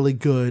extraordinarily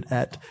good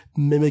at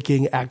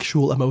mimicking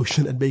actual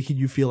emotion and making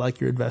you feel like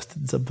you're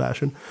invested in some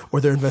fashion, or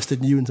they're invested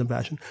in you in some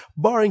fashion,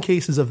 barring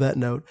cases of that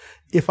note,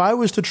 if I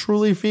was to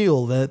truly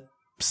feel that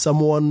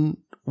someone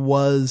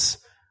was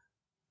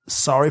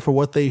sorry for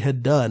what they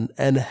had done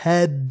and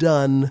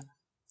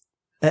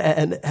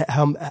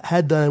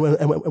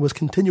was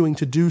continuing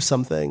to do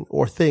something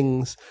or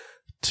things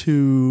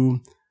to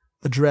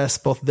address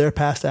both their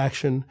past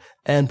action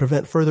and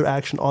prevent further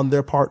action on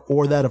their part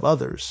or that of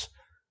others.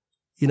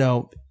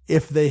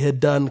 If they had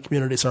done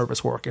community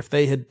service work, if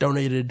they had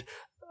donated,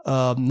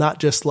 not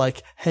just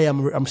like, hey,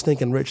 I'm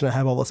stinking rich and I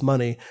have all this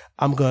money,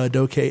 I'm going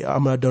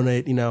to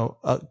donate,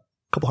 a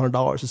couple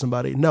 $100 to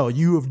somebody. No,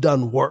 you have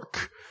done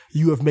work.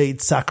 You have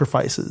made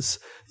sacrifices.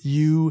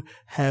 You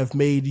have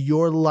made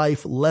your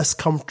life less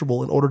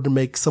comfortable in order to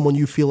make someone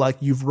you feel like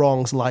you've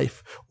wronged's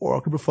life, or a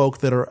group of folk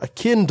that are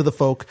akin to the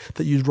folk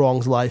that you've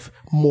wronged's life,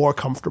 more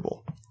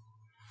comfortable.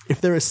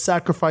 If there is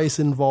sacrifice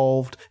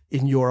involved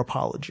in your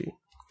apology,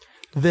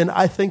 then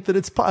I think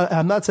that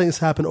I'm not saying this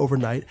happened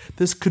overnight.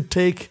 This could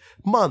take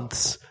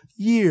months,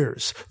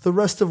 years, the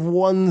rest of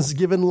one's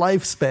given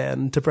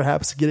lifespan to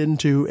perhaps get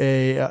into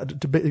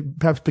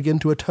perhaps begin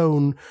to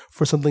atone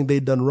for something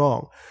they'd done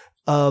wrong.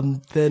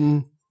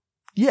 Then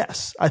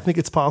yes, I think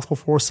it's possible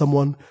for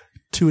someone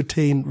to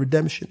attain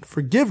redemption.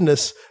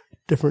 Forgiveness,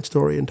 different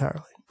story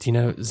entirely. Do you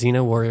know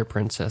Xena Warrior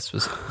Princess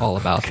was all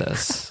about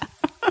this?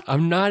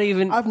 I've not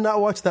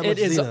watched that much. It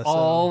is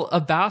all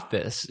about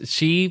this.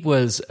 She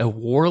was a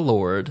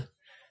warlord,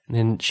 and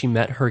then she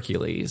met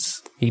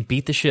Hercules. He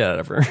beat the shit out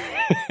of her,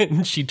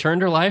 and she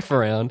turned her life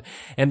around,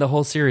 and the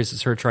whole series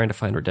is her trying to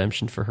find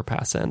redemption for her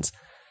past sins.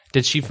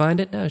 Did she find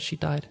it? No, she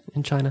died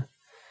in China.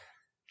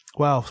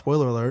 Wow,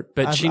 spoiler alert.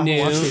 But she knew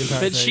that was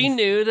God what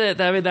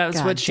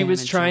she damn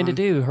was it, trying to John.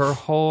 do.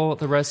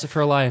 The rest of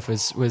her life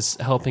was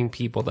helping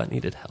people that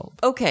needed help.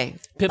 Okay.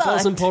 Pitbulls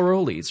but and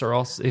Polroolies are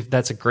also,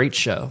 that's a great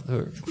show.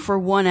 for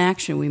one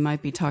action, we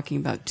might be talking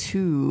about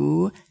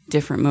two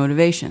different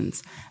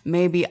motivations.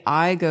 Maybe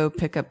I go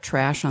pick up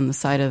trash on the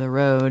side of the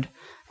road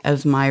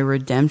as my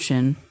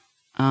redemption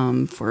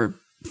for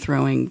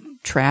throwing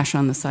trash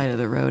on the side of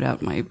the road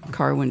out my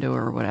car window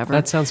or whatever.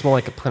 That sounds more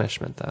like a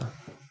punishment, though.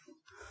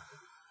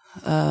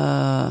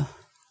 Yeah,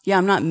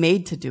 I'm not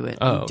made to do it.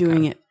 I'm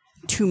doing it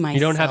to myself. You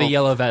don't have a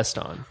yellow vest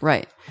on.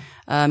 Right.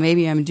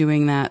 Maybe I'm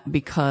doing that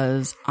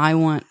because I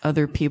want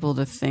other people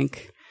to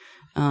think,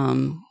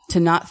 to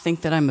not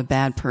think that I'm a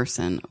bad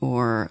person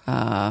or,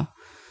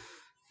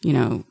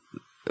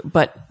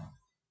 but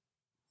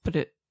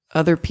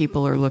other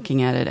people are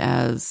looking at it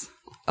as,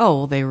 oh,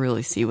 well, they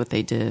really see what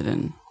they did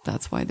and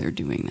that's why they're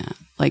doing that.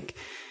 Like,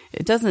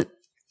 it doesn't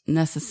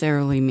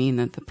necessarily mean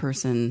that the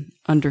person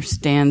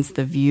understands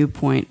the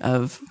viewpoint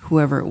of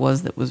whoever it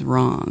was that was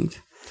wronged.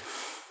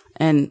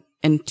 And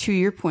to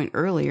your point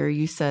earlier,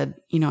 you said,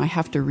 I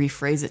have to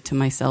rephrase it to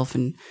myself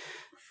and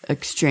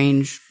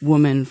exchange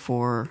woman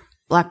for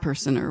black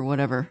person or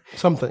whatever.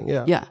 Something,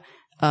 yeah. Yeah.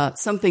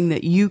 Something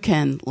that you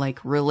can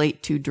like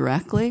relate to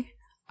directly.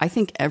 I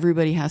think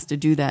everybody has to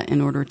do that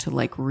in order to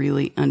like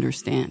really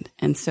understand.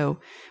 And so,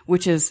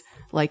 which is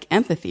like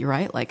empathy,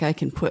 right? Like I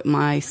can put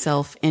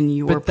myself in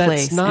your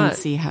place and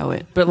see how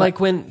it. But like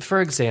when,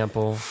 for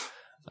example,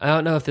 I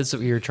don't know if this is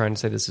what you were trying to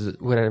say. This is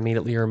what it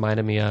immediately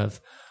reminded me of.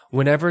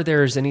 Whenever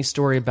there's any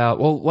story about,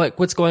 well,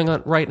 what's going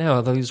on right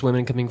now, these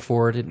women coming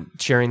forward and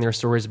sharing their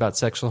stories about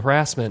sexual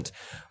harassment,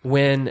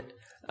 when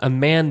a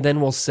man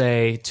then will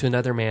say to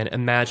another man,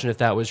 imagine if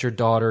that was your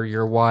daughter,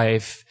 your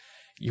wife,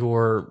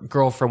 your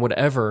girlfriend,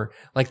 whatever,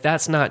 like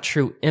that's not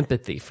true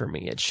empathy for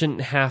me. It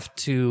shouldn't have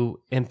to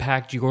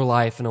impact your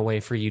life in a way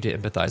for you to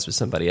empathize with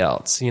somebody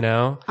else, you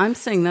know? I'm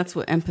saying that's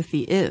what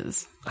empathy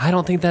is. I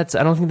don't think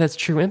that's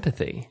true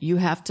empathy. You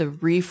have to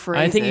rephrase it.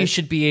 I think you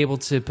should be able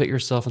to put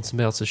yourself in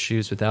somebody else's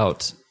shoes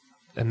without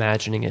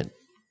imagining it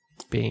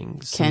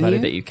being somebody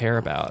that you care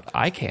about.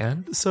 I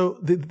can. So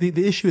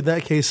the issue in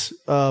that case,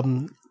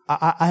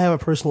 I have a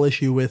personal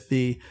issue with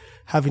the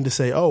having to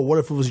say, oh, what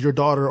if it was your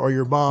daughter or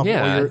your mom?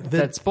 Yeah, or your,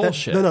 that's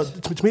bullshit. No,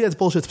 to me that's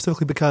bullshit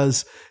specifically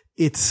because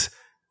it's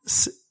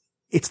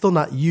still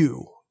not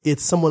you.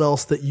 It's someone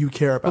else that you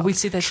care about. But we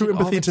see that true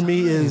empathy to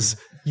me is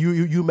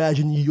you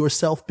imagine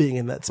yourself being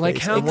in that space. Like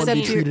how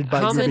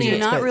many? You're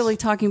not really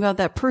talking about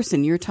that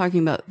person. You're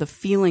talking about the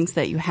feelings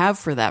that you have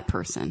for that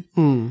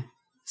person.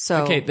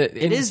 So okay, this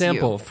is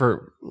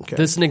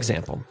an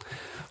example.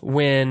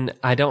 When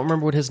I don't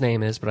remember what his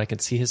name is, but I can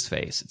see his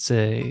face. It's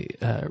a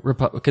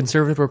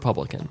conservative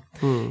Republican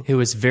who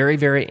is very,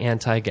 very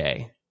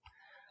anti-gay.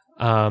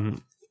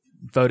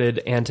 Voted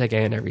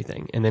anti-gay and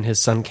everything, and then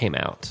his son came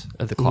out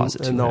of the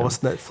closet to him,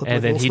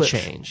 and then he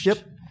changed. Yep.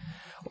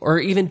 Or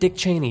even Dick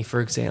Cheney,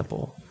 for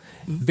example,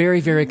 very,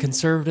 very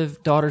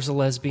conservative. Daughter's a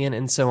lesbian,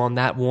 and so on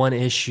that one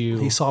issue,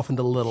 he softened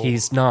a little.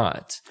 He's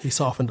not. He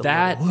softened a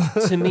little.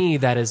 That to me,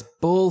 that is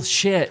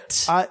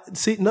bullshit.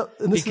 Because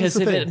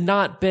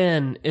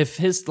if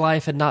his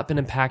life had not been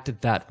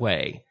impacted that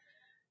way,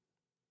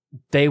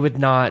 they would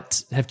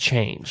not have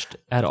changed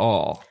at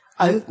all.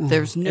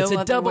 There's no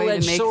other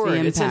way to make the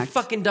impact. It's a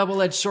fucking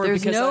double-edged sword.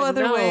 There's no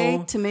other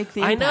way to make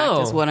the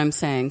impact. Is what I'm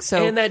saying.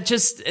 So, and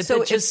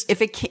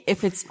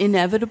if it's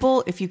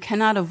inevitable, if you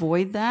cannot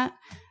avoid that,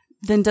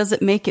 then does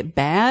it make it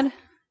bad?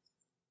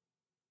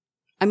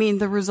 I mean,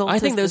 the result. I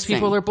think those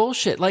people are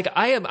bullshit. Like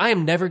I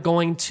am never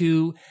going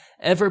to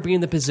ever be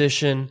in the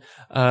position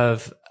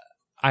of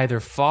either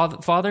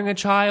fathering a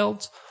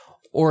child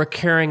or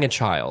carrying a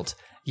child.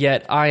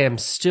 Yet I am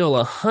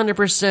still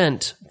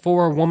 100%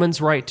 for a woman's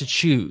right to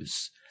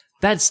choose.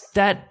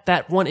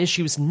 That one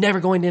issue is never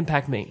going to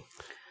impact me.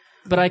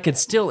 But I can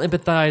still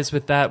empathize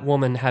with that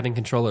woman having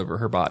control over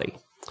her body.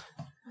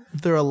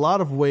 There are a lot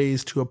of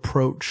ways to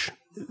approach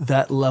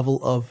that level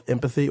of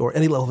empathy or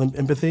any level of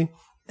empathy.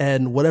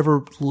 And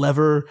whatever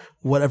lever,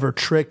 whatever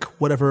trick,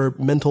 whatever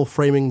mental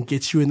framing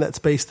gets you in that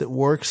space that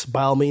works,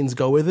 by all means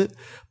go with it.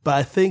 But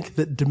I think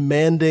that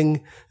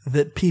demanding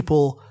that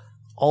people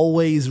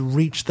always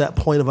reach that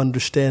point of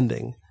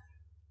understanding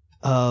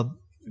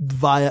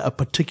via a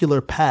particular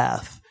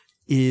path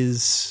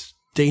is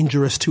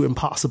dangerous to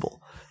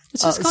impossible.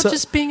 It's just called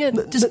just being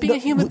a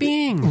human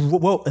being.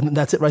 Well, and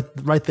that's it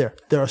right there.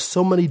 There are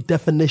so many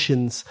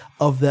definitions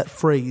of that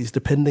phrase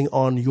depending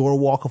on your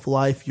walk of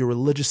life, your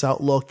religious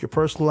outlook, your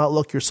personal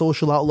outlook, your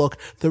social outlook.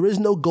 There is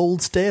no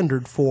gold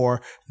standard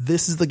for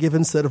this is the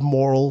given set of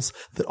morals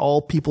that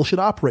all people should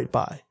operate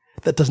by.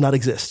 That does not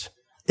exist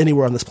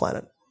anywhere on this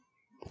planet.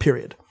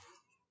 Period.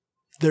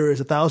 There is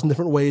 1,000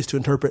 different ways to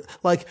interpret.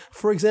 Like,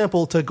 for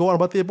example, to go on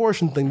about the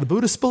abortion thing, the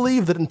Buddhists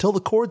believe that until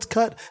the cord's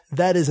cut,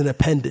 that is an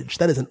appendage.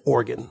 That is an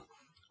organ.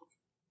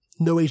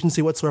 No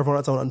agency whatsoever on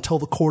its own until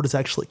the cord is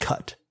actually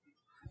cut.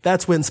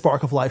 That's when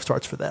spark of life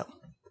starts for them.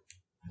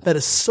 That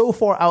is so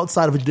far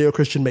outside of a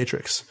Judeo-Christian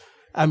matrix.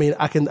 I mean,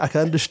 I can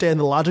understand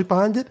the logic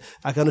behind it.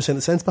 I can understand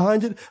the sense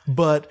behind it.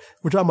 But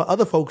we're talking about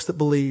other folks that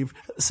believe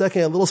the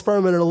second a little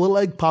sperm and a little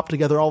egg pop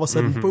together, all of a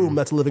sudden, boom,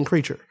 that's a living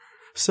creature.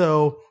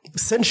 So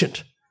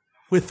sentient.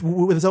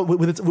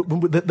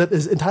 That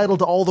is entitled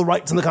to all the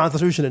rights in the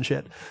Constitution and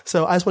shit.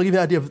 So I just want to give you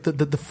an idea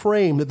of the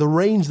frame, the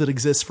range that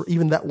exists for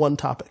even that one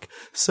topic.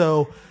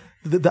 So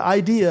the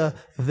idea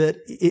that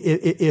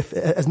if,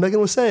 as Megan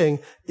was saying,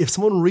 if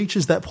someone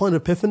reaches that point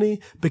of epiphany,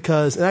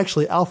 and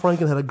actually Al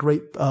Franken had a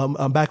great,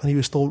 back when he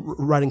was still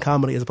writing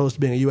comedy as opposed to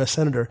being a U.S.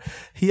 senator,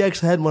 he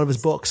actually had in one of his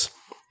books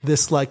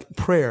this like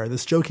prayer,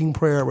 this joking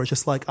prayer where it's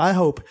just like, I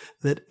hope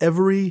that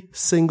every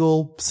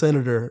single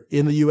senator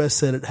in the U.S.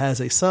 Senate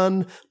has a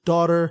son,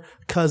 daughter,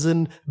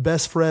 cousin,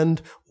 best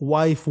friend,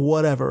 wife,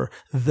 whatever,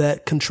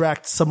 that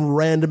contracts some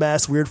random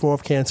ass weird form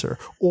of cancer,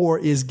 or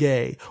is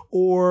gay,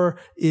 or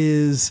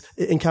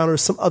encounters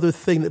some other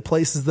thing that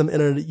places them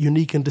in a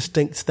unique and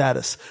distinct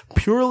status,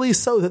 purely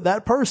so that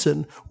that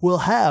person will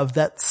have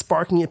that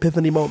sparking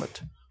epiphany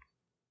moment.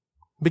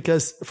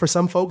 Because for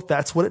some folk,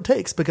 that's what it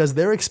takes, because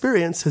their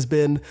experience has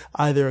been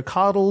either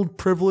coddled,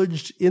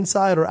 privileged,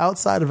 inside or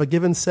outside of a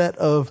given set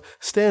of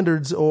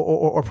standards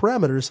or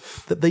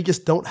parameters, that they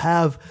just don't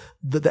have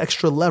the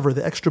extra lever,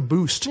 the extra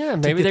boost. Yeah,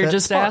 maybe they're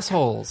just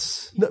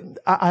assholes. No,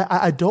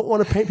 I don't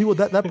want to paint people with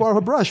that broad of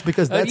a brush,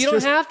 because that's you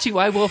don't have to.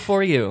 I will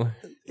for you.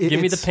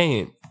 Give me the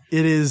paint.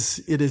 It is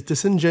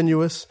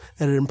disingenuous,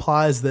 and it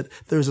implies that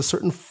there's a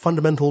certain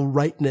fundamental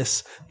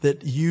rightness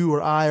that you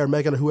or I or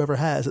Megan or whoever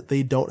has that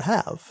they don't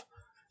have.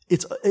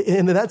 It's,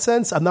 and in that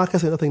sense, I'm not going to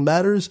say nothing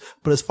matters,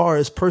 but as far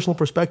as personal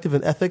perspective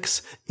and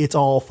ethics, it's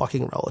all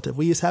fucking relative.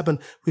 We just happen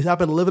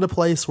to live in a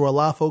place where a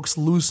lot of folks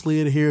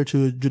loosely adhere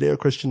to a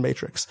Judeo-Christian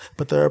matrix,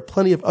 but there are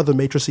plenty of other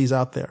matrices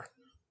out there.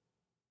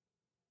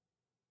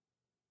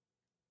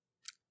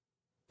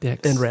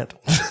 Dicks. And rant.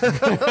 Do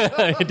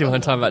you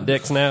want to talk about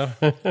dicks now?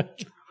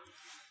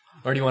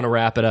 Or do you want to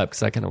wrap it up?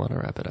 Because I kind of want to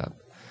wrap it up.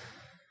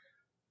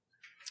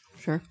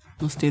 Sure.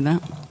 Let's do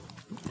that.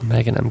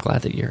 Megan, I'm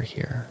glad that you're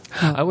here.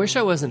 I wish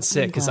I wasn't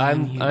sick, because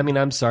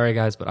I'm sorry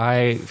guys, but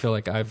I feel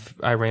like I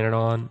ran it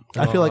on.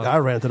 I feel like I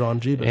ranted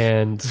on Jeebus.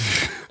 And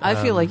I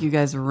feel like you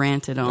guys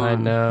ranted on. I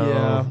know.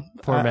 Yeah.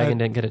 Poor Megan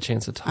didn't get a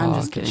chance to talk. I'm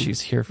just kidding.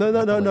 She's here for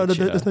No,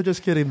 there's no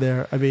just kidding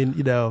there. I mean,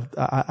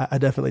 I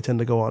definitely tend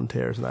to go on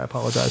tears, and I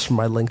apologize for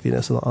my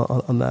lengthiness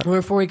on that. Well,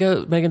 before we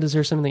go, Megan, is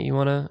there something that you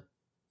want to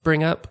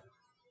bring up?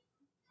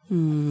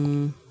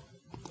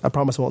 I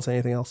promise I won't say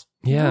anything else.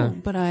 Yeah. No,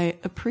 but I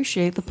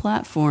appreciate the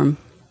platform.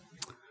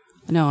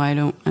 No, I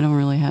don't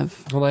really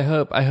have. Well, I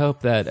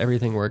hope that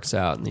everything works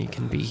out and you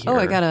can be here. Oh,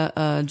 I got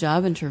a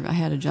job interview. I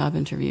had a job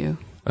interview.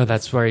 Oh,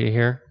 that's why you're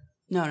here?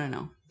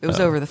 No. It was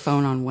over the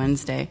phone on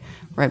Wednesday,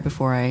 right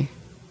before I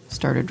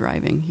started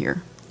driving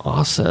here.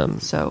 Awesome.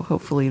 So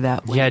hopefully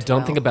that went Yeah, don't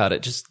well. think about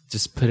it.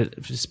 Just put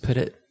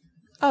it.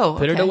 Oh,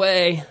 Put it okay.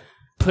 away.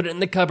 Put it in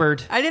the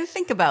cupboard. I didn't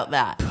think about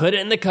that. Put it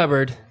in the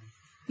cupboard.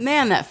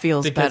 Man, that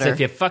feels Because better. if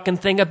you fucking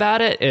think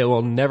about it, it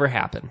will never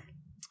happen.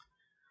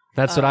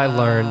 That's what I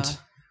learned.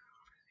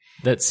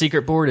 That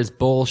secret board is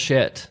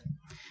bullshit.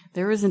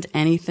 There isn't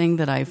anything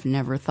that I've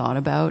never thought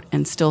about,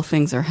 and still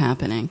things are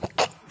happening.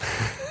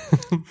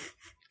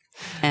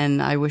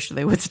 And I wish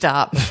they would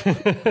stop.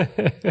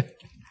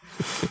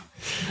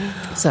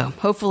 So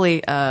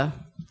hopefully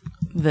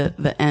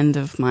the end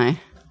of my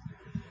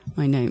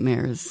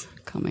nightmare is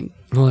coming.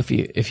 Well, if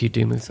you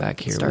do move back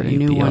here, Start will a you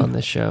new be one. on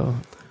the show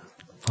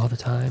all the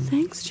time?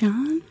 Thanks,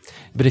 John.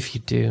 But if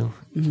you do,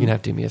 you're going to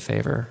have to do me a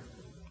favor.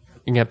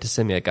 You're going to have to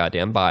send me a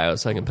goddamn bio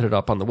so I can put it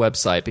up on the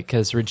website,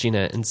 because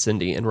Regina and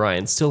Cindy and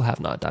Ryan still have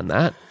not done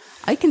that.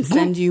 I can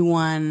send you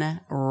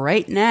one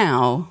right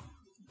now,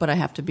 but I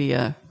have to be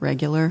a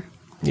regular.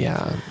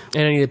 Yeah.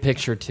 And I need a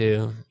picture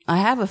too. I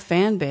have a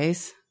fan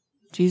base.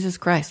 Jesus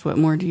Christ, what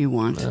more do you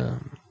want? I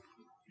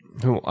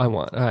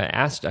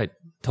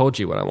told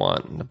you what I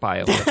want, the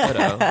bio and a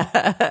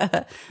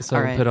photo. So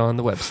All I'll right. put it on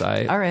the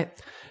website. All right.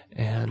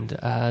 And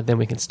then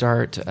we can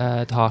start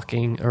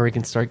talking, or we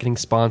can start getting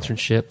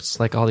sponsorships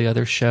like all the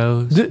other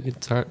shows. We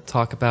can start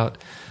talk about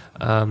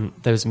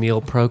those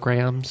meal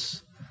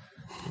programs.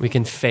 We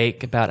can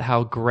fake about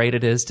how great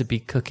it is to be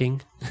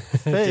cooking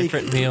a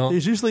different meal.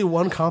 There's usually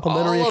one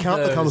complimentary All of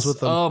account that comes those.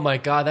 with them. Oh my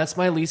God, that's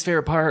my least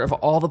favorite part of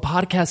all the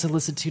podcasts I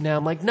listen to now.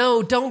 I'm like,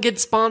 no, don't get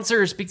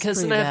sponsors, because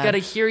then pretty I've bad. got to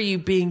hear you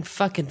being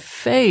fucking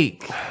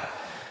fake.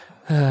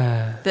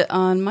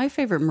 On My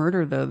Favorite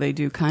Murder, though, they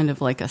do kind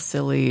of like a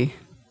silly...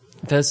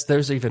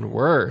 There's even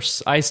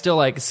worse. I still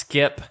like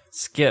skip.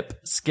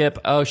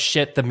 Oh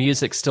shit, the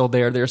music's still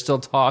there. They're still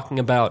talking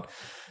about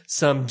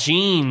some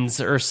jeans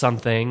or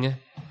something.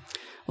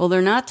 Well,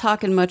 they're not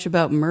talking much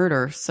about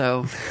murder,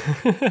 so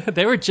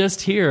They were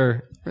just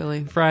here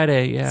really...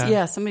 Friday, yeah.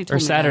 Yeah, somebody told or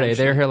me that, Saturday.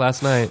 They were here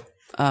last night.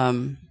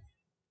 Um,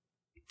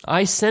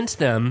 I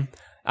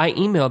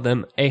emailed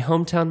them a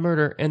hometown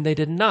murder, and they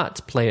did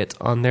not play it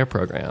on their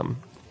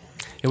program.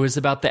 It was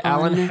about the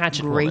Alan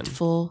Hatchet woman.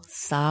 Grateful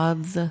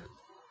sods.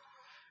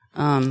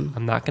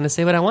 I'm not going to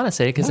say what I want to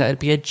say, because that would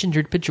be a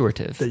gendered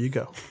pejorative. There you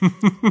go.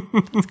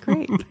 That's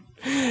great.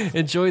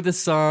 Enjoy the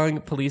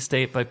song Police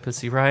State by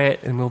Pussy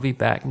Riot, and we'll be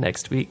back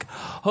next week.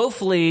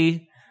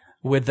 Hopefully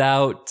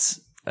without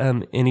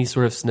any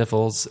sort of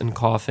sniffles and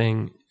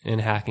coughing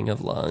and hacking of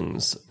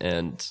lungs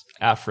and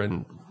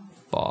Afrin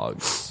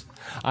fogs.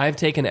 I've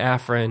taken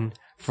Afrin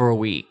for a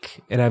week,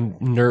 and I'm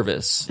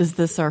nervous Is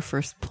this our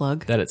first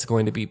plug? that it's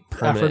going to be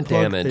permanent Afrin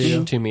plug? damage There you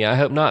go. to me. I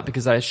hope not,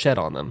 because I shed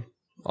on them.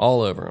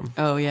 All over them.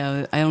 Oh,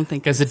 yeah. I don't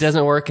think... Because it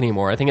doesn't work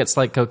anymore. I think it's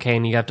like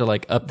cocaine. You have to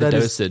like up the That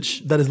is-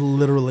 dosage. That is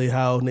literally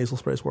how nasal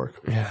sprays work.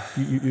 Yeah.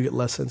 You get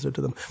less sensitive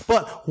to them.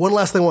 But one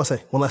last thing I want to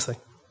say. One last thing,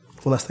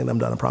 and I'm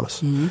done, I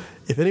promise. Mm-hmm.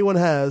 If anyone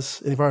has,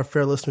 any of our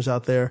fair listeners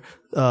out there,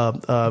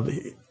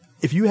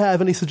 if you have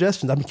any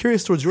suggestions, I'm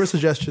curious towards your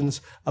suggestions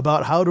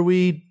about how do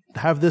we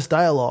have this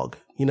dialogue,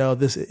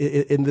 this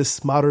in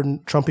this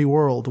modern Trumpy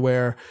world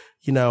where,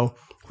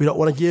 we don't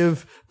want to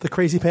give the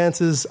crazy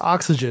pantses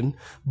oxygen,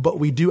 but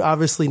we do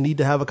obviously need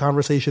to have a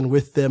conversation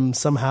with them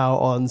somehow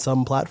on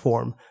some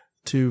platform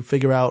to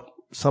figure out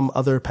some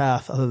other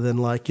path other than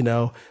like,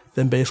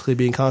 them basically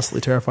being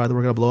constantly terrified that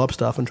we're going to blow up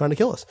stuff and trying to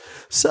kill us.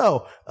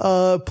 So,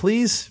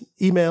 please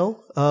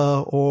email,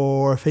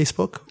 or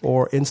Facebook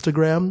or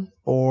Instagram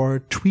or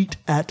tweet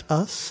at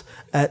us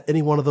at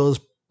any one of those,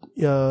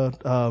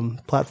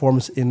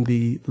 platforms in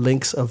the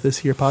links of this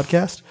here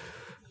podcast.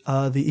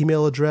 The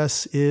email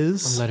address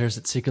is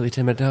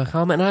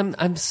letters@secretlytimid.com, and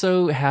I'm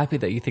so happy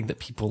that you think that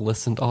people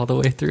listened all the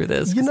way through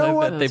this. You know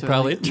what? They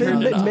probably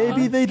turned it off.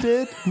 Maybe they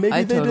did. Maybe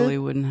I they totally did.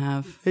 wouldn't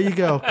have. There you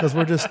go, because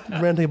we're just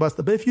ranting about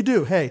stuff. But if you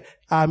do, hey,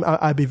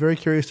 I'd be very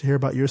curious to hear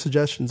about your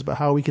suggestions about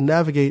how we can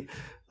navigate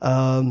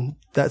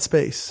that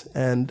space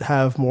and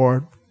have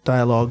more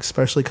dialogue,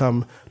 especially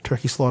come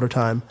turkey slaughter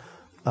time.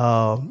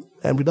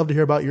 And we'd love to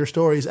hear about your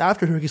stories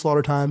after turkey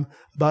slaughter time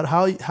about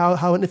how,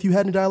 and if you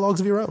had any dialogues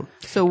of your own.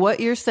 So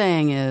what you're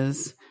saying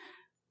is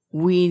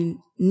we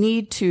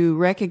need to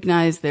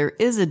recognize there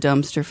is a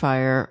dumpster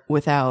fire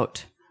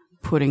without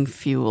putting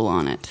fuel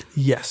on it.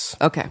 Yes.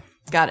 Okay.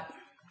 Got it.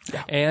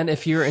 Yeah. And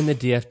if you're in the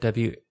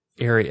DFW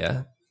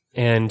area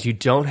and you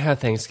don't have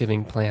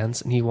Thanksgiving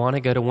plans and you want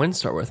to go to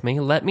Windsor with me,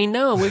 let me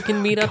know. We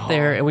can meet up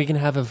there and we can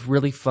have a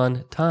really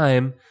fun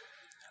time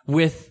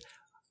with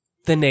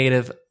the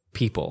native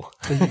people.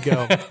 There you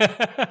go.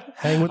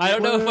 Hang with I the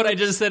don't know if what I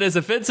plebs. just said is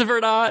offensive or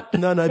not.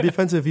 No, it'd be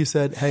offensive if you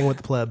said hang with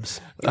the plebs.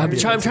 I'm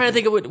trying to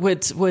think of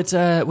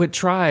what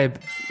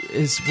tribe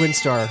is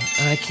Windstar.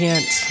 I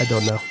can't. I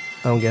don't know.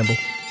 I don't gamble.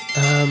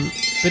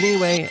 But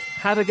anyway,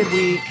 have a good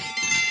week.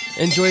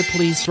 Enjoy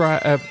Police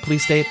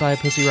State by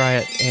Pussy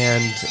Riot,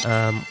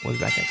 and we'll be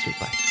back next week.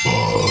 Bye.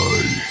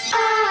 Bye.